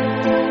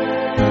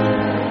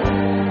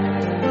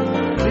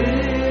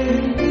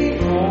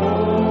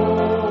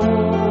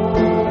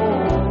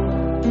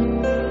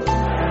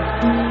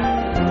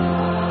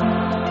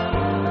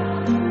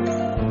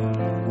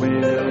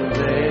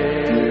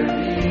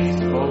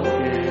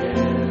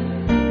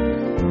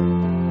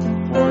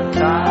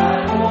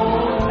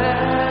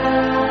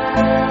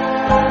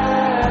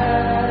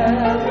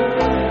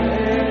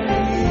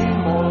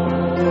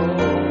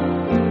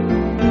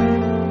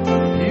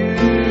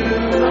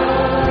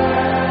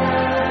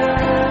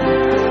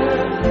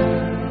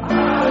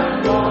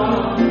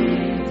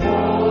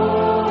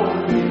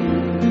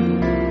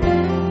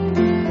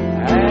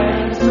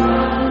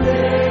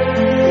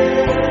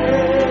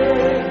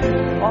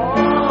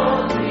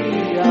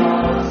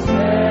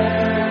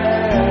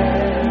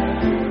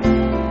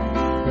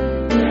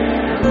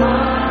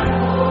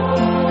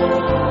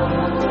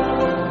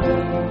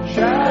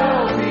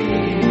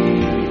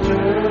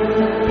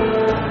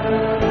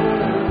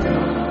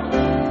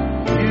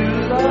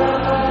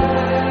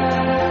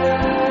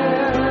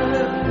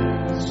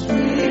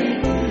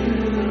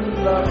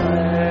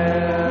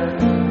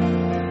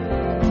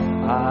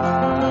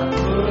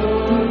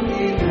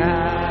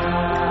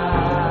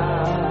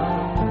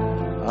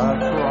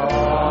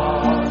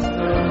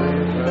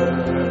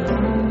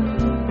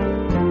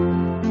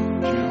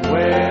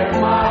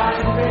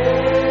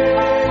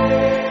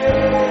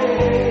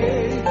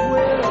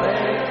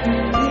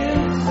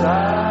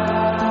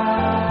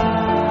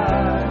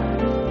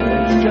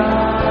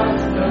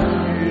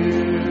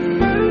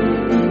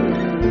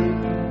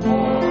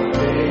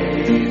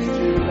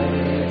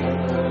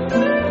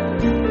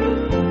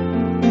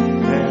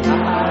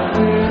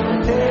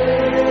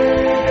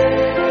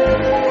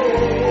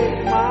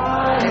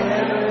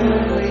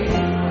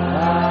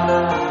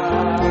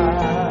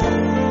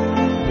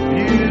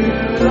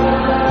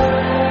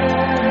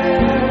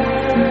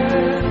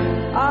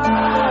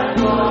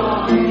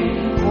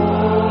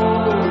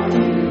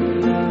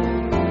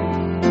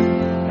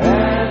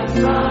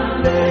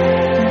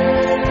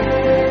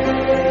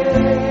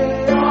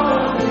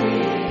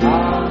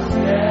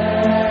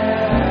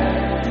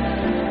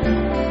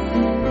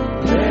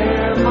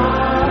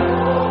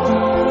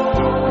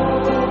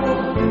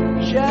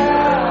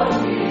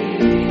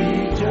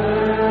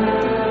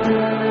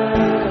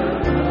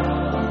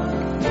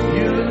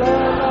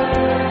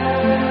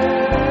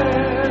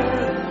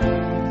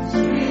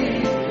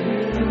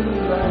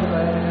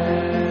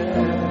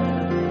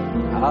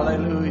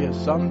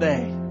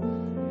 Someday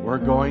we're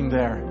going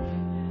there.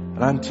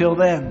 And until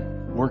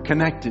then, we're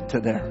connected to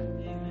there.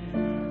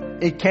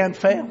 It can't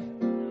fail.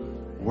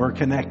 We're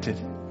connected.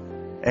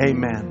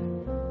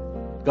 Amen.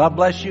 God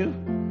bless you.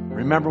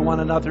 Remember one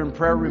another in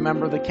prayer.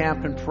 Remember the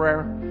camp in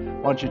prayer.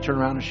 Why don't you turn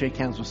around and shake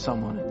hands with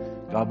someone?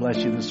 God bless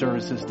you. The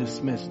service is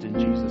dismissed in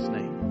Jesus'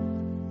 name.